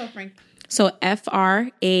posting. How do you spell Frank? So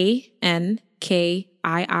FRANKII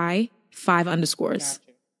 5 underscores.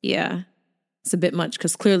 Gotcha. Yeah. It's a bit much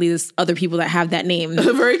because clearly there's other people that have that name.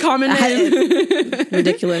 A very common name.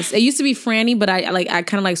 Ridiculous. It used to be Franny, but I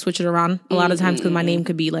kind of like switch it around a lot of times because my name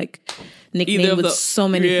could be like nicknamed with so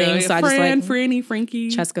many things. So I just like Franny,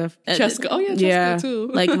 Frankie, Cheska. Cheska. Oh yeah, Cheska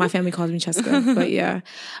too. Like my family calls me Cheska. But yeah.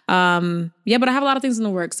 But I have a lot of things in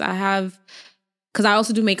the works. I have because I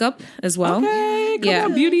also do makeup as well. Okay,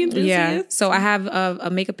 come on, beauty enthusiast. Yeah, so I have a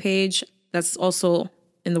makeup page that's also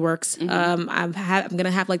in the works. I'm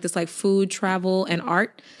gonna have like this like food, travel, and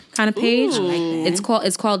art kind of page.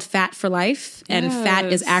 It's called Fat for Life, and FAT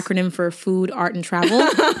is acronym for food, art, and travel.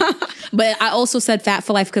 But I also said Fat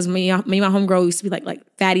for Life because me and my homegirl used to be like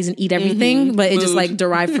fatties and eat everything, but it just like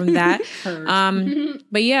derived from that.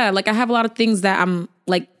 But yeah, like I have a lot of things that I'm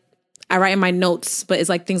like, I write in my notes, but it's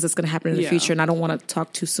like things that's going to happen in the future, and I don't want to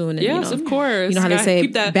talk too soon. And, yes, of course. You know how they say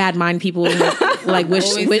bad mind people like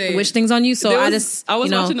wish things on you. So I was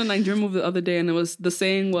watching a Nigerian movie the other day, and the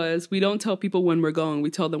saying was, we don't tell people when we're going, we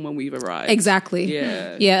tell them when we've arrived. Exactly.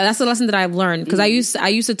 Yeah. That's the lesson that I've learned, because I used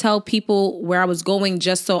to tell people where I was going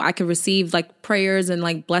just so I could receive like prayers and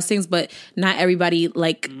like blessings, but not everybody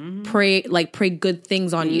like pray good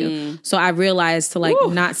things on you. So I realized to like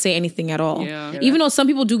not say anything at all. Yeah. Even though some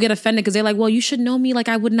people do get offended because they're like, well, you should know me, like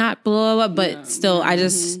I would not blah, blah, blah. But still I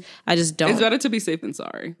just don't. It's better to be safe than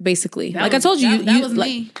sorry. Basically. I told you,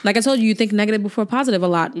 like I told you think negative before positive a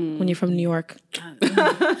lot when you're from New York. I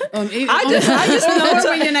just know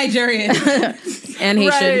when you're Nigerian and Haitian.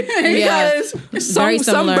 Right. Yeah. Because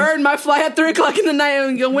some bird might fly at 3:00 in the night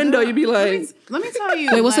on your window. You'd be like, let me tell you.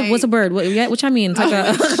 Wait, what's a bird? Which I mean,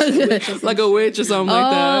 it's like a witch or something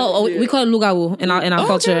like that. Oh, we call it lugawu in our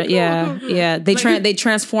culture. Yeah. They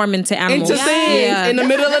transform into animals. Into things in the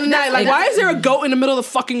middle of the night. Like, why is there a goat in the middle of the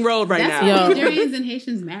fucking road right now? Nigerians and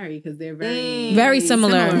Haitians marry because they're very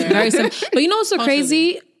similar. Very similar. But you know what's so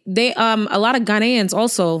crazy? They a lot of Ghanaians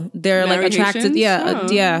also, they're like attracted.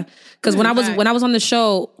 Haitians? Yeah. Because when I was on the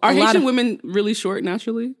show, are Haitian women really short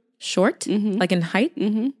naturally? Short, like in height.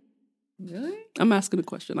 Really? I'm asking a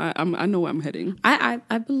question. I know where I'm heading. I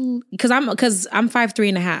believe because I'm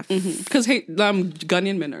 5'3.5". Because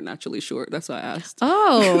Ghanaian men are naturally short. That's why I asked.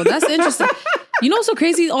 Oh, that's interesting. You know what's so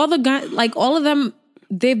crazy? All the guys, like all of them,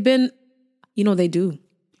 they've been. You know they do.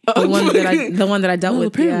 The one that I dealt with.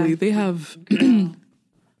 Apparently, they have.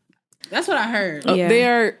 That's what I heard. They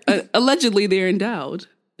are allegedly they're endowed.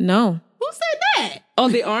 No. Who said that? Oh,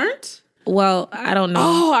 they aren't? Well, I don't know.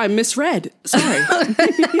 Oh, I misread. Sorry.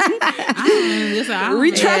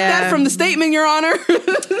 Retract that from the statement, Your Honor.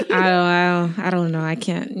 I don't know. I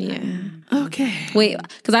can't. Yeah. Okay. Wait,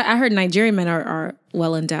 because I heard Nigerian men are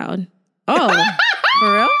well endowed. Oh,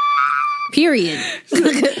 for real? Period.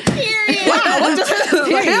 Period. Wow,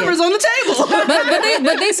 the hammer's on the table.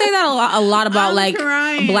 but they say that a lot about like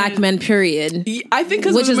black men. Period. I think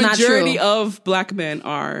because the majority of black men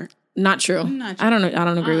are not true. I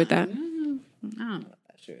don't agree with that. I don't know if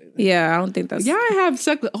that's true. Yeah, I don't think that's. Yeah, I have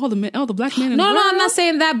sex with all the black men. No, I'm not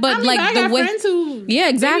saying that, but I got friends who. Yeah,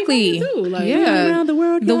 exactly. Too. Like, around the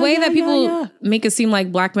world. The way that people make it seem like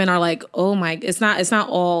black men are like, oh my, it's not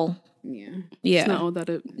all. Yeah. It's not all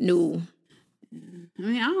that No. I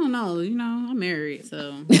mean, I don't know. You know, I'm married,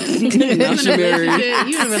 so. You in a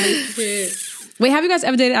relationship. Wait, have you guys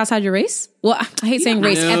ever dated outside your race? Well, I hate saying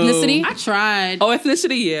race. Ethnicity? I tried. Oh,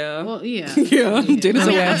 ethnicity, yeah. Well, yeah. Yeah. I think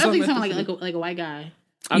someone like a white guy.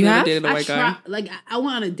 I've never dated a white guy. Like, I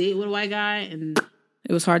went on a date with a white guy, and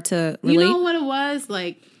it was hard to relate. You know what it was?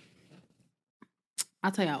 Like, I'll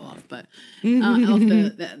tell y'all off, but off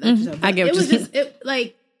the I get what it was just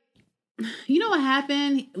like. You know what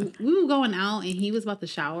happened? We were going out and he was about to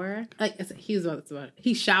shower. Like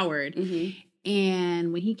he showered,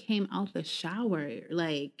 and when he came out the shower,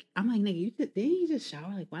 like I'm like, nigga, didn't you just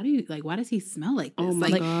shower? Like, why does he smell like this? Oh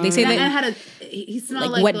my God. They say that he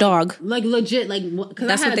smelled like wet dog, like legit, like because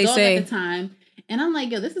I had a dog at the time. And I'm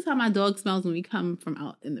like, yo, this is how my dog smells when we come from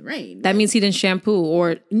out in the rain. That means he didn't shampoo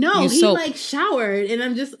or no, use he soap. Like showered, and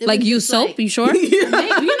I'm just like use soap. Like, you sure? You know, you're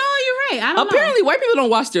right. I don't Apparently, white people don't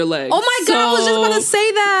wash their legs. Oh my God, I was just about to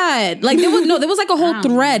say that. Like there was like a whole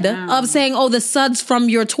thread of saying, oh, the suds from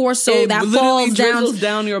your torso that falls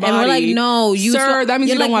down your body. And we're like, no, sir, that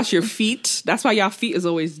means you don't wash your feet. That's why y'all feet is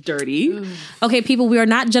always dirty. Okay, people, we are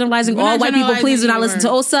not generalizing all white people. Please do not listen to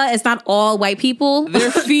Osa. It's not all white people.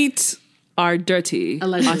 Their feet are dirty.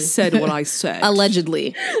 Allegedly. I said what I said.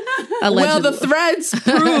 Allegedly. Well, the threads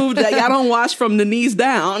proved that y'all don't wash from the knees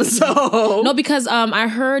down. So no, because I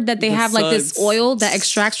heard that they have like this oil that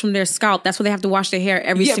extracts from their scalp. That's why they have to wash their hair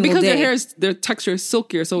every single day. Yeah, because their texture is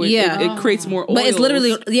silkier, so it creates more oil. But it's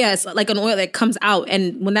literally it's like an oil that comes out,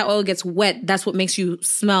 and when that oil gets wet, that's what makes you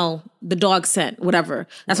smell the dog scent, whatever.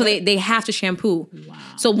 That's why they have to shampoo. Wow.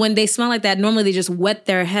 So when they smell like that, normally they just wet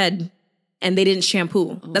their head and they didn't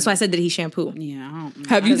shampoo. That's why I said, did he shampoo? Yeah.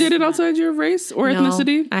 Have you dated outside your race or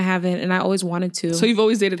ethnicity? I haven't, and I always wanted to. So you've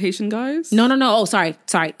always dated Haitian guys? No. Oh, sorry.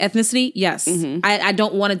 Ethnicity, yes. Mm-hmm. I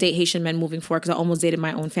don't want to date Haitian men moving forward because I almost dated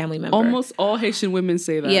my own family member. Almost all Haitian women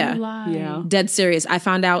say that. Yeah. Dead serious. I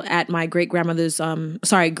found out at my great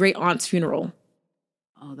aunt's funeral.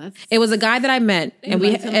 Oh, it was a guy that I met,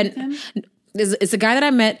 it's a guy that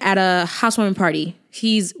I met at a housewarming party.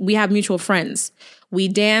 We have mutual friends. We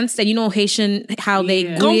danced, and Haitian, how they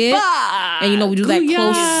gouye, and we do that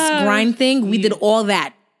close grind thing. We did all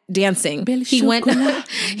that dancing. He went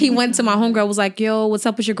to my homegirl, was like, yo, what's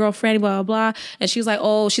up with your girlfriend, blah, blah, blah. And she was like,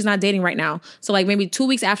 oh, she's not dating right now. So like maybe 2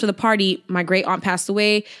 weeks after the party, my great aunt passed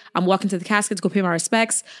away. I'm walking to the casket to go pay my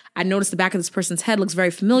respects. I noticed the back of this person's head looks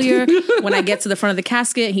very familiar. When I get to the front of the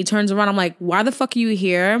casket, he turns around. I'm like, why the fuck are you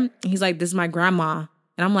here? And he's like, this is my grandma.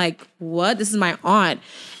 And I'm like, what? This is my aunt.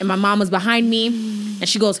 And my mom was behind me. And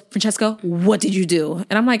she goes, Francesca, what did you do?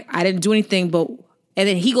 And I'm like, I didn't do anything, and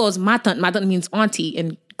then he goes, Matan. Matan means auntie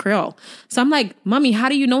in Creole. So I'm like, Mommy, how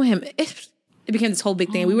do you know him? It became this whole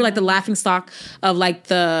big thing. We were like the laughing stock of like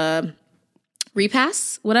the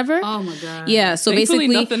repasts, whatever. Oh my God. Yeah. So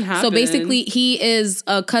basically he is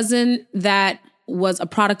a cousin that was a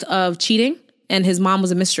product of cheating, and his mom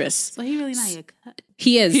was a mistress. So he really not your cousin.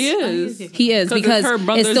 He is because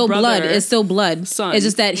it's still blood. It's still blood. Son. It's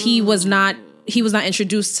just that he was not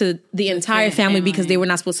introduced to the entire family because they were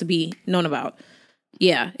not supposed to be known about.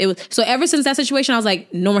 Yeah, it was. So ever since that situation, I was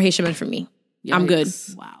like, no more Haitian men for me. Yikes. I'm good.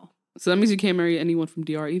 Wow. So that means you can't marry anyone from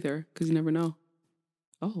DR either, because you never know.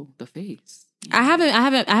 Oh, the face. I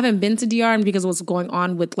haven't been to DR because of what's going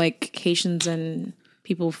on with like Haitians and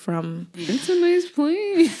people from. It's a nice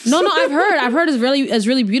place. No, I've heard it's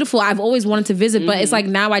really beautiful. I've always wanted to visit, but it's like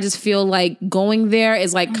now I just feel like going there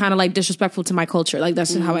is like kind of like disrespectful to my culture. Like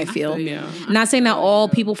that's how I feel. Not saying that all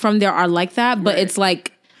people from there are like that, but it's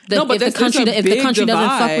like. If the country doesn't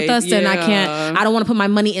fuck with us, then I don't want to put my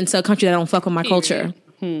money into a country that don't fuck with my culture.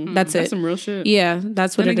 That's it. That's some real shit. Yeah,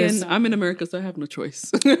 that's what it is. I'm in America, so I have no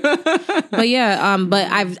choice. But yeah, but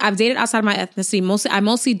I've dated outside my ethnicity. I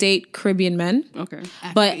mostly date Caribbean men. Okay.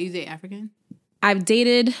 But you date African? I've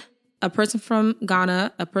dated a person from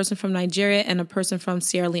Ghana, a person from Nigeria, and a person from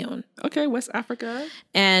Sierra Leone. Okay, West Africa.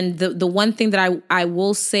 And the one thing that I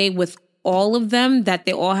will say with all of them that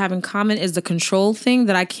they all have in common is the control thing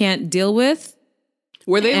that I can't deal with.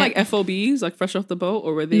 Were they like FOBs, like fresh off the boat,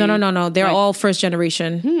 or were they? No. They're all first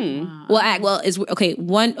generation. No, I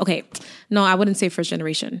wouldn't say first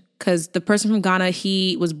generation because the person from Ghana,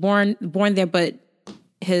 he was born there, but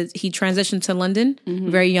he transitioned to London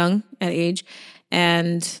very young at age,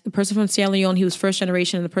 and the person from Sierra Leone, he was first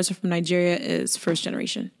generation, and the person from Nigeria is first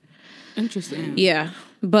generation. Interesting. Yeah,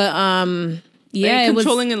 but yeah,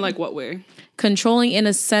 controlling in like what way? Controlling in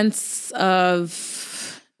a sense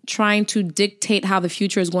of trying to dictate how the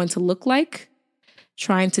future is going to look like,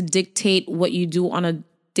 trying to dictate what you do on a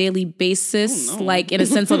daily basis, like in a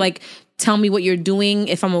sense of like, tell me what you're doing,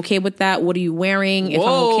 if I'm okay with that, what are you wearing, if I'm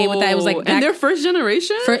okay with that. It was like and they're first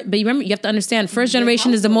generation? But you remember, you have to understand, first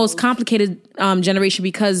generation is the most complicated generation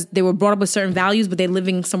because they were brought up with certain values, but they're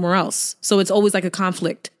living somewhere else. So it's always like a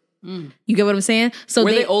conflict. You get what I'm saying? So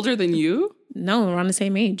were they older than you? No, around the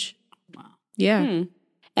same age. Wow. Yeah.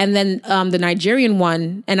 And then the Nigerian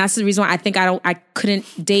one, and that's the reason why I think I couldn't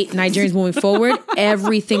date Nigerians moving forward.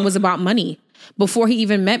 Everything was about money. Before he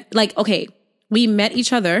even met, like, okay, we met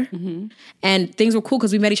each other and things were cool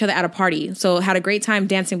because we met each other at a party. So had a great time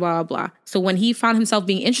dancing, blah, blah, blah. So when he found himself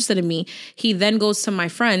being interested in me, he then goes to my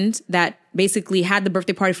friend that basically had the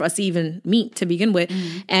birthday party for us to even meet to begin with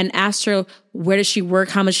and asked her, where does she work?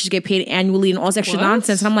 How much does she get paid annually and all this extra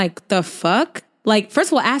nonsense? And I'm like, the fuck? Like, first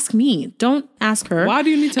of all, ask me. Don't ask her. Why do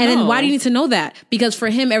you need to know? And then why do you need to know that? Because for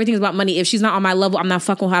him, everything's about money. If she's not on my level, I'm not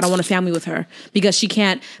fucking with her. I don't want a family with her because she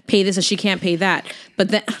can't pay this and she can't pay that. But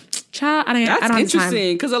then, child, I don't have time. That's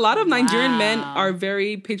interesting because a lot of Nigerian men are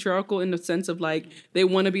very patriarchal in the sense of like they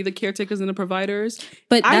want to be the caretakers and the providers.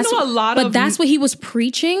 But I know a lot of. But that's what he was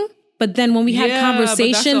preaching. But then when we had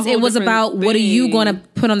conversations, it was about what are you going to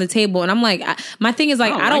put on the table? And I'm like, my thing is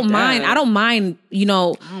like, I don't mind, you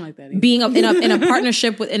know, being in a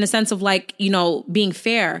partnership with, in a sense of like, you know, being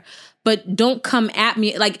fair, but don't come at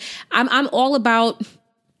me. Like I'm all about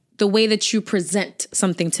the way that you present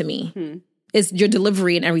something to me. It's your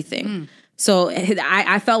delivery and everything. So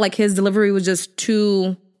I felt like his delivery was just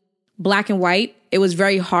too black and white. It was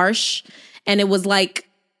very harsh. And it was like,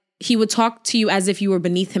 he would talk to you as if you were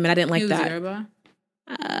beneath him, and I didn't like that. Yoruba?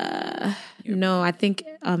 No, I think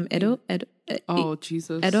Edo. Oh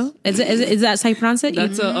Jesus! Edo? Is that how you pronounce it?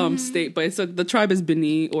 That's a state, but the tribe is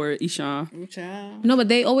Bini or Isha. No, but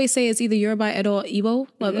they always say it's either Yoruba, Edo, or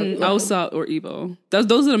Igbo. Hausa or Igbo.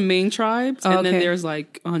 Those are the main tribes, and then there's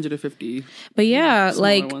like 150. But yeah,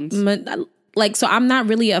 so I'm not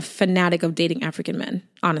really a fanatic of dating African men.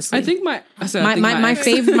 Honestly, I think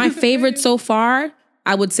my favorite so far,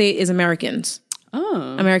 I would say, is Americans.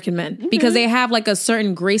 Oh, American men, because they have like a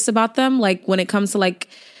certain grace about them. Like when it comes to like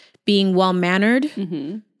being well mannered.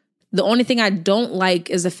 Mm-hmm. The only thing I don't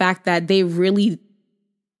like is the fact that they really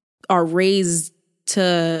are raised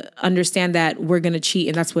to understand that we're going to cheat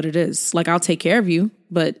and that's what it is. Like, I'll take care of you,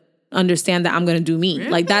 but understand that I'm going to do me. Really?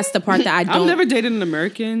 Like, that's the part that I don't... I've never dated an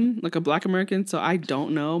American, like a Black American, so I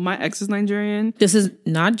don't know. My ex is Nigerian. This is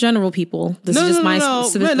not general people. This is just my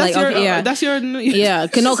specific... That's your... Yeah,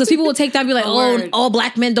 because people will take that and be like, oh, all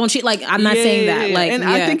Black men don't cheat. Like, I'm not saying that. Like, and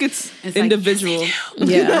I think it's individual. Like,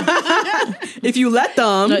 yes, if you let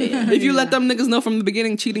them, niggas know from the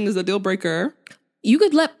beginning cheating is a deal breaker. You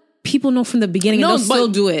could let people know from the beginning and they'll still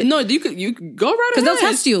do it. No, you could go right ahead. Because they'll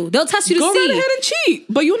test you. They'll test you to see. Go right ahead and cheat.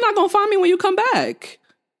 But you're not going to find me when you come back.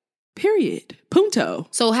 Period. Punto.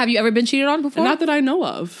 So have you ever been cheated on before? Not that I know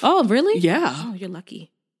of. Oh, really? Yeah. Oh, you're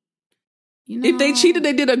lucky. If they cheated,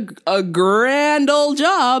 they did a grand old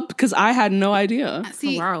job because I had no idea.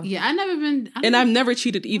 See, wow. Yeah, I've never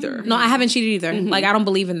cheated either. No, I haven't cheated either. Mm-hmm. Like, I don't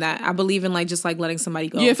believe in that. I believe in like just like letting somebody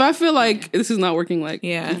go. Yeah, if I feel like this is not working, like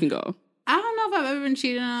you can go. I don't know if I've ever been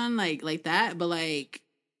cheated on like that, but like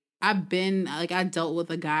I dealt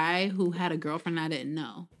with a guy who had a girlfriend I didn't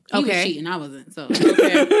know. He was cheating, I wasn't. So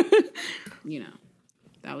that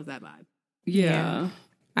was that vibe. Yeah.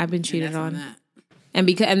 I've been cheated on. And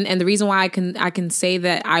because and the reason why I can say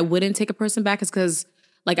that I wouldn't take a person back is because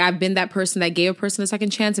like I've been that person that gave a person a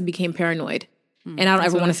second chance and became paranoid. And I don't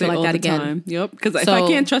ever want to feel like that again. Time. Yep. Because if I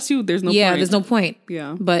can't trust you, there's no point. Yeah, there's no point.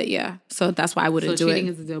 Yeah. But yeah, so that's why I wouldn't do it. So cheating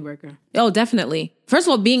is a deal breaker. Oh, definitely. First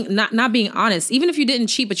of all, being not being honest. Even if you didn't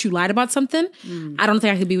cheat, but you lied about something, I don't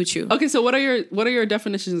think I could be with you. Okay, so what are your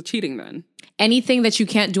definitions of cheating then? Anything that you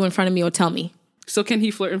can't do in front of me or tell me. So can he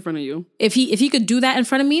flirt in front of you? If he could do that in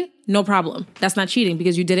front of me, no problem. That's not cheating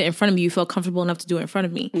because you did it in front of me. You felt comfortable enough to do it in front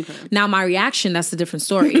of me. Okay. Now my reaction, that's a different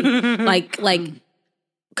story. like.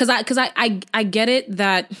 Because I get it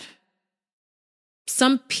that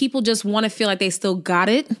some people just want to feel like they still got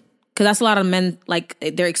it. Because that's a lot of men, like,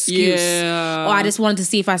 their excuse. Yeah. Oh, I just wanted to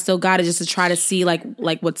see if I still got it just to try to see, like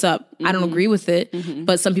what's up. Mm-hmm. I don't agree with it,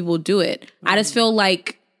 but some people do it. Mm-hmm. I just feel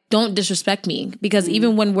like, don't disrespect me. Because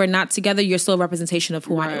even when we're not together, you're still a representation of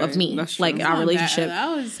of me. Like, our relationship. I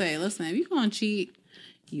always say, listen, if you're going to cheat,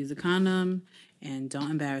 use a condom and don't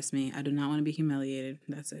embarrass me. I do not want to be humiliated.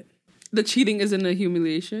 That's it. The cheating isn't a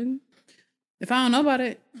humiliation? If I don't know about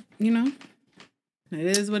it, it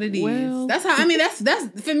is what it is. That's how,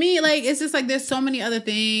 that's for me, like, it's just like, there's so many other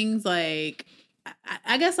things, like,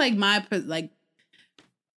 I guess, like,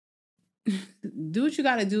 do what you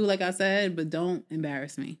gotta do, like I said, but don't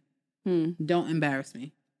embarrass me. Don't embarrass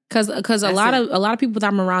me. Because a lot of people that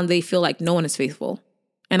I'm around, they feel like no one is faithful.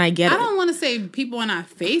 And I get it. I don't want to say people are not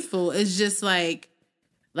faithful. It's just like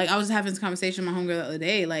I was having this conversation with my homegirl the other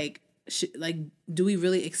day, like, do we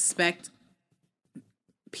really expect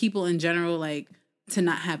people in general, like, to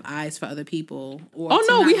not have eyes for other people? Or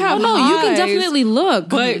we have eyes. You can definitely look,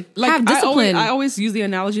 but like, have discipline. I always use the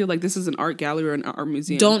analogy of like, this is an art gallery or an art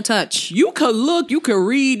museum. Don't touch. You could look, you could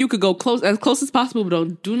read, you could go as close as possible,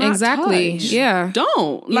 but do not touch. Yeah,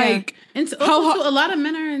 don't like. And also, a lot of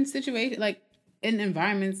men are in situations, like, in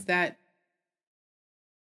environments that,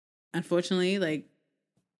 unfortunately, like,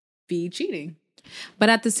 feed cheating. But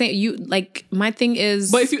at the same, my thing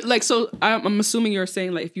is, but if you like, so I'm assuming you're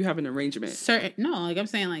saying like, if you have an arrangement, I'm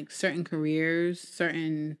saying like certain careers,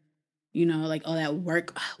 certain, like all that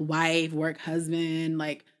work husband,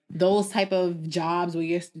 like those type of jobs where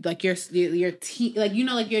you're like your team, like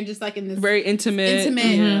like you're just like in this very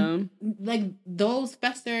intimate, like those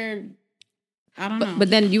fester. I don't know. But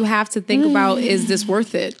then you have to think about, is this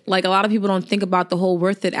worth it? Like, a lot of people don't think about the whole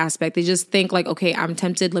worth it aspect. They just think like, okay, I'm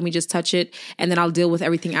tempted, let me just touch it, and then I'll deal with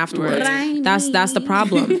everything afterwards. Right. That's the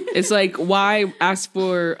problem. It's like, why ask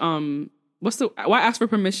for why ask for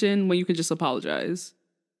permission when you can just apologize?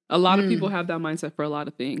 A lot of people have that mindset for a lot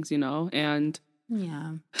of things, and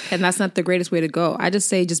yeah, and that's not the greatest way to go. I just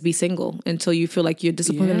say, just be single until you feel like you're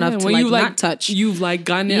disciplined enough to not touch. You've like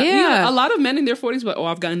gotten it. Yeah, a lot of men in their 40s, but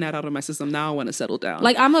I've gotten that out of my system. Now I want to settle down.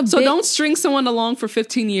 Like, don't string someone along for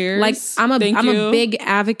 15 years. Like, I'm a big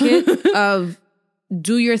advocate of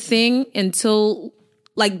do your thing until,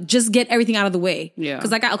 like, just get everything out of the way. Yeah,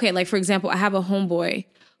 because like, for example, I have a homeboy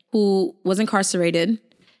who was incarcerated.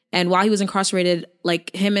 And while he was incarcerated,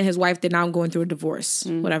 like him and his wife, they're now going through a divorce,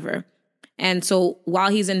 whatever. And so while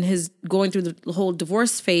he's going through the whole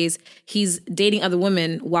divorce phase, he's dating other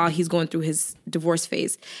women while he's going through his divorce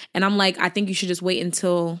phase. And I'm like, I think you should just wait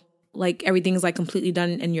until like everything's like completely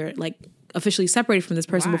done and you're like officially separated from this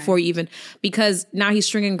person before you even, because now he's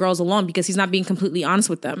stringing girls along because he's not being completely honest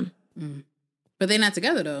with them. But they're not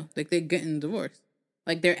together though. Like they're getting divorced.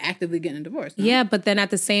 Like they're actively getting a divorce. No? Yeah, but then at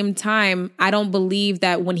the same time, I don't believe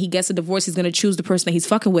that when he gets a divorce, he's going to choose the person that he's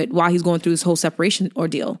fucking with while he's going through this whole separation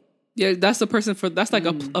ordeal. Yeah, that's the person that's like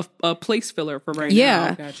a place filler for right now.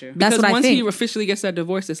 Yeah, got you. That's because what once I think. he officially gets that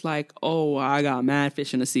divorce, it's like, oh, I got mad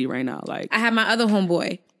fish in the sea right now. Like I have my other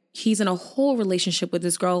homeboy. He's in a whole relationship with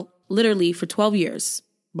this girl, literally for 12 years.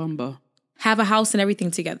 Bumba. Have a house and everything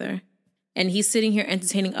together. And he's sitting here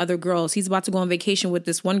entertaining other girls. He's about to go on vacation with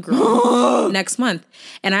this one girl next month.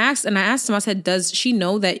 And I asked him, I said, does she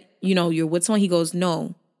know that, you know, you're with someone? He goes,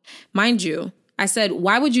 no. Mind you, I said,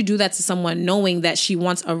 why would you do that to someone knowing that she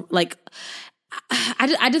wants a, like,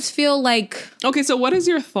 I just feel like. Okay, so what is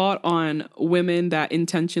your thought on women that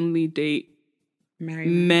intentionally date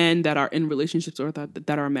men that are in relationships or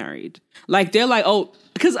that are married? Like they're like, oh,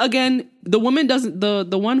 because again, the woman doesn't,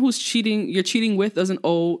 the one who's you're cheating with doesn't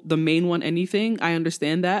owe the main one anything. I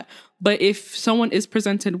understand that. But if someone is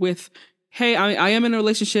presented with, hey, I am in a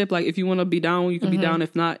relationship, like if you want to be down, you can be down.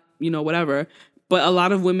 If not, you know, whatever. But a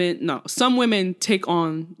lot of women, some women take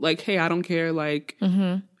on like, hey, I don't care. Like,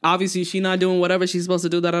 obviously she's not doing whatever she's supposed to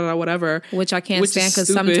do, whatever. Which I can't stand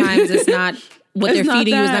because sometimes it's not, what they're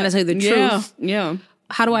feeding you is not necessarily the truth. Yeah.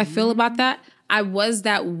 How do I feel about that? I was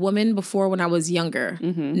that woman before when I was younger.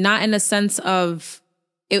 Not in a sense of,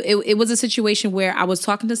 it was a situation where I was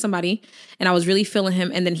talking to somebody and I was really feeling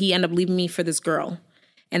him and then he ended up leaving me for this girl.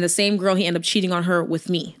 And the same girl, he ended up cheating on her with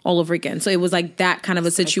me all over again. So it was like that kind of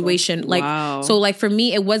a situation. Like, so like for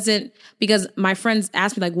me, it wasn't, because my friends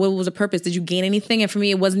asked me like, what was the purpose? Did you gain anything? And for me,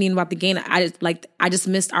 it wasn't even about the gain. I just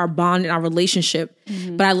missed our bond and our relationship.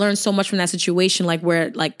 But I learned so much from that situation, like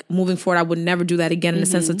where like moving forward, I would never do that again in the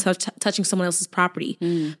sense of touching someone else's property.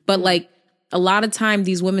 But like a lot of time,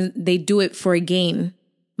 these women, they do it for a gain,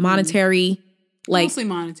 monetary, like mostly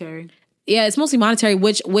monetary. Yeah, it's mostly monetary,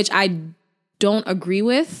 which I don't agree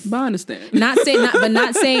with. But I understand. Not saying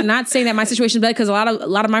that my situation is bad, because a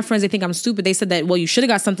lot of my friends, they think I'm stupid. They said that, well, you should have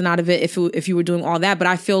got something out of it if you were doing all that. But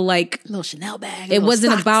I feel like a little Chanel bag. It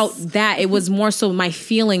wasn't socks. about that. It was more so my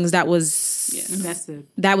feelings that was invested.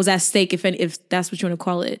 That was at stake. If that's what you want to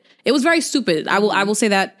call it, it was very stupid. I will say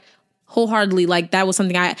that wholeheartedly. Like that was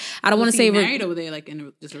something I don't want to say married over there, like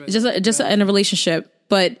in in a relationship,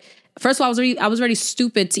 but. First of all, I was already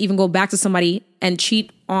stupid to even go back to somebody and cheat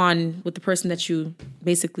on with the person that you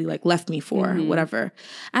basically like left me for, whatever.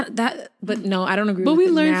 But no, I don't agree. But with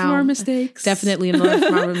we learn now. from our mistakes. Definitely learn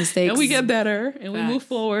from our mistakes, and we get better, and we move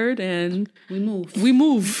forward, and we move.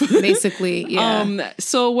 Basically, yeah.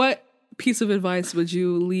 So, what piece of advice would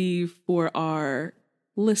you leave for our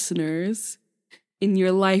listeners in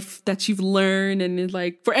your life that you've learned, and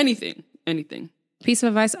like for anything? Piece of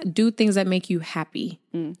advice, do things that make you happy.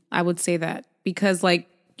 I would say that, because like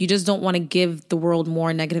you just don't want to give the world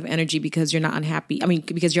more negative energy because you're not unhappy. I mean,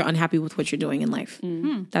 because you're unhappy with what you're doing in life.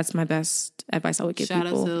 That's my best advice I would give people.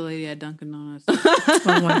 Shout out to the lady at Dunkin' Donuts.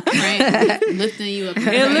 Right? Lifting you up.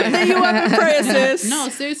 Lifting you up in prayer, sis. No,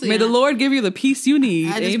 seriously. May the Lord give you the peace you need.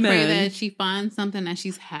 I just Amen. pray that she finds something that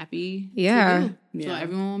she's happy to do. So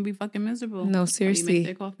everyone won't be fucking miserable. No, seriously. Make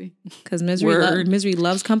their coffee. Because misery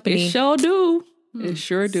loves company. It sure do. It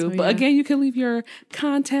sure do. So, but again, you can leave your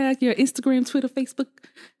contact, your Instagram, Twitter, Facebook,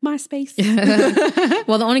 MySpace.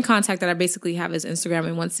 Well, the only contact that I basically have is Instagram.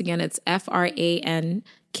 And once again, it's FRANKII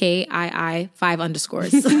 5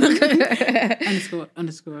 underscores.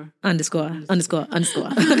 underscore. All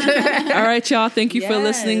right, y'all. Thank you for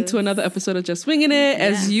listening to another episode of Just Swinging It.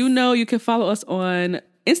 As you know, you can follow us on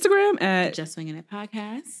Instagram at Just Swinging It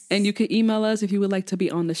Podcast. And you can email us if you would like to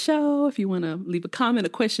be on the show, if you want to leave a comment,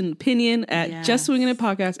 a question, opinion at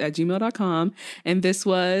justswingingitpodcast@gmail.com. And this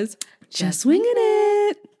was Just Swinging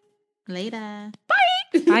It. Later.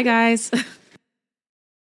 Bye. Bye, guys.